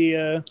know. Maybe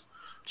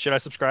should I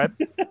subscribe?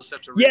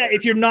 Yeah,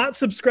 if you're not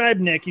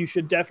subscribed, Nick, you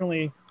should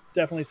definitely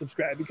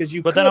subscribe because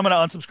you. But then I'm going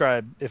to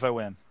unsubscribe if I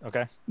win.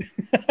 Okay.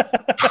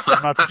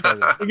 I'm not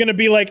subscribing. You're going to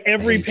be like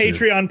every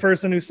Patreon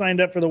person who signed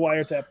up for the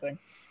wiretap thing.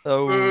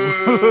 Oh,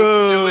 if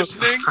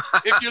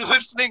you're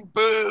listening,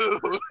 boo!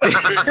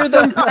 You hear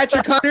them,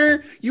 Patrick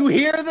Hunter? You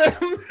hear them?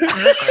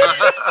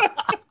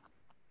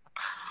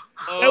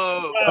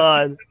 Oh,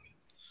 God.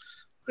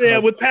 Yeah,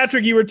 with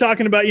Patrick, you were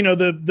talking about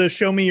the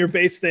show me your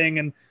bass thing,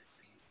 and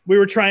we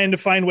were trying to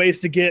find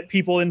ways to get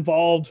people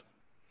involved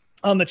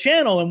on the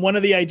channel. And one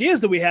of the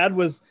ideas that we had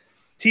was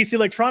TC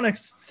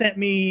Electronics sent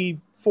me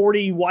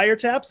 40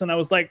 wiretaps, and I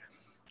was like,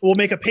 "We'll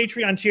make a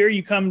Patreon tier.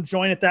 You come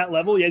join at that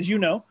level, as you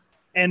know,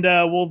 and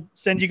we'll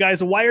send you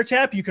guys a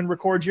wiretap. You can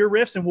record your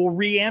riffs, and we'll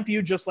reamp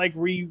you just like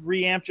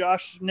reamp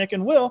Josh, Nick,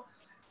 and Will."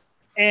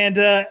 And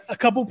a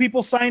couple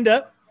people signed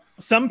up.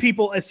 Some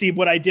people,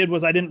 what I did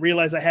was I didn't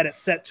realize I had it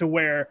set to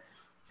where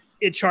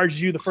it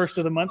charges you the first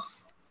of the month.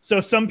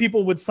 So some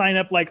people would sign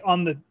up like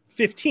on the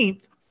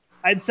 15th.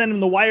 I'd send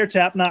them the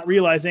wiretap, not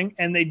realizing,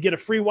 and they'd get a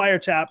free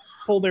wiretap,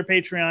 pull their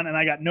Patreon, and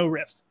I got no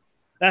riffs.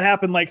 That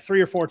happened like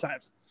 3 or 4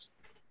 times.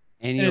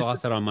 And you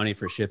lost out on money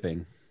for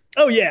shipping.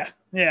 Oh, yeah.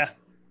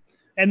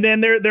 And then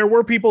there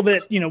were people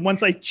that,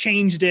 once I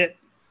changed it,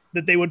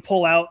 that they would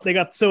pull out. They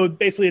got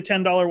basically a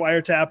 $10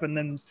 wiretap, and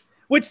then,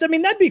 which, I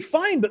mean, that'd be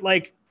fine, but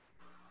like,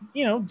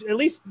 at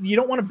least you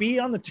don't want to be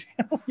on the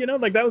channel,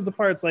 like that was the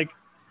part. It's like,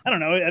 I don't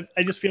know.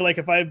 I just feel like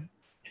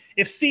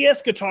if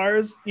CS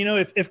Guitars,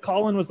 if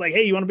Colin was like,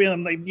 "Hey, you want to be on?"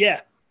 I'm like, "Yeah,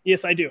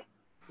 yes, I do."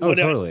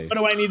 Totally. What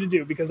do I need to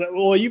do? Because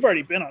you've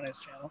already been on his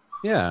channel.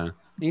 Yeah.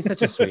 He's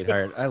such a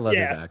sweetheart. I love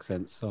his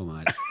accent so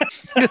much.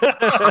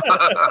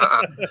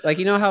 Like,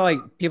 how like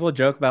people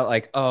joke about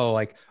like, oh,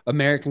 like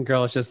American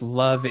girls just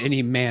love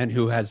any man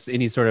who has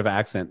any sort of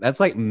accent. That's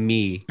like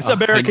me. It's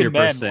American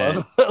men.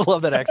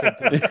 Love that accent.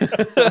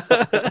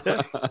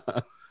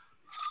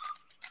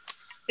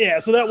 Yeah.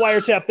 So that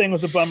wiretap thing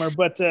was a bummer,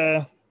 but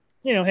hey,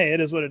 it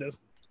is what it is.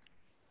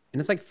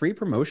 And it's like free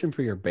promotion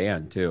for your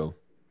band too.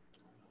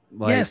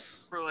 Like,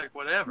 yes. For like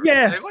whatever.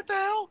 Yeah. Like, what the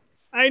hell?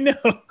 I know.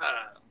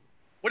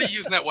 What are you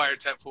using that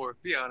wiretap for?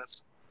 Be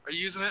honest. Are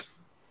you using it?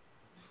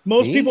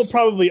 Most people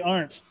probably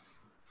aren't.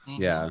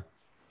 Yeah.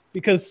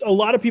 Because a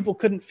lot of people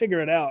couldn't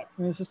figure it out.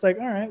 And it's just like,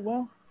 all right,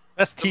 well.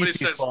 That's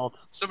TC's fault.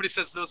 Somebody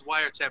says those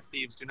wiretap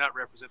thieves do not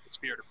represent the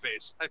spirit of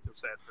bass. I feel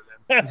sad for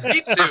them. Me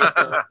too.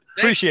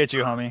 Appreciate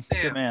you, homie.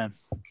 Damn. Good man.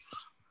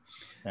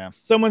 Yeah.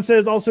 Someone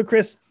says also,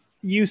 Chris,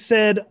 you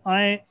said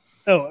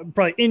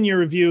probably in your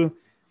review,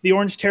 the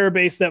Orange Terror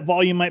bass, that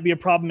volume might be a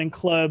problem in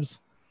clubs.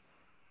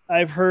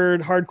 I've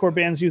heard hardcore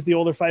bands use the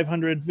older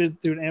 500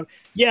 through an amp.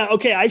 Yeah,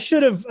 okay. I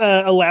should have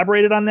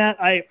elaborated on that.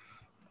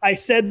 I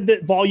said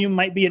that volume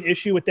might be an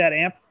issue with that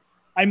amp.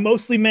 I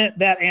mostly meant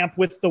that amp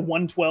with the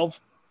 112.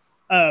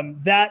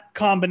 That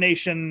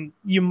combination,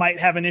 you might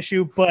have an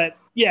issue. But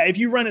yeah, if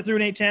you run it through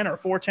an 810 or a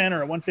 410 or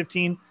a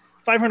 115,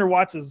 500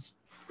 watts is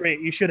great.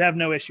 You should have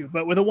no issue.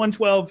 But with a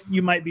 112,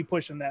 you might be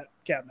pushing that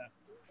cabinet.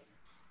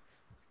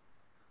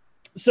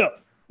 So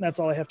that's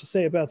all I have to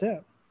say about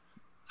that.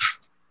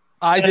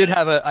 I did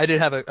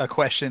have a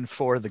question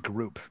for the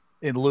group.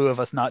 In lieu of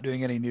us not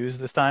doing any news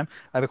this time,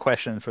 I have a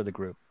question for the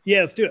group.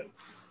 Yeah, let's do it.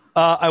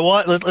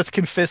 Let's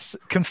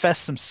confess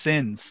some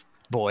sins,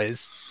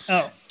 boys.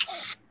 Oh,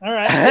 all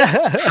right.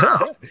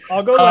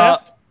 I'll go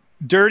last.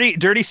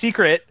 Dirty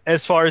secret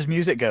as far as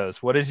music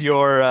goes. What is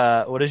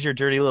your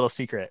dirty little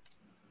secret?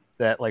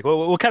 That like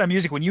what kind of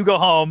music when you go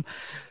home?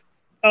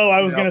 Oh,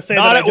 I was gonna say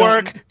not that at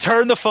work.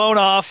 Turn the phone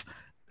off.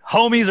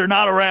 Homies are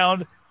not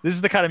around. This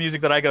is the kind of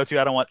music that I go to.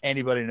 I don't want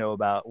anybody to know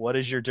about. What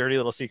is your dirty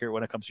little secret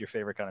when it comes to your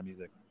favorite kind of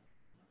music?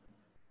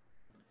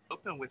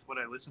 Open with what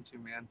I listen to,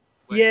 man.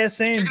 Yeah,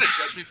 same. If you're gonna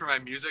judge me for my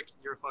music,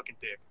 you're a fucking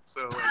dick.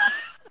 So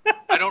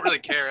I don't really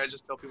care. I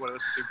just tell people what I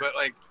listen to. But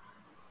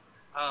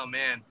oh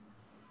man,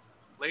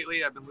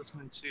 lately I've been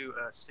listening to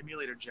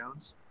Stimulator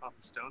Jones off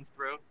the Stones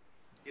Throw.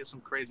 He has some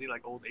crazy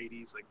old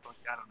 80s I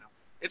don't know.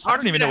 It's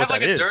hard for me to have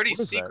a dirty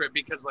secret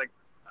because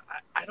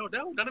I don't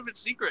know. None of it's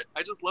secret.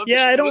 I just love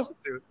to listen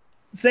to.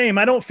 Same.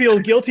 I don't feel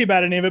guilty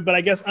about any of it, but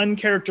I guess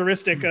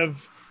uncharacteristic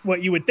of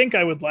what you would think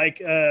I would like.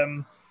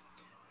 Some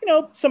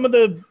of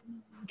the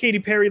Katy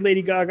Perry,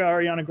 Lady Gaga,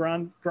 Ariana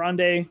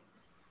Grande.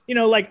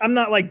 I'm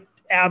not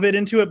avid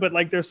into it, but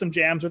there's some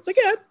jams where it's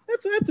yeah,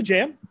 that's a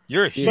jam.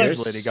 You're a huge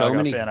Lady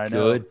Gaga fan, I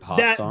know. Good pop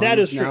songs that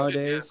is true.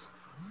 Nowadays.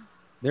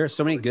 There are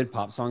so many good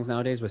pop songs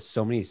nowadays with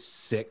so many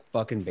sick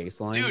fucking bass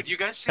lines. Dude, you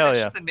guys see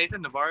shit that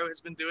Nathan Navarro has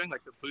been doing, the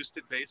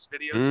boosted bass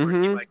videos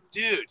where he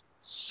dude,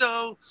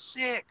 so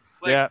sick.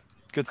 Yeah,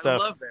 good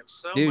stuff. I love that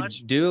so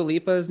much. Dude, Dua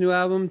Lipa's new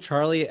album,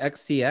 Charlie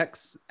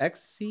XCX,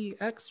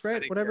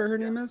 right? Whatever her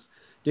name is.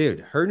 Dude,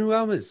 her new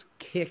album is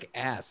kick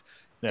ass.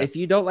 Yeah. If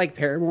you don't like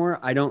Paramore,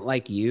 I don't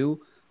like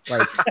you.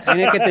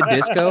 Panic at the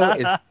Disco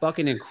is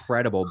fucking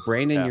incredible.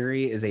 Brandon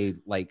Urie is a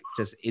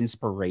just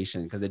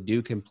inspiration because the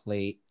dude can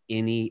play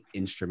any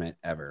instrument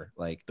ever.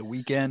 The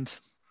Weeknd.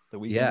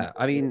 Yeah,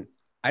 I mean,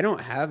 I don't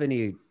have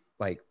any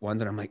ones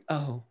that I'm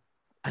oh,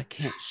 I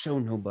can't show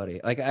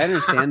nobody. I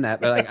understand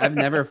that, but I've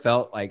never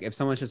felt if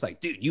someone's just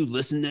dude, you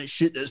listen to that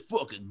shit, that's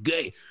fucking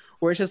gay.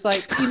 Where it's just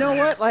you know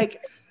what?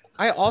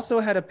 I also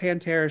had a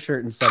Pantera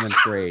shirt in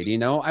 7th grade.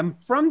 I'm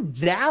from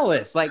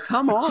Dallas.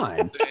 Come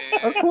on.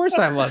 Of course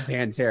I love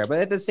Pantera, but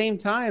at the same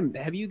time,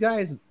 have you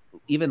guys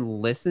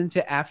even listened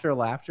to After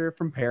Laughter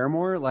from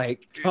Paramore?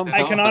 Come on.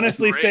 I can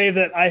honestly say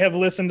that I have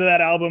listened to that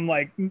album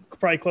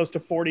probably close to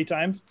 40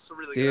 times. It's a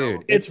really good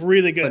album. It's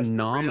really good.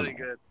 Phenomenal. Really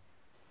good.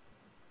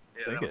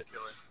 Yeah, that was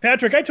killer.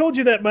 Patrick, I told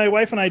you that my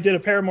wife and I did a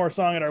Paramore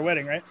song at our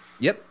wedding, right?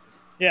 Yep.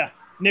 Yeah.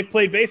 Nick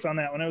played bass on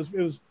that one. It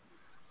was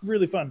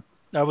really fun.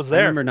 I was there.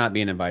 I remember not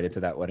being invited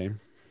to that wedding.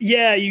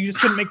 Yeah, you just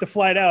couldn't make the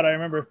flight out, I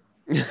remember.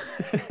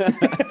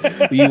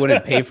 You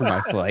wouldn't pay for my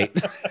flight.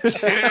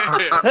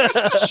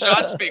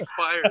 Shots being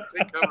fired.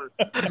 Take cover.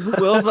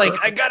 Will's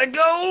I gotta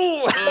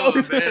go.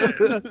 Oh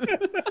man.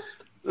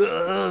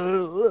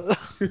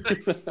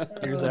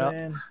 Here's out.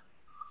 Man.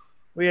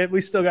 We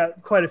still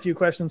got quite a few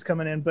questions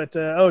coming in, but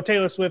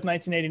Taylor Swift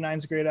 1989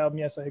 is a great album.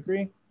 Yes, I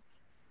agree.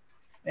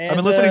 And, I've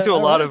been listening to a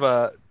lot of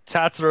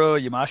Tatsuro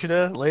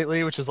Yamashita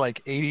lately, which is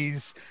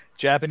 80s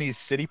Japanese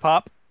city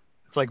pop.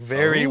 It's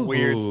very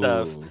weird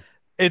stuff.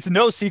 It's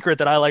no secret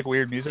that I like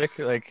weird music.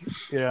 No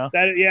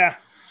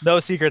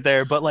secret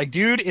there. But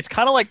dude, it's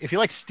kind of if you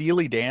like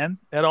Steely Dan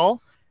at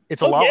all,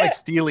 it's a lot like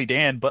Steely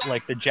Dan, but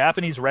the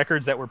Japanese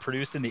records that were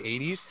produced in the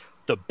 80s,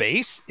 the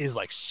bass is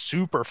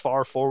super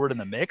far forward in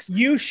the mix.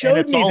 You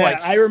showed me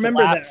that. I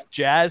remember that.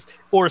 Jazz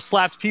or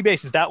slapped P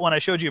bass is that one I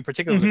showed you in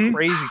particular. Was a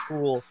crazy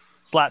cool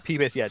slap P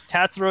bass. Yeah,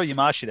 Tatsuro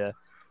Yamashita.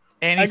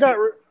 And I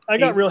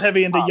got real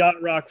heavy into yacht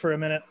rock for a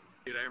minute.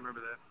 Dude, I remember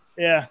that.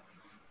 Yeah,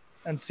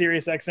 and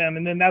Sirius XM,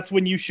 and then that's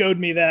when you showed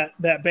me that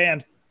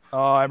band.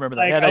 Oh, I remember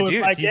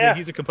that.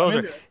 He's a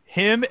composer.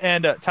 Him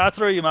and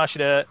Tatsuro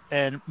Yamashita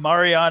and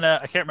Mariana,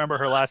 I can't remember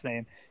her last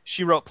name.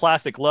 She wrote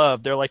Plastic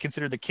Love. They're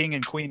considered the king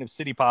and queen of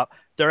city pop.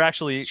 They're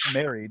actually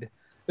married.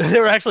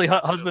 They're actually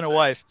husband and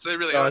wife. So they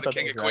really are the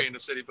king and queen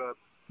of city pop.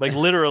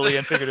 Literally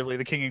and figuratively,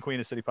 the king and queen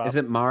of city pop. Is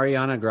it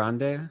Mariana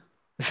Grande?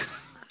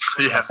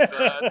 Yeah.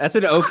 That's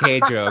an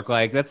okay joke.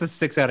 That's a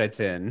 6 out of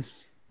 10.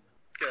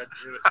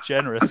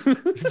 Generous.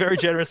 Very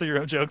generous of your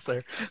own jokes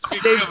there.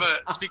 Speaking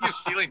of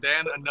stealing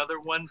Dan, another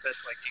one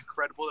that's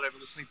incredible that I've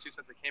been listening to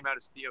since it came out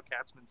is Theo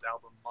Katzman's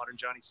album Modern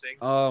Johnny Sings.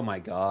 Oh my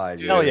god.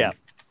 Dude, hell yeah.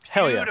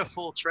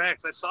 Beautiful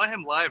tracks. I saw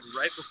him live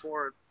right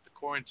before the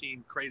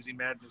quarantine crazy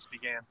madness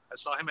began. I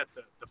saw him at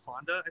the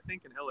Fonda, I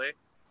think, in LA.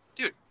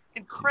 Dude,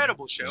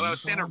 incredible show. I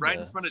was standing right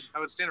in front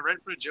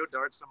of Joe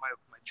Darts, and my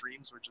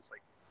dreams were just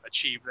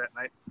achieve that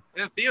night.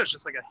 And Theo's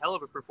just like a hell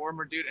of a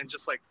performer, dude, and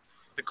just like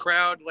the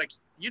crowd, like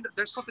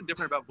there's something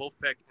different about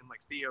Wolfpack and like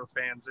Theo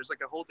fans. There's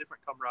like a whole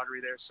different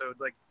camaraderie there. So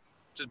like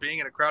just being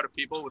in a crowd of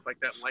people with like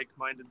that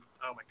like-minded,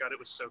 oh my god, it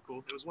was so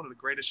cool. It was one of the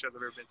greatest shows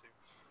I've ever been to.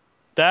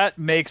 That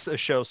makes a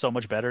show so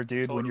much better,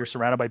 dude, when you're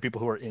surrounded by people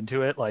who are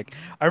into it. Like,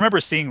 I remember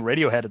seeing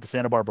Radiohead at the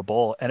Santa Barbara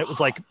Bowl, and it was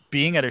like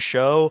being at a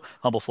show.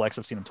 Humble flex,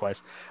 I've seen him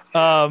twice.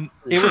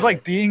 It was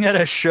like being at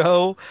a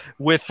show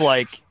with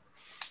like,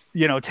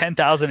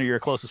 10,000 of your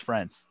closest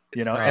friends.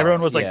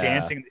 Everyone was like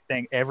dancing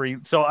thing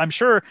so I'm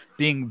sure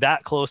being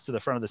that close to the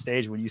front of the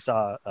stage when you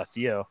saw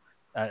Theo,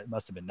 it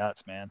must have been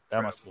nuts, man.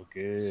 That must feel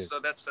good. So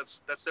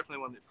that's definitely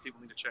one that people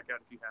need to check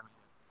out if you haven't.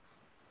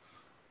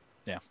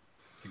 Yeah,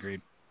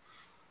 agreed.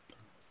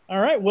 All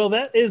right. Well,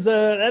 that is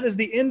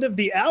the end of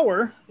the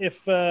hour.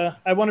 If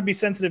I want to be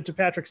sensitive to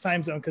Patrick's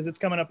time zone because it's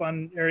coming up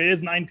it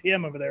is 9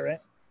 p.m. over there,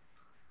 right?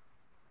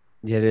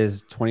 Yeah, it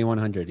is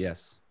 2100.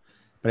 Yes,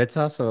 but it's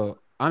also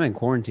I'm in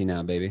quarantine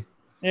now, baby.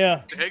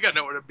 Yeah. They got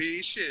nowhere to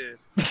be. Shit.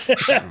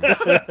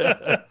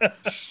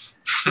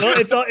 Well,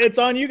 it's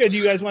on you guys. Do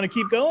you guys want to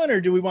keep going,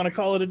 or do we want to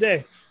call it a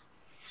day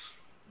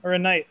or a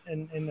night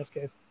in this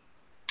case?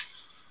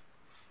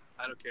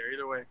 I don't care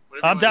either way.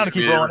 I'm down to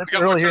keep rolling. It's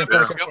early here.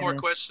 We got more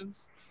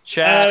questions.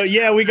 Chat.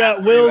 Yeah, we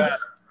got Will's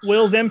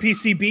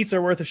NPC beats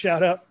are worth a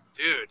shout out.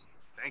 Dude,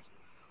 thank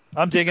you.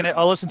 I'm digging it.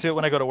 I'll listen to it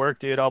when I go to work,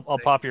 dude. I'll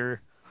pop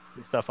your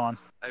stuff on.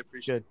 I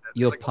appreciate that.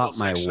 You'll pop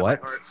my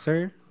what,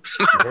 sir?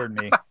 You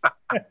heard me.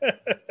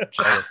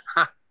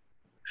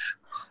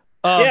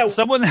 Jealous.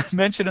 Someone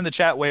mentioned in the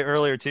chat way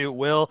earlier too,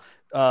 Will.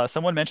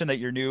 Someone mentioned that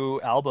your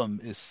new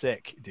album is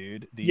sick,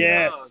 dude.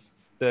 Yes.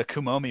 The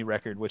Kumomi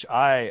record, which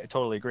I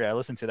totally agree. I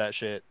listened to that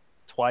shit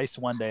twice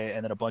one day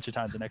and then a bunch of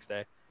times the next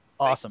day.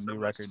 Awesome new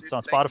record. It's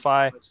on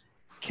Spotify.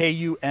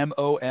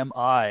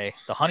 Kumomi.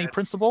 The Honey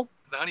Principle.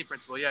 The Honey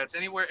Principle. Yeah, it's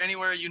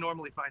anywhere you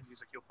normally find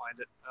music, you'll find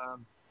it.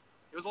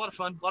 It was a lot of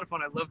fun.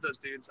 I love those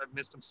dudes. I've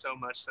missed them so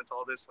much since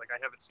all this. Like, I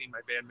haven't seen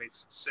my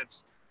bandmates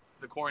since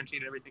the quarantine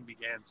and everything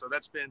began. So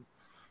that's been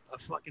a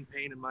fucking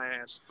pain in my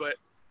ass. But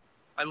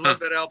I love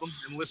that album,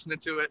 and listening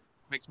to it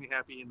makes me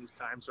happy in these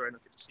times where I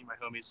don't get to see my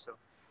homies. So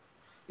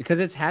because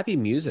it's happy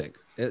music.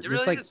 It just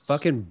really like is.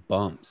 Fucking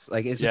bumps.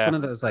 Like it's just one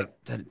of those like.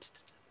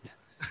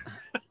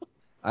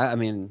 I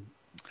mean,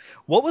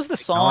 what was the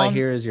song? All I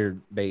hear is your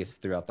bass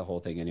throughout the whole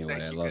thing.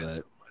 Anyway, I love it.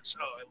 So much.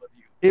 Oh, I love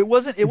you.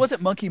 It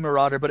wasn't Monkey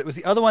Marauder, but it was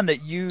the other one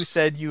that you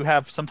said you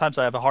have. Sometimes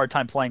I have a hard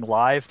time playing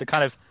live. The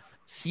kind of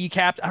sea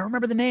capped. I don't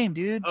remember the name,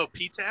 dude. Oh,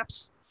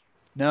 P-Taps?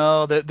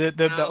 No,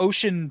 the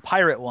ocean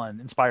pirate one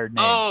inspired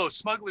name. Oh,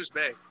 Smuggler's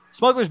Bay.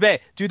 Smuggler's Bay,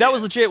 dude. That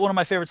was legit one of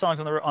my favorite songs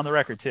on the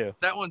record too.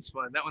 That one's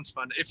fun.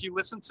 If you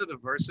listen to the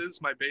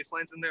verses, my bass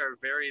lines in there are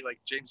very like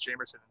James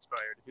Jamerson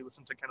inspired. If you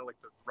listen to kind of like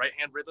the right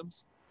hand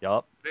rhythms,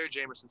 yup, very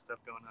Jamerson stuff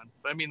going on.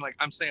 But I mean, like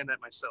I'm saying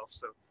that myself,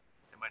 so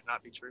it might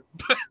not be true.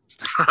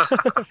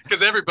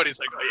 Because everybody's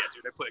like, oh yeah,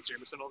 dude, I play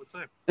Jamerson all the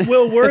time.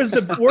 Will, where is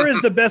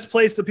the best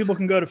place that people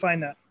can go to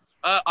find that?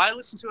 I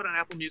listen to it on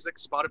Apple Music.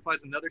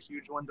 Spotify's another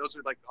huge one. Those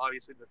are like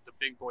obviously the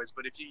big boys.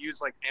 But if you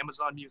use like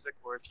Amazon Music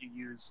or if you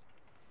use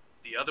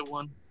the other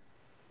one,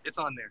 it's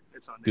on there.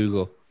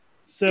 Google.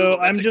 So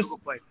I'm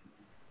just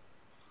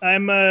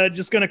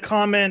going to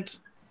comment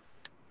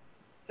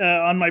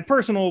on my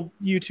personal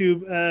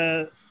YouTube.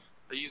 Are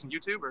you using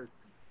YouTube or?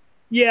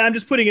 Yeah, I'm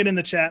just putting it in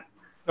the chat.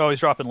 Oh, he's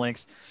dropping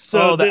links.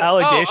 So the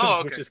Allegations,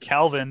 okay. Which is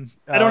Calvin.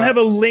 I don't have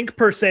a link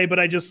per se, but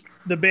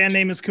the band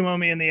name is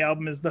Kumomi and the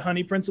album is The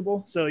Honey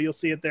Principle. So you'll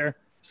see it there.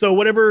 So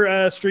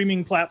whatever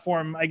streaming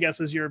platform, I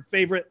guess, is your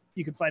favorite,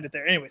 you can find it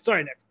there. Anyway,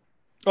 sorry, Nick.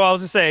 Well, I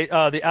was just say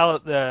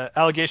the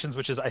Allegations,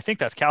 which is I think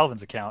that's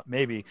Calvin's account.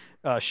 Maybe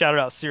shouted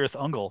out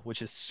Sirith Ungle,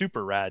 which is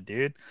super rad,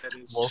 dude. That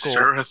is local.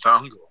 Sirith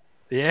Ungle.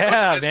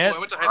 Yeah, man. I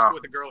went to high school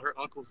with a girl. Her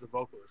uncle's the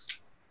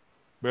vocalist.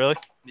 Really?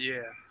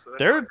 Yeah. So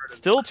they're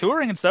still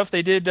touring and stuff.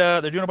 They did.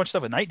 They're doing a bunch of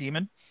stuff with Night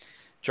Demon.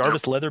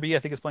 Jarvis Leatherby, I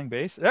think, is playing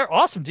bass. They're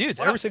awesome dudes.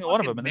 Every single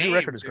one of them, and the new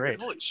record is great.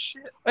 Holy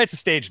shit! It's a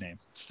stage name.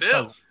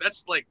 Still,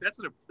 that's a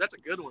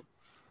good one.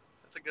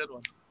 That's a good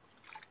one.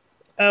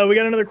 We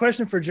got another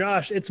question for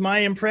Josh. It's my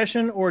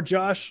impression, or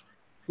Josh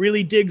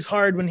really digs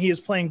hard when he is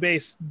playing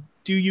bass.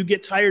 Do you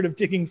get tired of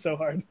digging so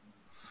hard?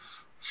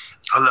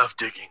 I love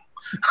digging.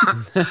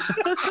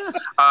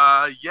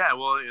 Yeah,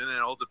 well, and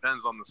it all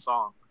depends on the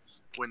song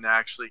when to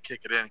actually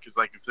kick it in. Because,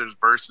 like, if there's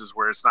verses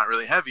where it's not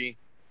really heavy,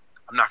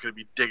 I'm not going to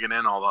be digging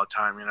in all the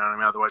time. You know what I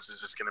mean? Otherwise,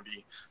 it's just going to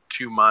be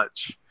too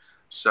much.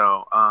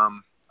 So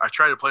I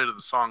try to play to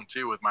the song,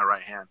 too, with my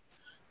right hand.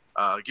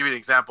 I'll give you an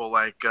example,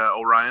 like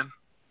Orion.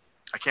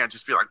 I can't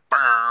just be like, burn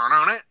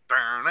on it,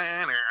 like,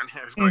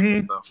 what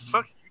the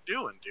fuck are you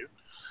doing, dude?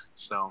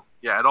 So,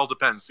 yeah, it all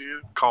depends. So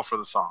you call for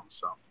the song.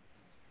 So,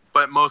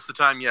 but most of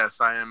the time,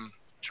 yes, I am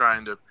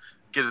trying to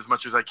get as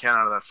much as I can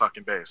out of that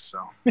fucking bass.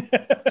 So, That's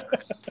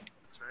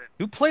right.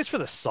 Who plays for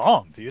the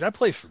song, dude? I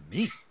play for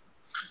me.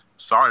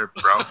 Sorry,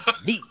 bro.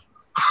 Me.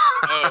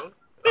 Oh.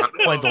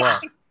 Explains a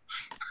lot.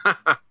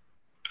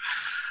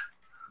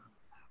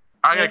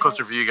 I got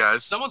closer for you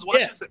guys. Someone's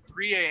watching us at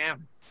 3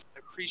 a.m.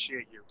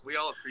 appreciate you. We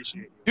all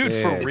appreciate you. Dude,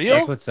 for Dude, real?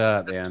 That's what's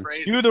up, That's man.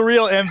 crazy. You the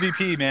real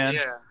MVP, man.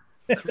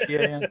 Yeah.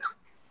 Yeah.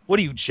 What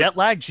are you, jet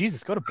lag?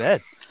 Jesus, go to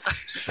bed.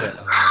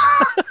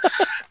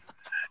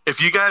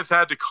 If you guys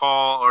had to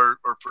call or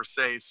for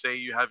say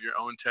you have your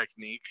own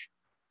technique,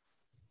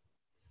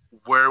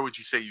 where would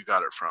you say you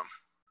got it from?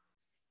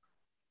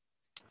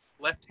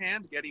 Left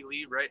hand, Geddy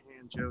Lee. Right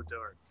hand, Joe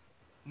Dart.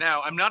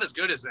 Now, I'm not as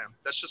good as them.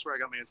 That's just where I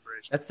got my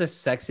inspiration. That's the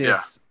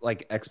sexiest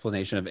like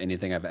explanation of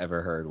anything I've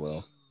ever heard,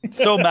 Will.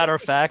 So matter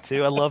of fact,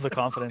 too. I love the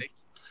confidence.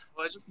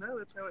 Well, I just know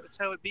that's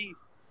how it be.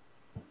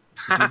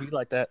 You be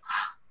like that.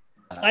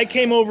 I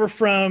came over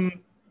from,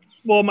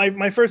 well,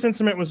 my first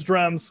instrument was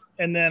drums,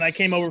 and then I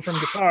came over from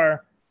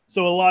guitar.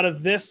 So a lot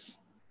of this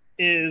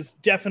is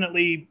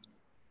definitely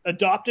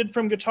adopted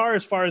from guitar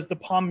as far as the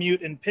palm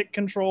mute and pick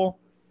control.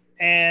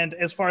 And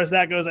as far as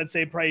that goes, I'd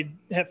say probably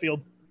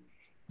Hetfield.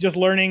 Just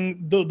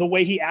learning the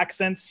way he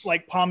accents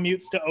like palm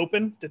mutes to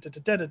open,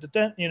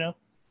 you know.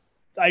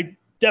 I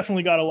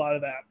definitely got a lot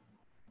of that.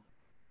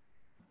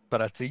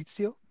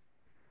 Patrizio?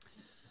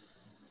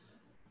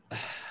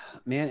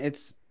 Man,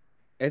 it's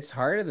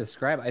hard to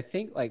describe. I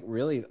think like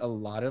really a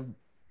lot of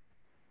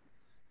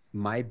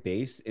my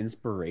bass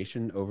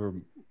inspiration over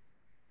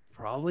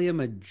probably a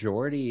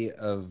majority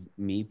of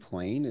me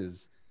playing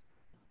is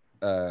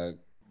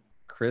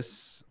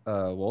Chris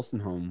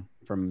Wolstenholme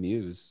from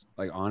Muse.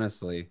 Like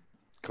honestly.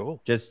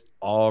 Cool. Just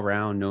all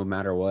around, no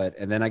matter what.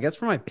 And then I guess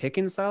for my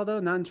picking style, though,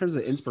 not in terms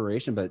of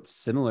inspiration, but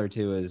similar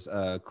to is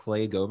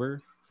Clay Gober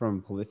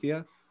from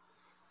Polyphia.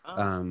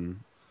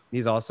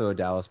 He's also a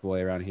Dallas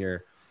boy around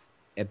here,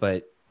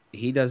 but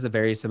he does a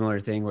very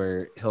similar thing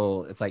where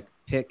it's like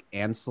pick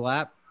and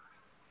slap,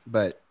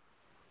 but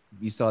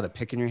you still have the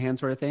pick in your hand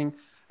sort of thing.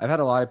 I've had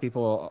a lot of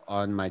people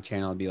on my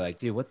channel be like,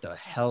 dude, what the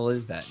hell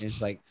is that? And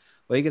it's like,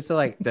 well, you can still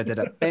like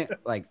bang,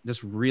 like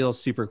just real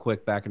super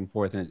quick back and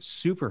forth, and it's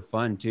super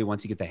fun too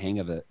once you get the hang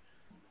of it.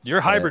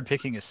 Your hybrid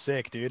picking is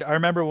sick, dude. I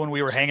remember when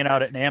we were hanging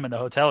out at NAMM in the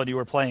hotel and you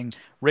were playing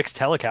Rick's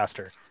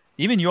Telecaster.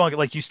 Even you all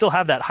like you still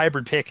have that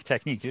hybrid pick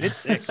technique, dude. It's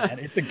sick, man.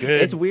 It's a good.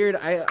 It's weird.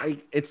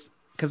 It's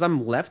because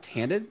I'm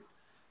left-handed,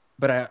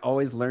 but I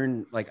always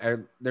learn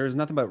there was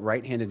nothing but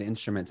right-handed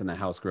instruments in the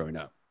house growing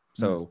up.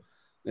 So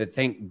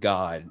thank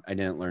God I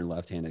didn't learn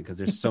left-handed because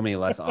there's so many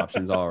less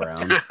options all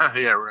around.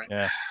 Yeah, right.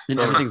 Yeah. And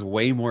everything's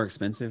way more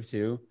expensive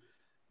too.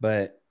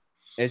 But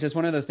it's just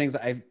one of those things.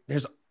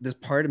 There's this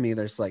part of me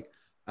that's like,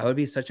 I would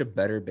be such a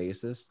better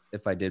bassist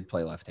if I did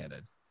play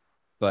left-handed.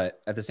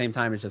 But at the same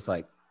time, it's just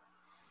like,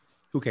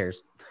 who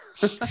cares?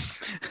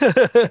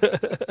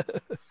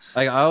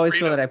 Like I always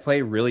feel that I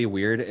play really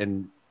weird,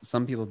 and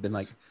some people have been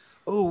like,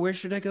 "Oh, where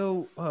should I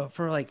go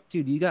for like,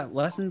 dude? You got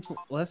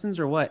lessons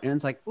or what?" And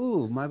it's like,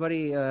 "Ooh, my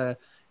buddy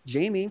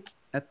Jamie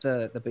at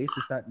the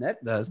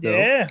bassist.net does though."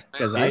 Yeah,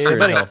 because I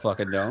sure as hell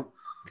fucking don't,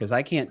 because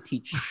I can't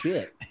teach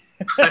shit.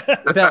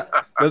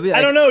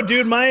 I don't know,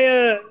 dude.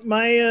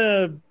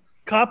 My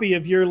copy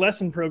of your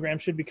lesson program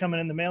should be coming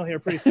in the mail here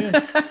pretty soon.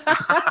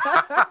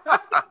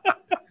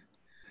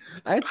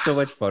 I had so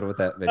much fun with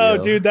that video. Oh,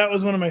 dude, that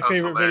was one of my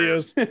favorite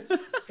videos.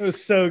 It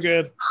was so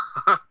good.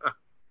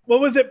 What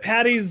was it?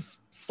 Patty's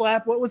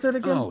slap? What was it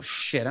again? Oh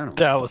shit, I don't.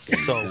 That was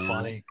so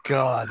funny.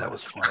 God, that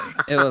was funny.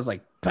 It was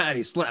like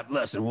Patty Slap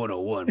Lesson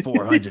 101,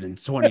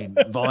 420,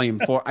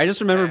 Volume 4. I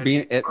just remember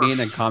being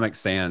in Comic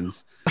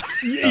Sans.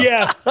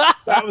 Yes,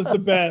 that was the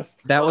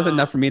best. That was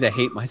enough for me to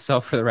hate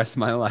myself for the rest of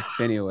my life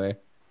anyway.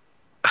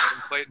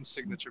 Clayton's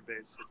signature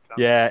bass.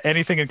 Yeah,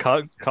 anything in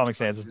Comic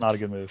Sans is not a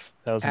good move.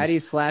 That was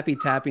Patty's Slappy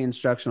Tappy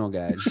Instructional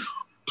Guide.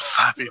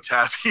 Slappy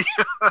Tappy.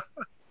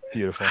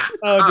 beautiful.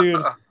 Oh,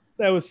 dude,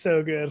 that was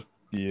so good.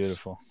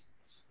 Beautiful.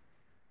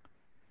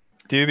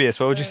 Dubious,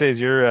 what would you say is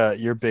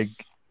your big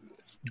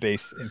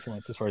bass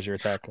influence as far as your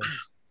attack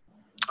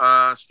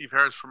goes? Steve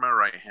Harris for my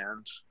right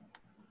hand.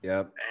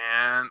 Yep.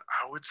 And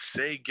I would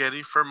say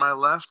Geddy for my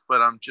left,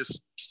 but I'm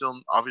just still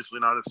obviously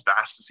not as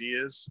fast as he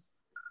is.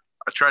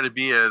 I try to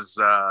be as,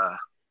 I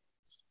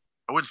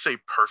wouldn't say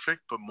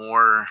perfect, but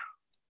more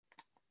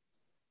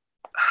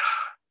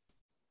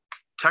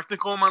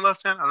technical in my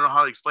left hand. I don't know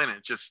how to explain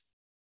it. Just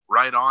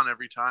right on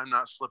every time,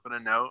 not slipping a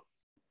note.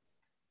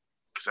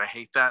 Because I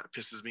hate that. It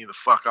pisses me the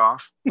fuck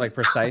off. Like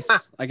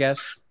precise, I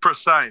guess.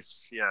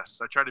 Precise, yes.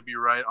 I try to be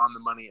right on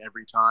the money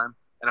every time.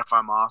 And if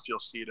I'm off, you'll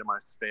see it in my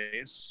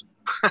face.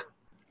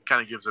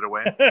 Kind of gives it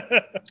away.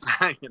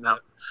 You know,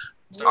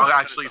 I'll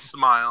actually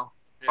smile.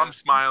 If I'm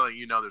smiling,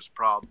 you know there's a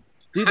problem.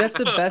 Dude, that's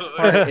the best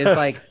part is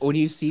like when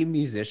you see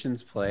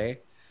musicians play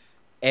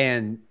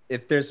and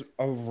if there's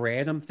a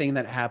random thing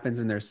that happens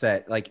in their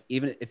set, like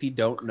even if you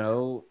don't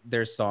know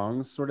their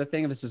songs sort of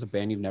thing, if it's just a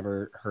band you've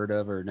never heard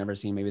of or never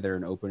seen, maybe they're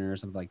an opener or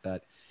something like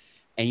that,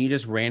 and you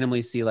just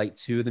randomly see like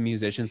two of the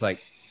musicians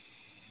like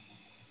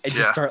and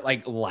just start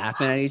like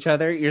laughing at each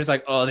other, you're just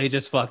like, oh, they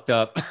just fucked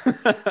up.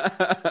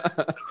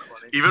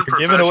 Even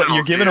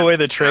you're giving away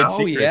the trade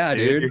secrets. Yeah,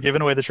 dude. You're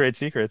giving away the trade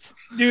secrets.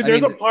 Dude,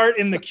 there's a part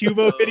in the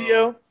Cuvo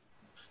video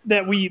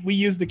that we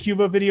use the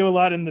Cuvo video a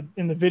lot in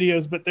the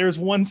videos, but there's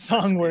one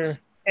song where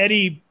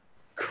Eddie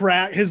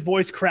his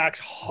voice cracks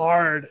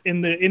hard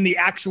in the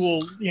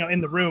actual,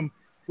 in the room.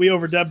 We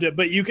overdubbed it,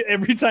 but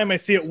every time I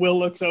see it, Will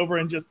looks over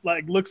and just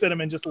like looks at him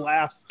and just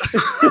laughs.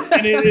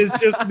 And it is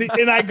just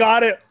and I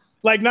got it.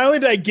 Like, not only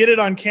did I get it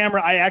on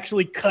camera, I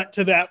actually cut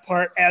to that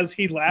part as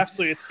he laughs,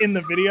 so it's in the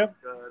video.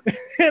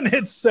 And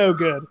it's so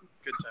good.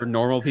 For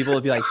normal people,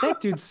 it'd be like, that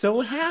dude's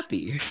so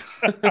happy.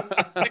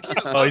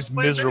 Oh, he's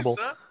miserable.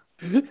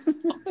 Oh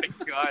my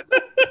God.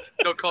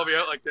 Don't call me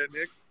out like that,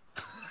 Nick.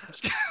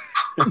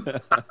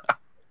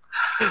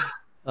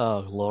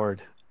 Oh,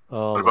 Lord.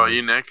 Oh, What about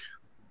you, Nick?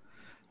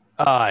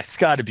 It's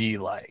got to be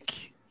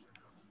like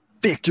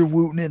Victor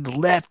Wooten in the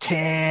left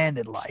hand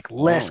and like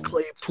Les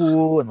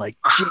Claypool and like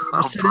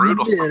Jameson in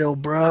the middle,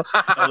 bro.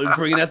 Oh,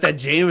 bringing out that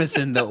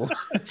Jameson, though.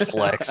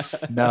 Flex.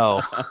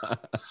 No.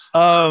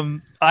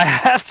 I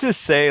have to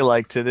say,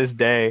 like, to this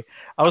day,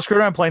 I was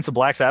screwing around playing some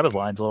Black Sabbath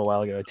lines a little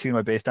while ago. I tuned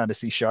my bass down to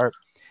C sharp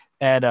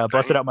and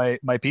busted out my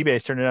P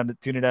bass, tuned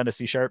it down to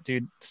C sharp,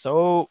 dude.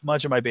 So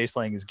much of my bass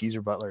playing is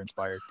Geezer Butler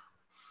inspired.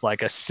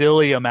 Like, a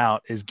silly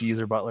amount is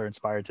Geezer Butler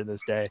inspired to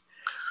this day.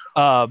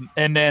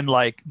 And then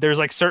like there's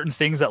like certain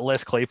things that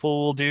Les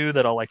Claypool will do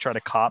that I'll like try to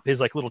cop his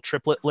like little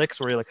triplet licks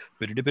where he like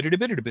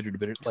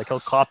he'll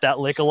cop that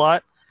lick a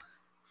lot.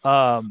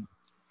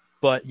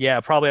 But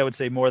yeah, probably I would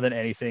say more than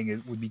anything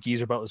it would be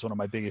Geezer Butler's one of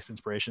my biggest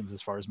inspirations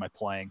as far as my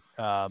playing.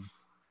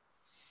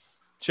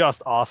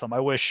 Just awesome. I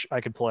wish I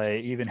could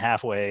play even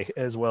halfway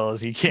as well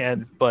as he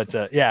can, but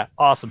yeah,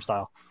 awesome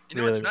style. You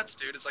know what's nuts,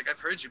 dude? It's like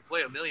I've heard you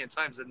play a million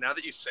times, and now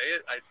that you say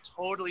it, I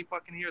totally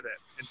fucking hear that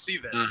and see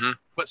that. Mm-hmm.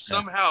 But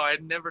somehow I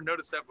never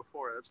noticed that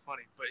before. That's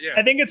funny. But yeah,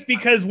 I think it's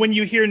because when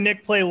you hear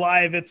Nick play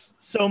live, it's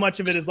so much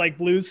of it is like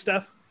blues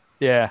stuff.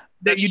 Yeah,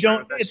 that you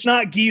don't. It's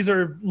not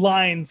Geezer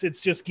lines. It's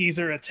just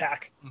Geezer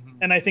attack,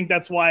 and I think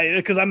that's why.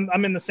 Because I'm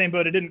in the same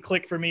boat. It didn't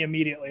click for me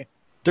immediately.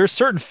 There's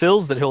certain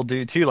fills that he'll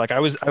do too. Like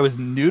I was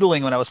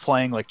noodling when I was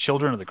playing like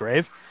Children of the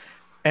Grave.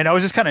 And I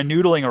was just kind of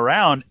noodling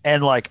around,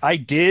 and like I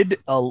did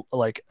a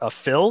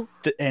fill,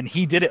 and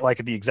he did it like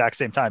at the exact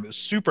same time. It was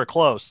super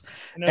close,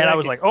 and I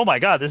was like, "Oh my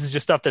God, this is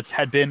just stuff that's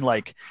had been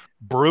like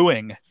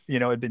brewing,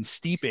 had been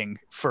steeping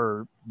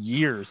for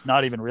years."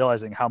 Not even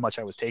realizing how much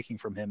I was taking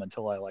from him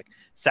until I like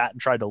sat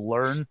and tried to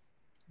learn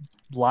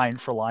line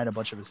for line a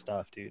bunch of his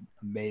stuff, dude.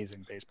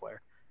 Amazing bass player,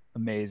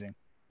 amazing.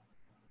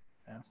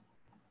 Yeah,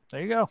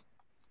 there you go.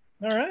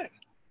 All right.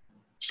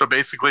 So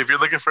basically, if you're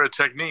looking for a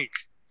technique,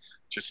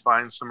 just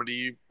find some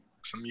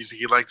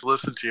music you like to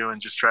listen to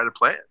and just try to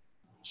play it.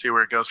 See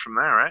where it goes from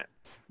there, right?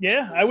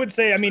 Yeah, I would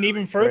say, I mean,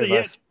 even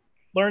further,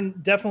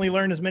 definitely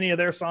learn as many of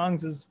their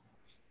songs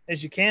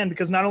as you can,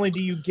 because not only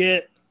do you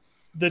get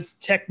the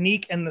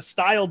technique and the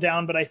style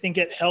down, but I think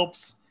it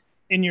helps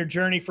in your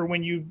journey for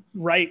when you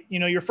write,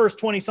 your first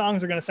 20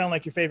 songs are going to sound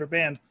like your favorite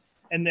band,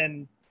 and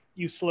then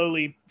you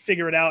slowly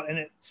figure it out and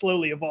it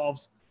slowly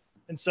evolves.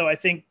 And so I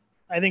think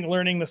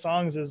learning the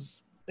songs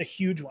is a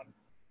huge one.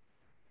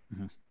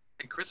 Mm-hmm.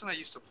 And Chris and I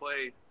used to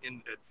play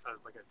in a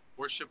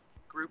worship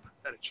group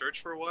at a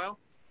church for a while,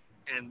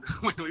 and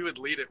when we would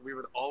lead it, we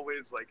would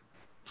always like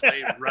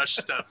play Rush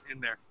stuff in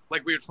there.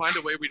 Like we'd find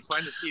the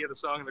key of the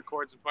song and the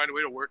chords, and find a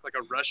way to work like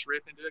a Rush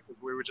riff into it,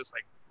 because we were just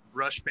like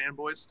Rush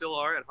fanboys, still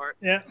are at heart.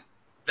 Yeah,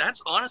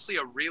 that's honestly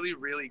a really,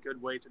 really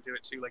good way to do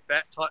it too. Like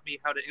that taught me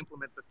how to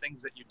implement the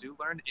things that you do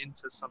learn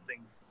into something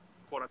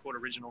quote unquote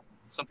original,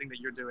 something that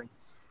you're doing.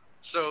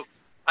 So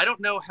I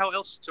don't know how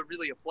else to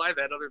really apply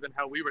that other than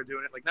how we were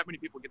doing it. Like not many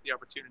people get the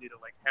opportunity to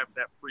like have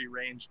that free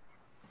range,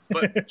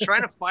 but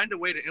trying to find a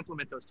way to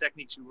implement those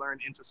techniques you learn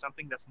into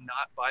something that's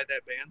not by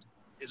that band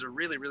is a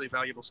really, really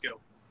valuable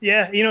skill.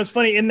 Yeah. It's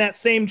funny, in that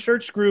same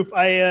church group,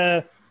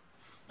 I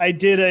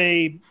did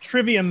a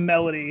Trivium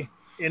melody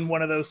in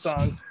one of those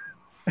songs.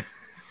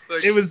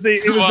 Like, it was the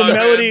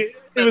melody.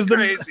 It was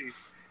crazy.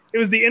 It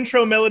was the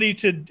intro melody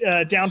to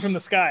Down from the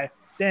Sky.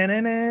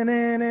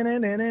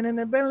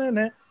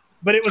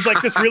 But it was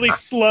like this really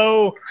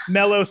slow,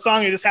 mellow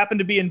song. It just happened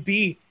to be in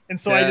B, and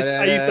so I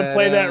used to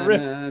play that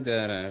riff.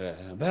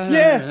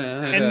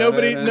 Yeah, and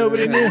nobody knew.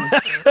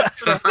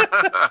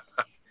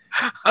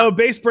 Oh,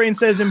 Bass Brain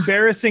says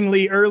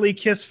embarrassingly early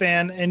Kiss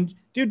fan, and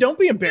dude, don't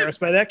be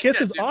embarrassed by that.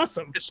 Kiss is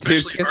awesome,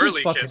 especially Kiss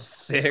early Kiss.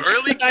 Sick.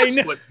 Early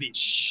Kiss would be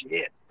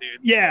shit, dude.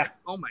 Yeah.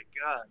 Oh my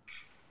God.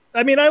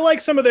 I mean, I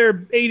like some of their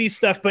 '80s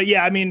stuff, but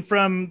yeah, I mean,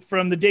 from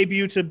the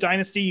debut to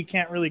Dynasty, you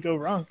can't really go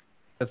wrong.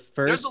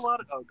 There's a lot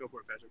of go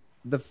for it, Patrick.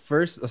 The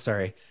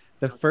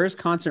first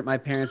concert my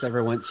parents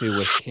ever went to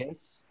was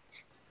Kiss,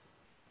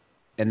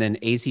 and then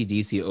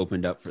AC/DC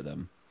opened up for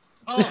them.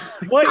 Oh,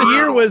 what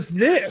year was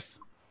this?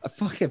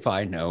 Fuck if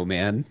I know,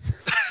 man.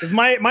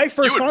 My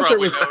first concert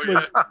was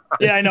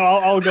yeah, I know.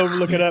 I'll go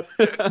look it up.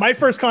 My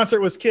first concert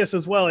was Kiss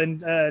as well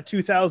in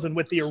 2000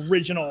 with the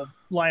original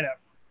lineup.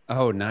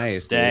 Oh,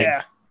 nice. Dang.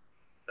 Yeah,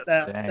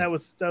 that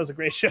was a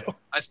great show.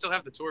 I still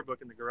have the tour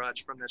book in the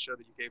garage from that show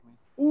that you gave me.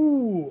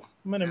 Ooh,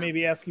 I'm gonna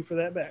maybe ask you for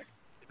that back.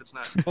 It's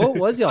not. What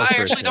was y'all's I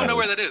first actually don't show? know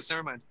where that is.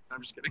 Never mind.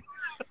 I'm just kidding.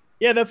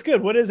 Yeah, that's good.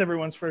 What is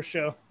everyone's first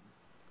show?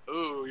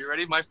 Ooh, you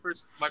ready? My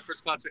first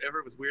concert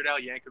ever was Weird Al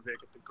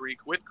Yankovic at the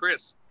Greek with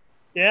Chris.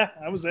 Yeah,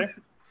 I was there.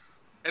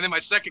 And then my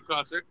second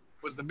concert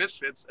was the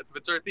Misfits at the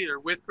Ventura Theater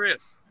with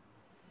Chris.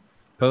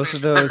 Both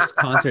of those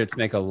concerts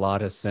make a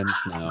lot of sense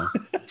now.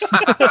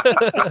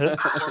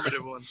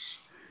 Formative ones.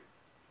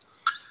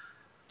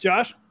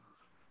 Josh?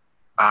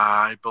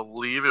 I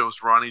believe it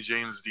was Ronnie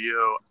James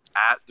Dio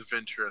at the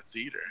Ventura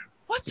Theater.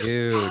 What the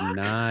Dude, fuck?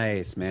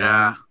 nice, man.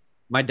 Yeah.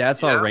 My dad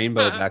saw Yeah.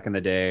 Rainbow back in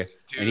the day,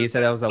 Dude, and he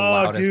said that was the Oh,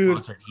 loudest dude.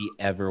 concert he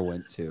ever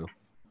went to.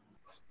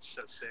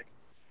 So sick.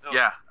 Oh,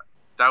 Yeah,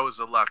 that was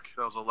a luck.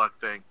 That was a luck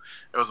thing.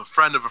 It was a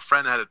friend of a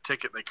friend that had a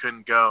ticket and they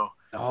couldn't go.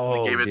 Oh,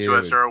 They gave it dude. to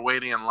us. We were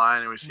waiting in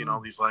line, and we seen all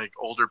these like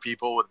older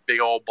people with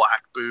big old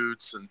black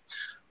boots and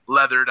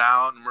leathered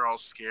out, and we're all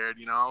scared.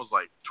 You know, I was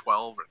like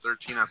 12 or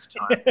 13 at the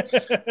time.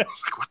 I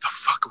was like, "What the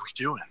fuck are we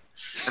doing?"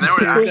 And they were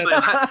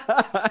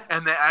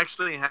they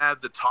actually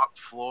had the top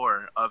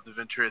floor of the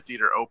Ventura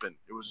Theater open.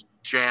 It was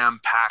jam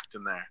packed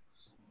in there.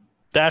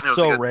 That's It was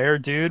so like a- rare,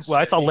 dude. Well,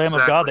 I saw Lamb of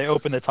God. Exactly. They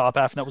opened the top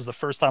half, and that was the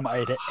first time I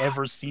had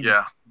ever seen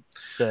Yeah.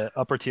 the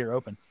upper tier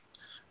open.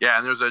 Yeah,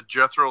 and there's a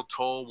Jethro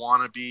Tull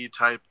wannabe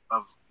type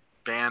of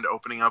band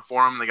opening up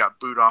for them. They got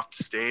booed off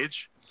the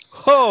stage.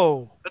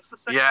 Oh, That's the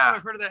second Yeah. time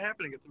I've heard of that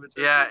happening at the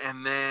Ventura Yeah, Theater.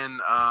 and then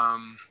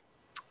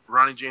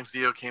Ronnie James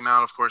Dio came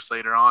out, of course,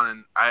 later on,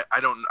 and I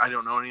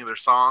don't know any of their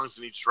songs,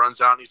 and he just runs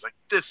out and he's like,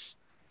 "This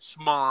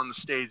small on the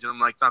stage," and I'm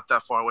like, not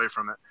that far away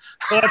from it.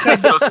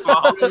 It's so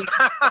small.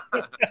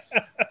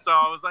 So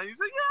I was like, he's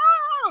like,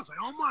 "Yeah." I was like,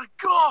 "Oh my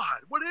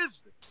god, what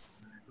is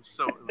this?" It was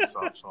so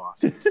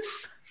awesome.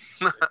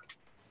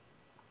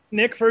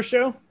 Nick, first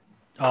show?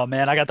 oh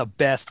man, I got the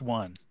best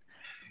one.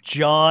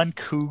 John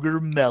Cougar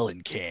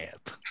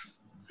Mellencamp.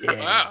 Yeah.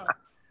 Wow.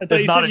 I thought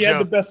That's you not said a you had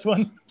the joke. best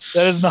one.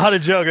 That is not a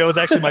joke. That was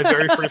actually my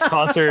very first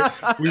concert.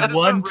 We That is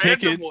won a random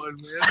tickets. one,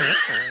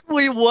 man.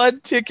 We won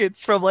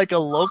tickets from like a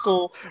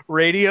local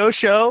radio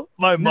show.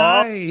 My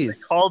mom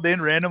Nice. called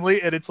in randomly,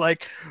 and it's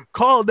like,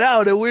 call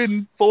now to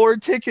win 4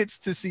 tickets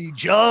to see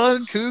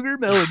John Cougar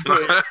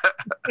Mellencamp.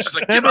 She's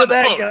like, get Remember on the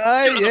that phone.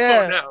 guy? Get on the Yeah.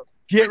 phone now.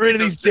 Get rid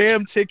of Those these damn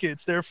tickets.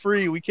 tickets. They're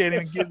free. We can't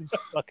even give these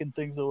fucking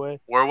things away.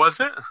 Where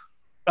was it?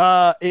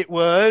 It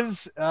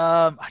was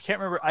I can't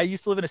remember. I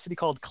used to live in a city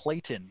called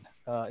Clayton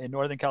in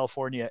Northern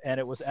California, and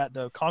it was at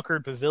the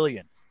Concord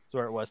Pavilion. That's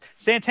where it was.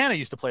 Santana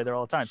used to play there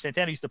all the time.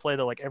 Santana used to play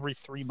there like every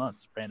 3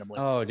 months randomly.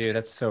 Oh, dude,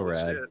 that's so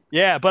rad. Shit.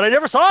 Yeah, but I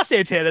never saw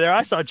Santana there.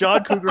 I saw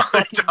John Cougar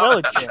fucking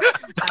Mellencamp.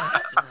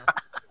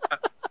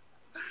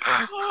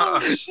 Oh,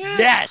 shit.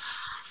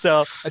 Yes.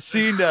 So I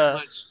seen So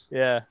much.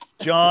 yeah,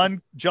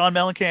 John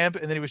Mellencamp,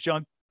 and then he was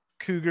John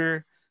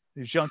Cougar. He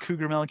was John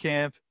Cougar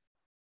Mellencamp.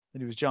 Then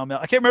he was John I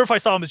can't remember if I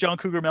saw him as John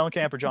Cougar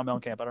Mellencamp or John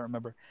Mellencamp. I don't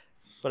remember,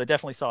 but I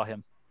definitely saw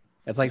him.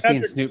 It's like seeing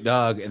Patrick- Snoop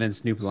Dogg and then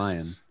Snoop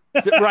Lion.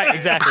 Right,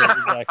 exactly.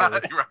 Right.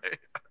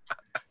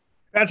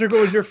 Patrick,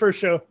 what was your first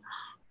show?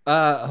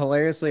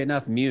 Hilariously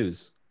enough,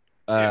 Muse.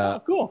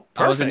 Oh, cool.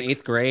 I was in Perfect.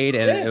 8th grade,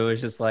 and Yeah. it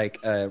was just like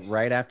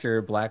right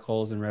after Black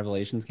Holes and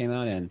Revelations came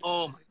out, and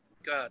Oh my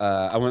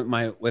god. I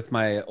went with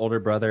my older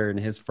brother and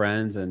his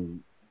friends,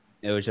 and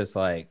it was just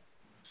like,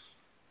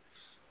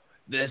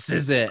 this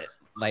is it,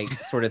 like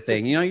sort of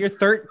thing. You know, you're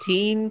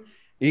 13, and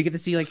you get to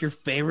see like your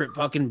favorite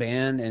fucking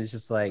band, and it's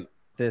just like,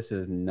 this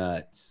is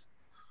nuts.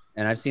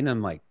 And I've seen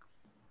them like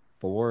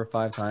 4 or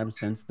 5 times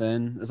since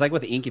then. It's like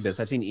with Incubus.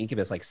 I've seen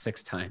Incubus like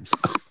 6 times.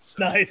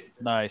 So, Nice.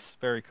 Nice,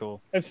 very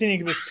cool. I've seen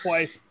Incubus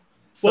twice.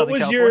 What Southern was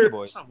California your-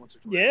 boys? saw once or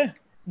twice. Yeah.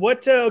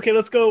 What? Okay,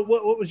 let's go.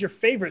 What was your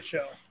favorite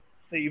show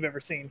that you've ever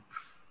seen?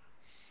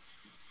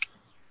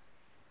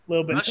 A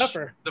little bit Rush,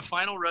 tougher. The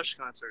final Rush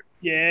concert.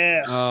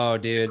 Yeah. Oh,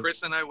 dude.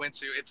 Chris and I went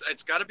to.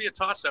 It's got to be a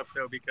toss up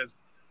though, because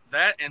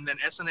that and then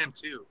S&M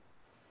 2,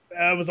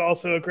 That was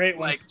also a great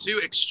one. like 2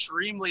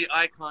 extremely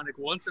iconic,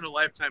 once in a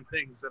lifetime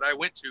things that I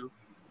went to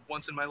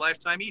once in my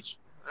lifetime each,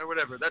 or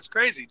whatever. That's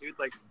crazy, dude.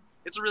 Like,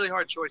 it's a really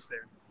hard choice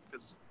there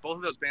because both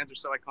of those bands are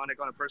so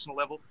iconic on a personal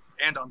level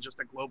and on just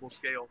a global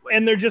scale. Like,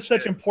 And they're just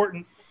such shit.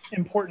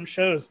 important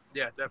shows.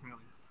 Yeah,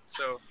 definitely.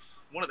 So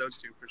one of those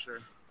 2 for sure.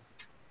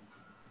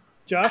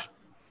 Josh?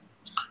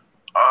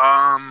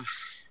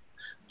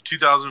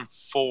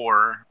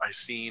 2004, I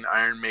seen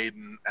Iron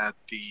Maiden at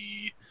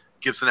the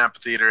Gibson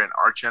Amphitheater, and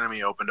Arch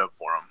Enemy opened up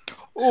for them.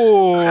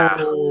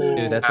 Oh,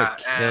 Dude, that's a and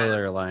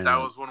killer lineup. That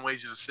was when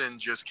Wages of Sin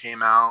just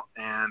came out,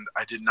 and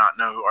I did not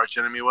know who Arch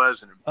Enemy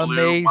was, and it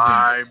blew Amazing.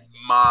 my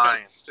mind.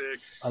 That's sick.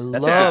 I That's a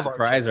love good Arch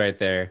surprise Enemy. right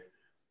there.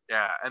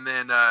 Yeah, and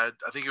then I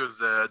think it was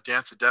the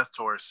Dance of Death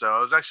tour, so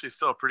it was actually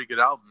still a pretty good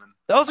album. And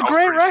That was a I was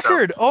great pretty stoked.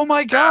 record. Oh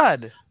my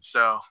god.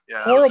 so yeah,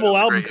 it was Horrible a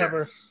album great year.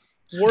 cover.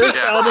 Worst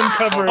Yeah. album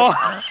cover.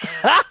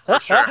 Oh.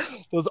 Sure.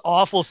 Those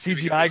awful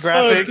CGI Oh,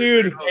 graphics.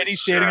 dude. Holy Eddie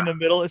standing shit. in the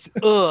middle. It's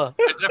ugh.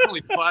 I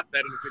definitely fought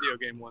that in a video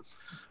game once.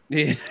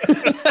 Yeah.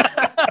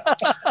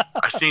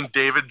 I seen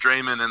David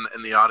Draymond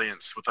in the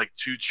audience with like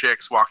 2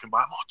 chicks walking by.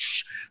 I'm like,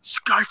 "Shh, it's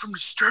the guy from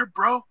Disturbed,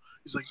 bro."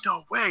 He's like,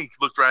 "No way." He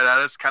looked right at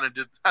us, kind of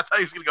did. I thought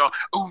he was gonna go,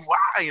 "Ooh,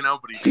 why?" You know,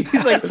 but he He's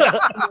like,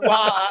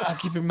 wow, I'll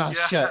keep your mouth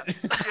Yeah. shut. he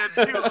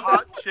had 2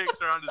 hot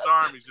chicks around his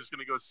arm. He's just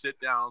gonna go sit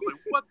down. I was like,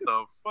 "What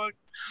the fuck?"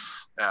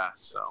 Yeah.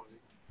 So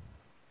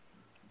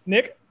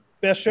Nick,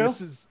 best show?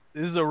 This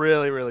is a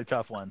really, really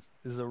tough one.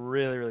 This is a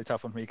really, really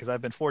tough one for me because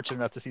I've been fortunate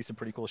enough to see some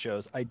pretty cool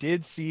shows.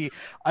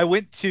 I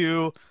went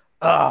to,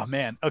 oh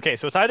man. Okay.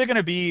 So it's either going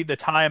to be the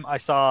first time I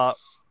saw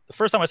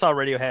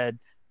Radiohead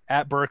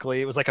at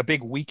Berkeley. It was like a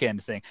big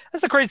weekend thing.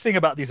 That's the crazy thing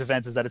about these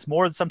events is that it's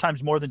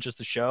sometimes more than just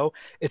a show.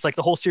 It's like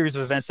the whole series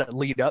of events that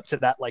lead up to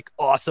that like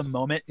awesome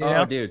moment. You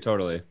know? Dude,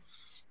 totally.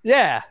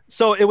 Yeah.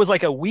 So it was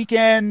like a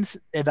weekend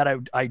that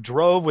I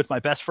drove with my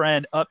best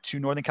friend up to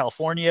Northern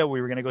California.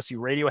 We were going to go see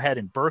Radiohead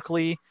in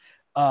Berkeley.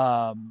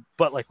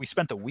 But like we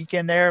spent the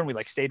weekend there and we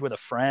like stayed with a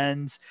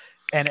friend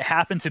and it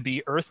happened to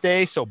be Earth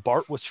Day. So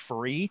BART was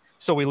free.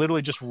 So we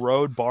literally just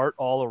rode BART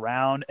all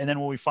around. And then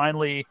when we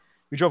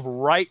drove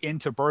right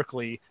into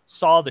Berkeley,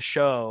 saw the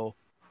show,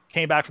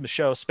 came back from the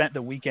show, spent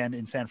the weekend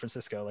in San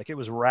Francisco. Like it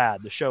was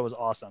rad. The show was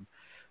awesome.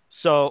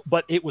 So,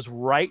 but it was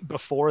right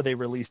before they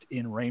released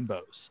In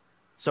Rainbows.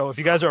 So if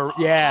you guys are,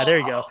 there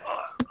you go.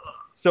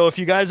 So if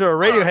you guys are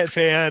a Radiohead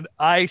fan,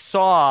 I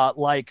saw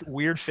like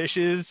Weird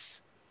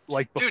Fishes,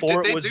 like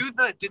before did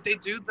they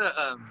do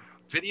the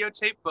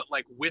videotape, but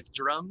like with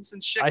drums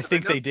and shit? I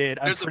think they did.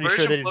 I'm pretty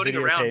sure they did floating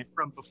videotape around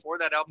from before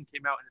that album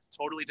came out, and it's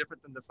totally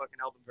different than the fucking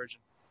album version.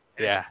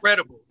 And it's Yeah.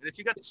 incredible. And if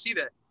you got to see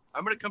that,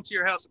 I'm gonna come to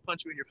your house and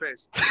punch you in your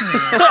face.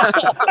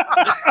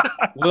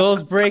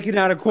 Will's breaking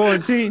out of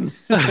quarantine.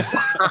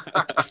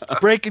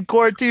 breaking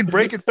quarantine,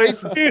 breaking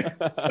faces.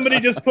 Somebody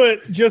just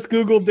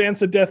Googled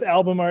Dance of Death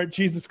album art.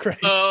 Jesus Christ.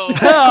 Oh,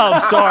 Oh,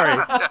 I'm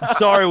sorry.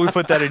 Sorry we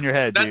put that in your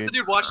head, that's dude. the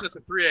dude watching us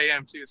at 3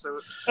 a.m. too. So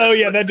Oh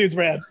yeah, that dude's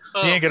rad.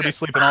 He ain't gonna be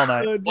sleeping all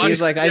night.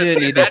 He's like, I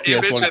didn't need this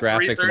PS1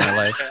 graphics in my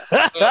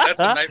life. That's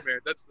a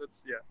nightmare. That's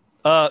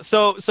yeah.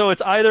 So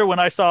it's either when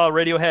I saw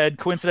Radiohead,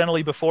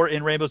 coincidentally before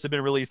In Rainbows had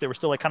been released, they were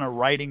still like kind of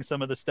writing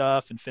some of the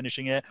stuff and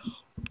finishing it,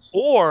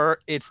 or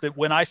it's that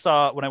when I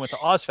went to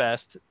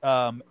Ozfest,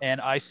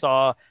 and I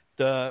saw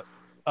the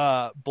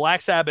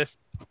Black Sabbath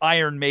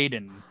Iron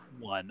Maiden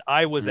one.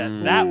 I was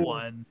at that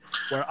one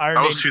where Iron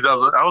That Maiden. was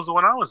 2000. That was the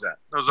one I was at.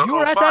 That was You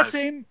were at 05. that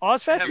same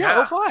Ozfest? Yeah.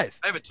 Yeah, 05.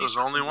 I have a It was t-shirt.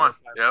 the only one.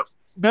 Yep.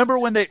 Remember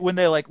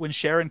when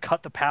Sharon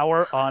cut the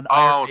power on Oh,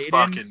 I Iron was Maiden?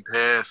 fucking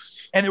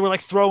pissed. And they were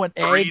like throwing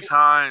Three eggs.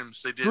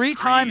 times they did. Three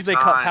times they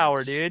cut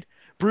power, dude.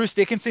 Bruce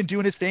Dickinson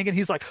doing his thing, and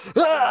he's like,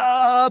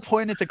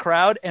 pointing at the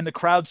crowd, and the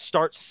crowd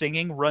starts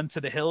singing "Run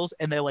to the Hills,"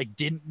 and they like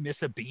didn't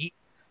miss a beat.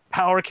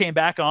 Power came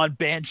back on,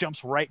 band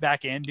jumps right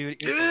back in, dude.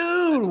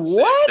 Dude,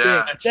 what?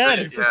 Yeah, That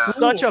is yeah. so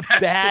Such a That's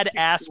pretty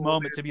badass cool,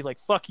 moment dude. to be like,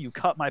 "Fuck you,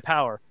 cut my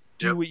power,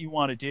 do Yep. what you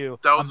want to do."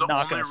 That was I'm the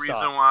not only gonna reason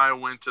stop. why I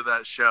went to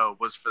that show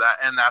was for that,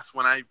 and that's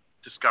when I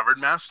discovered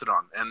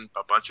Mastodon and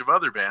a bunch of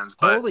other bands.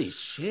 But Holy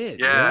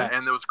shit. yeah, dude.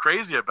 and what was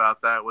crazy about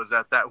that was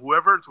that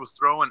whoever was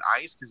throwing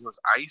ice, because it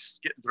was ice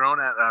getting thrown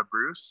at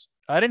Bruce.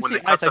 I didn't when see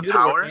they cut ice. I the knew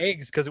there were power.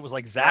 eggs because it was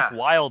like Zach Yeah.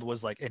 Wilde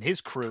was like, and his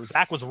crew.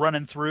 Zach was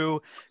running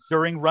through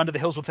during Run to the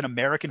Hills with an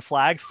American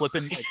flag,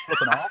 flipping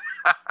off.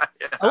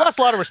 Yeah. I lost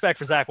a lot of respect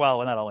for Zach Wilde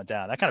when that all went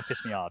down. That kind of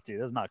pissed me off,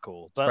 dude. That was not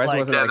cool. But Surprised it like,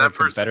 wasn't Yeah, like that a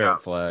person Confederate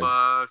got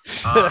flag.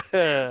 fucked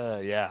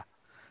up.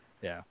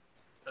 yeah,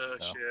 Oh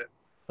So. shit.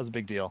 that was a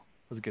big deal.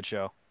 It was a good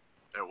show.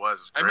 It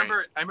was I great.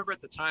 remember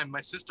at the time,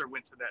 my sister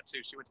went to that too.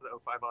 She went to the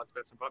 05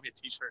 Ozfest and bought me a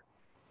t-shirt.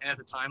 And at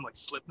the time, like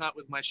Slipknot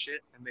was my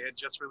shit, and they had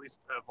just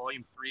released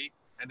Volume 3,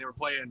 and they were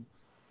playing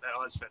that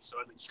Ozfest. So I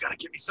was like, you gotta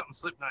get me something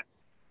Slipknot.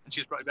 And she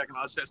was brought me back an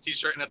Ozfest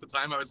t-shirt, and at the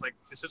time I was like,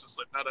 this isn't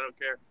Slipknot, I don't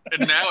care.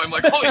 And now I'm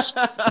like, holy shit,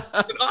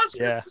 it's an Ozfest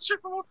Yeah.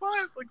 t-shirt from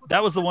 05. Like, what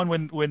That was the one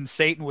when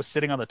Satan was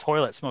sitting on the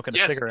toilet smoking a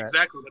yes, cigarette.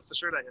 exactly. That's the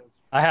shirt I have.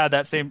 I had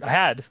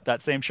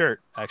that same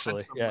shirt actually.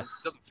 That's Yeah. It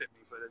doesn't fit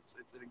me, but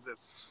it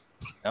exists.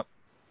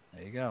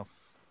 There you go.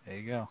 There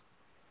you go.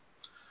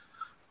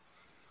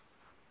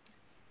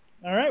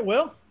 All right,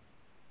 well,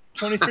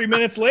 23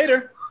 minutes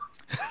later,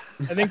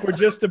 I think we're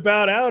just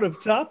about out of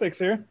topics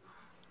here.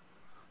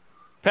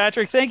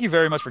 Patrick, thank you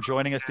very much for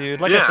joining us, dude.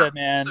 Like I Yeah. said,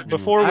 man, So good.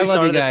 before we I love you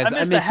started this, guys. I I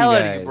missed the miss hell you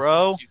out of you, guys.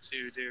 bro. You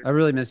too, dude. I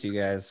really miss you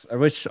guys. I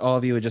wish all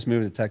of you would just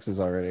move to Texas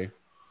already.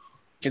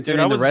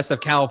 Considering I was- the rest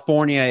of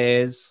California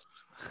is.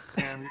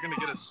 Man, you're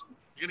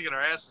gonna get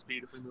our asses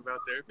beat if we move out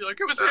there. If you're like,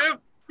 it was him.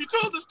 He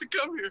told us to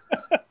come here.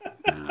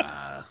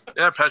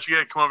 Yeah, Patrick, you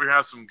gotta come over here and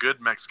have some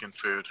good Mexican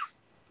food.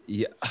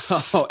 Yeah.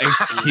 Oh,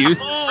 excuse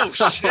me. Oh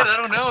shit, I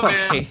don't know,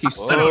 man. Okay, you I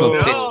son don't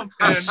of a know, bitch.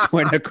 I man.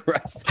 swear to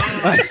Christ.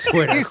 I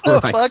swear to Get the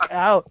Christ. fuck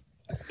out.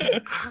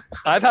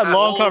 I've had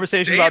long Bold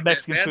conversations about statement,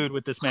 Mexican man. food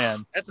with this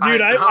man. That's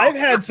Dude, I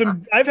know.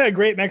 I've had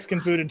great Mexican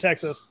food in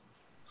Texas.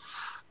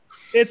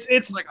 It's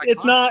like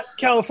it's iconic. not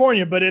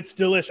California, but it's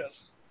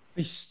delicious.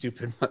 You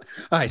stupid.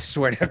 I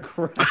swear to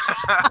Christ.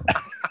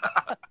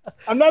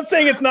 I'm not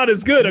saying it's not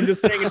as good. I'm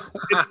just saying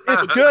it's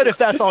It's good if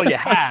that's all you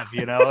have,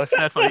 you know. If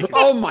that's all you can.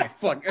 Oh my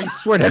fuck. I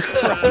swear to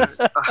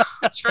Christ.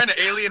 trying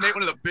to alienate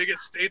one of the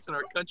biggest states in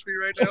our country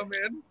right now,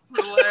 man.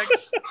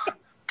 Relax.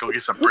 Go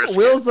get some brisket.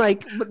 Will's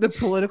like, but the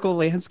political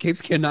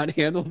landscapes cannot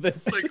handle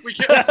this. Like we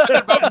can't be talking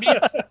about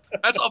meats.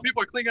 That's all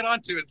people are clinging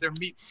on to is their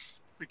meats.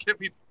 We can't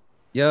be.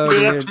 Yo,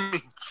 Dude, dude.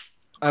 Meats.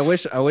 I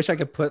wish I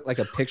could put like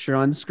a picture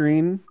on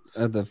screen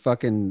the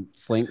fucking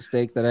flank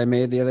steak that I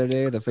made the other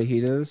day, the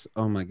fajitas.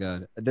 Oh my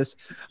god, this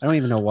I don't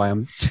even know why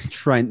I'm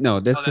trying. No,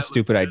 this is a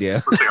stupid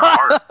idea.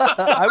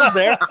 I was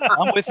there.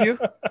 I'm with you.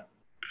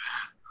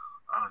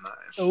 Oh,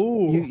 nice.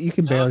 Ooh. You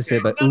can barely say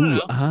it, but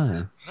No.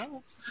 ah. No,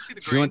 let's see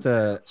the You went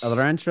grains. to El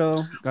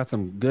Rancho, got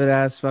some good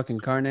ass fucking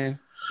carne.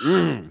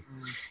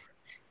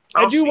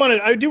 I do want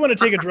to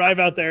take a drive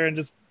out there and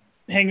just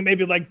hang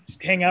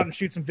out and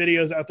shoot some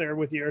videos out there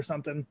with you or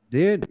something.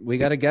 Dude, we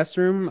got a guest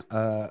room.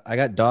 I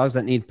got dogs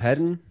that need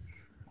petting.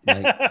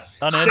 Like,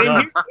 Same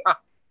here.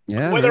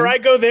 yeah. Whether man. I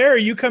go there or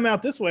you come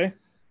out this way.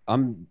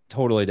 I'm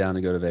totally down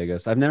to go to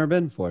Vegas. I've never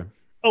been before.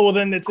 Oh well,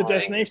 then it's a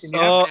destination.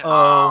 Yeah.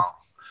 Uh-oh.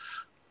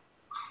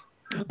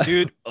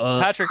 Dude,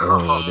 Patrick.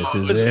 Oh, this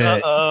is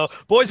it.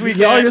 Boys, we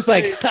Y'all are just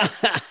like,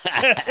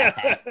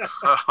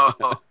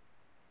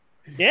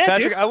 Yeah,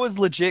 Patrick, dude. I was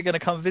legit gonna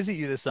come visit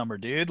you this summer,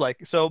 dude.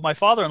 Like, so my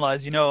father-in-law,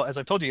 as you know, as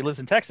I've told you, he lives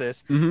in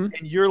Texas, and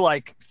you're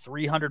like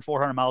 300,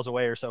 400 miles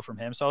away or so from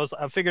him. So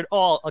I figured,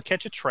 I'll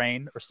catch a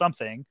train or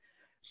something,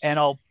 and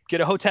I'll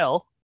get a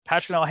hotel.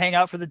 Patrick and I'll hang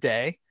out for the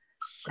day,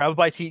 grab a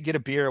bite to eat, get a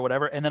beer or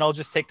whatever, and then I'll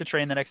just take the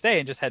train the next day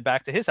and just head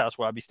back to his house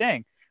where I'll be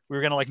staying. We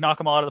were gonna like knock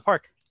them all out of the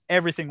park.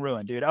 Everything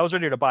ruined, dude. I was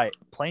ready to buy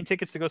plane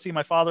tickets to go see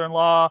my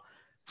father-in-law.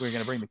 We were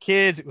going to bring the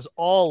kids. It was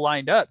all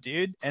lined up,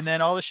 dude. And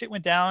then all the shit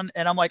went down.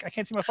 And I'm like, I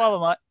can't see my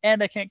father-in-law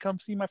and I can't come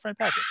see my friend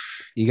Patrick.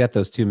 you got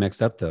those two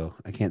mixed up though.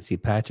 I can't see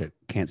Patrick.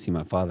 Can't see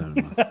my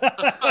father-in-law.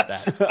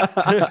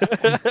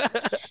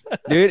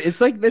 Dude,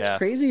 it's like that's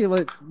crazy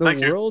what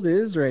the world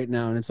is right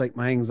now. And it's like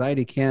my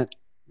anxiety can't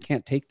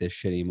take this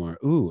shit anymore.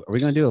 Ooh, are we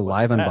going to do a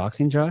live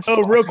unboxing, Josh?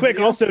 Oh, real quick.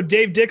 Also,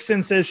 Dave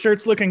Dixon says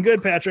shirt's looking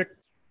good, Patrick.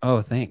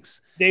 Oh,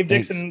 thanks. Dave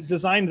Dixon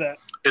designed that.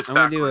 It's I'm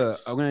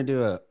backwards. gonna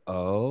do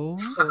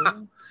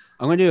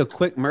a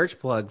quick merch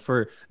plug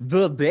for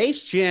the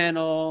Base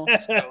Channel.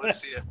 Let's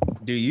see it.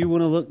 Do you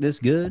want to look this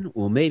good?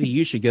 Well, maybe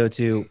you should go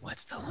to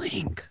what's the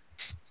link?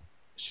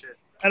 Shit.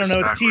 I don't know.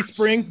 It's backwards.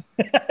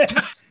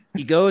 Teespring.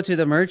 You go to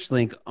the merch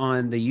link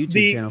on the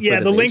YouTube channel.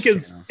 For the link Base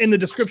is Channel. in the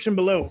description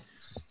below.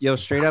 Yo,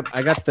 straight up,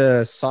 I got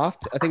the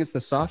soft. I think it's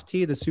the soft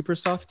tee, the super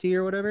soft tee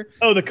or whatever.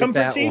 Oh, the Get comfort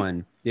that tee?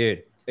 one,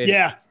 dude.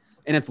 Yeah,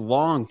 and it's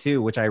long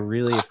too, which I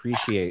really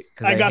appreciate.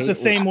 I got the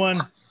same one.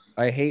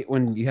 I hate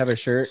when you have a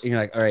shirt and you're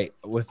like, all right,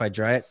 well, if I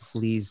dry it,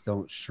 please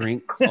don't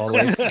shrink all the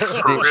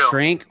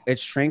way. It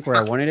shrank where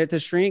I wanted it to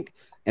shrink,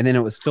 and then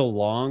it was still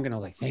long, and I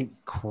was like, thank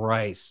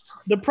Christ.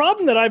 The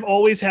problem that I've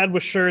always had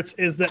with shirts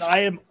is that I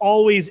am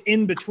always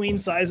in between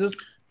sizes.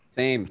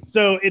 Same.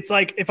 So it's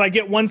like if I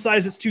get one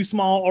size that's too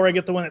small or I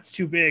get the one that's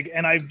too big,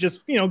 and I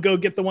just, go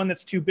get the one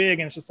that's too big,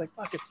 and it's just like,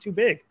 fuck, it's too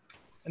big.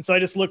 And so I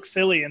just look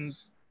silly, and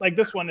like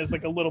this one is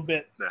like a little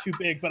bit too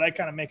big, but I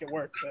kind of make it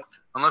work. But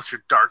Unless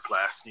you're dark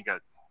glass and you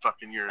got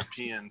fucking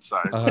European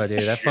size. Oh,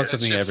 dude, that fucks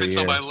with me every fits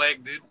year. on my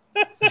leg, dude.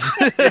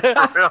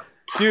 For real.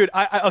 Dude,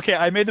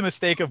 I made the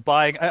mistake of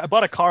buying. I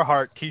bought a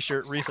Carhartt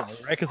T-shirt recently,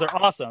 right? Because they're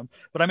awesome.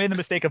 But I made the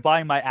mistake of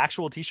buying my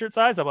actual T-shirt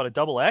size. I bought a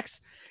XX,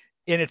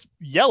 and it's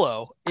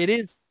yellow. It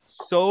is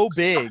so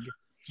big.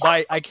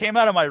 I came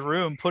out of my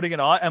room putting it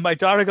on, and my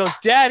daughter goes,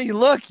 "Daddy,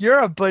 look, you're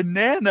a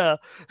banana."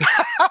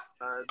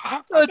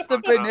 That's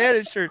the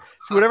banana shirt.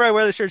 So whenever I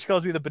wear the shirt, she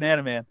calls me the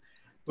banana man,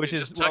 which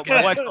Dude, is just what tuck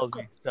my it. wife calls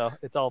me. So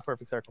it's all a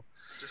perfect circle.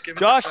 Just give it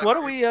Josh, the tuck, what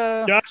are dude. we?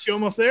 Josh, you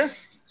almost there?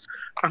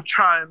 I'm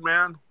trying,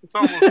 man. It's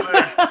almost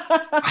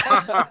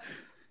there.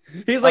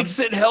 He's like,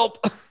 sit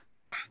help.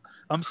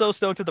 I'm so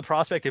stoked at the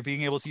prospect of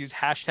being able to use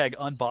hashtag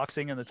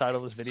unboxing in the title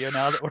of this video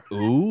now that we're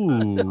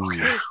Ooh.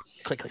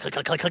 click, click, click,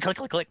 click, click, click,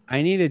 click, click.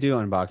 I need to do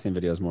unboxing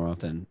videos more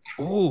often.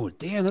 Oh,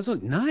 damn, those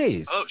look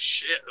nice. Oh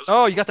shit! Those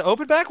Oh, you got the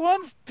open back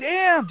ones?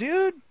 Damn,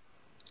 dude.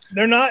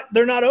 They're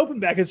not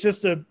open back. It's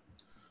just a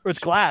Or it's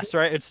glass,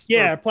 right? It's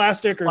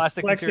plastic or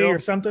plastic plexi material. or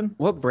something.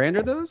 What brand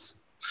are those?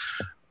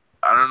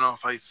 I don't know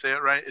if I say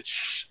it right.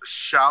 It's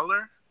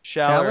Schaller.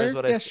 shower is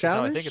what Yeah, I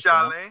shower? think it's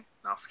Chalet.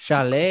 No,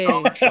 Chalet.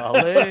 called.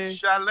 Chalet.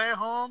 Chalet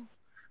Homes.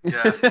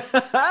 Yeah.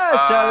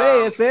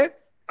 Chalet, is it?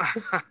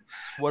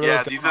 What are Yeah,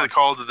 those these going are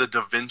called the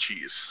Da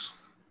Vinci's.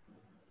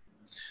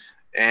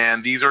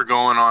 And these are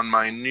going on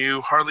my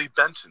new Harley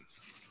Benton.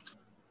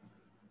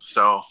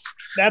 So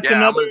That's Yeah,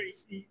 another. I'm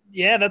That's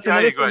Yeah,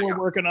 another you go thing ahead, we're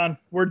working on.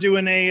 We're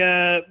doing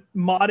a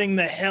modding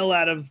the hell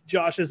out of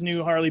Josh's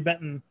new Harley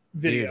Benton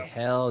video. Dude,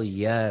 hell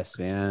yes,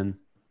 man.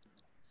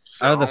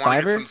 So Oh, the I want to get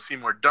fiver? some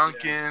Seymour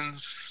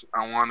Duncans.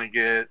 I want to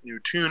get new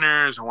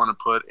tuners. I want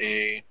to put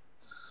a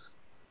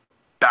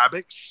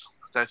Babix.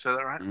 Did I say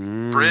that right?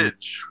 Mm.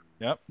 Bridge.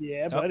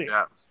 Yeah, buddy.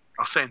 Yeah.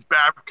 I was saying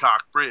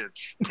Babcock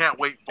Bridge. Can't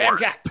wait for it.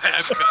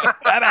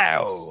 Babcock.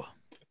 Bow.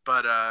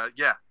 But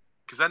yeah,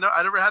 because I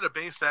never had a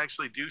base to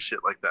actually do shit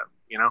like that.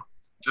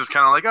 It's just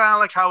kind of like, I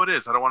like how it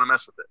is. I don't want to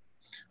mess with it.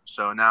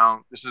 So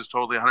now this is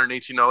totally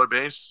 $118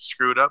 base.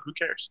 Screw it up. Who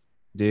cares?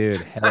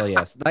 Dude, hell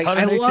yes. Like,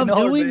 I love $118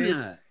 doing base.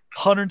 that.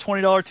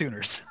 $120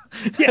 tuners.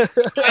 Yeah,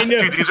 I know.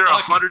 Dude, these are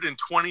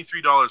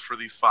 $123 for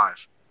these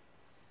 5.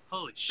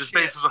 Holy This shit!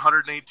 base was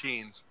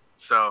 $118.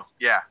 So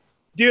yeah.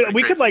 Dude, Pretty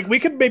we crazy.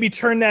 could maybe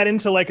turn that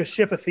into like a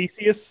Ship of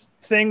Theseus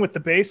thing with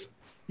the base.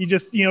 You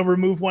just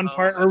remove one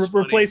part or that's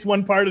funny. replace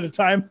one part at a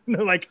time.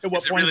 Like at what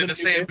Is it point really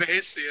is the it same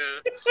base?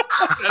 Yeah,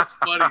 that's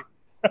funny.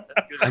 That's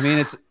good. I mean,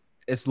 it's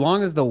as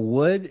long as the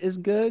wood is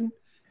good,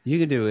 you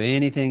can do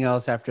anything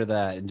else after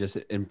that and just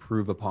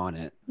improve upon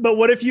it. But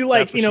what if you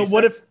That's what she what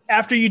said. if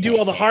after you do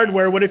all the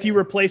hardware, what if you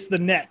replace the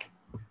neck?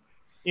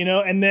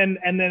 And then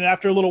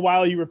after a little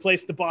while you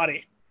replace the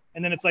body,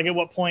 and then it's like, at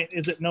what point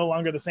is it no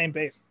longer the same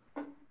base?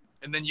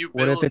 And then you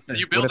What if build it's a-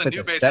 you what build if a it's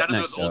new a base set out of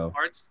neck, those though? old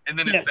parts, and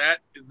then Yes.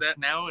 is that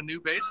now a new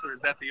base, or is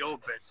that the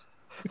old base?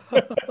 You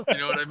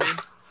know what I mean?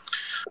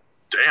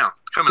 Damn,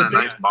 it's coming in a The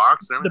nice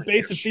box. and the everything.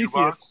 base It's of got a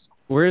shoebox. Theseus.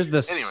 Where's the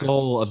Anyways.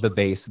 soul of the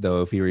base,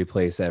 though, if you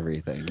replace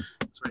everything?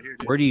 It's right here,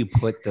 dude. Where do you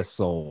put the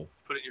soul?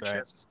 Put it in your Right.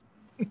 chest.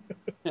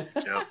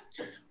 Yep.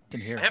 It's in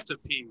here. I have to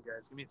pee,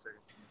 guys. Give me a second.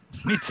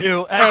 Me too.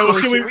 well,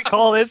 Actually, should should we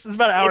call this? It's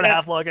about an hour and a Yeah.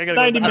 half long. I gotta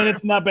 90 go.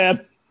 minutes, not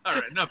bad. All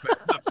right, not bad.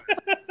 Not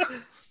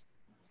bad.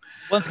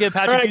 Once again,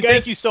 Patrick, All right, dude, guys.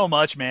 thank you so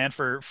much, man,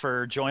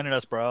 for joining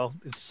us, bro.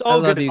 It's so I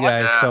good love to you talk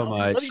to guys you. so I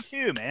much. love you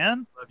too,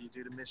 man. Love you,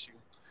 dude. I miss you.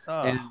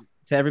 Oh. And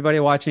to everybody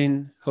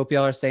watching, hope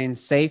y'all are staying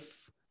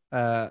safe.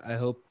 I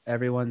hope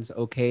everyone's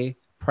okay.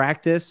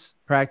 Practice.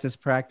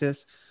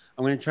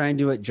 I'm going to try and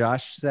do what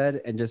Josh said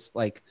and just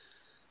like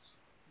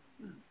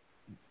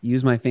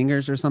use my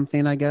fingers or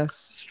something, I guess.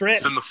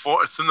 Stretch.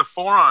 It's in the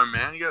forearm,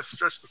 man. You gotta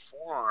stretch the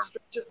forearm.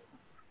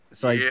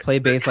 So I Yeah. play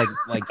bass like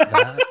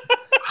that.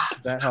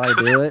 Is that how I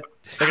do it?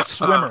 Like a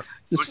swimmer.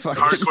 Just Like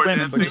fucking hardcore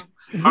swimming, but dancing.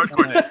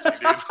 Hardcore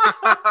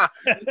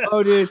dancing, dude.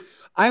 Oh, dude,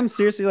 I'm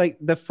seriously like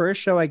the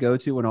first show I go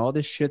to when all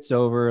this shit's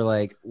over,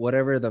 like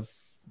whatever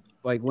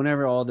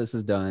whenever all this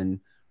is done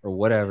or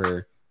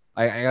whatever,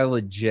 I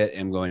legit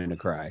am going to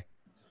cry.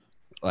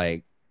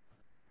 Like,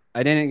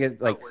 I didn't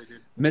get like Oh, wait,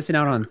 dude. missing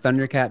out on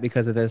Thundercat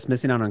because of this,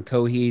 missing out on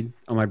Coheed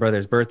on my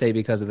brother's birthday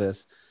because of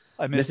this,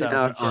 I missed missing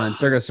out on on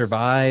Circa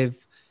Survive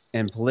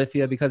and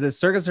Polyphia because it's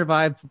Circa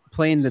Survive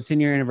playing the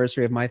 10-year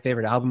anniversary of my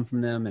favorite album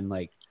from them, and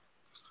like.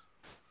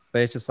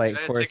 But it's just like, I of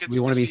had course, tickets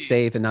we want to to be see-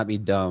 safe and not be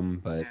dumb.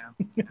 But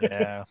Yeah.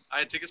 Yeah. I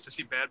had tickets to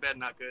see Bad Bad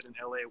Not Good in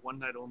LA one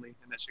night only,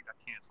 and that shit got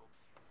canceled.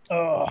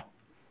 Oh,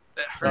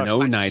 That hurts No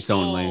my nights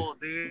soul,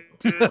 only.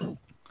 dude.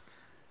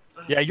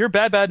 Yeah, your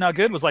Bad Bad Not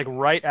Good was like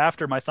right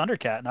after my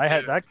Thundercat, and I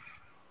had Dude. that.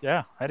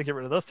 Yeah, I had to get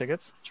rid of those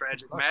tickets.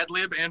 Tragic.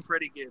 Madlib and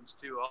Freddie Gibbs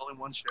too, all in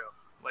one show.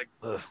 Like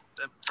Ugh.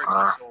 that hurts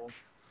my soul.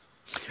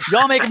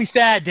 Y'all making me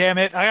sad, damn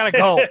it! I gotta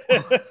go.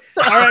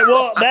 all right.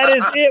 Well, that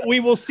is it. We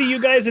will see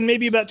you guys in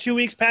maybe about 2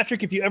 weeks.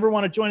 Patrick, if you ever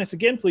want to join us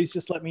again, please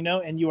just let me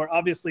know. And you are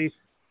obviously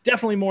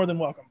definitely more than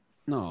welcome.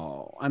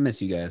 no, I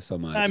miss you guys so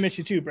much. I miss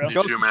you too, bro. Me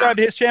Go too, subscribe man.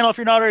 to his channel if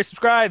you're not already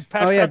subscribed.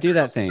 Patrick Oh, yeah, Hunter, do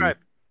that go thing. subscribe.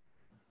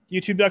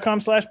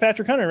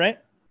 YouTube.com/Patrick Hunter, right?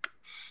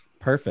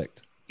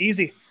 Perfect.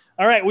 Easy.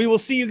 All right. We will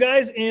see you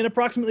guys in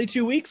approximately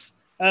 2 weeks.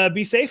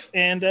 Be safe.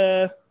 And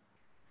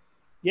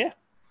yeah,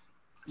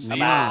 See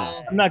Yeah.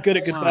 y'all. I'm not good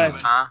at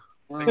goodbyes. Huh?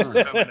 Thanks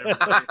for coming,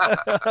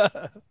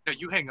 everybody. No,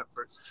 you hang up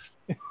first.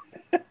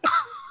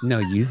 No,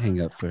 you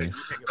hang up first.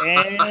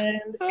 And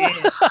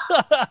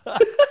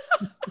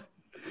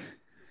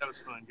That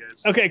was fun,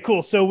 guys. okay,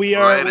 cool. So we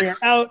are Later.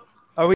 out.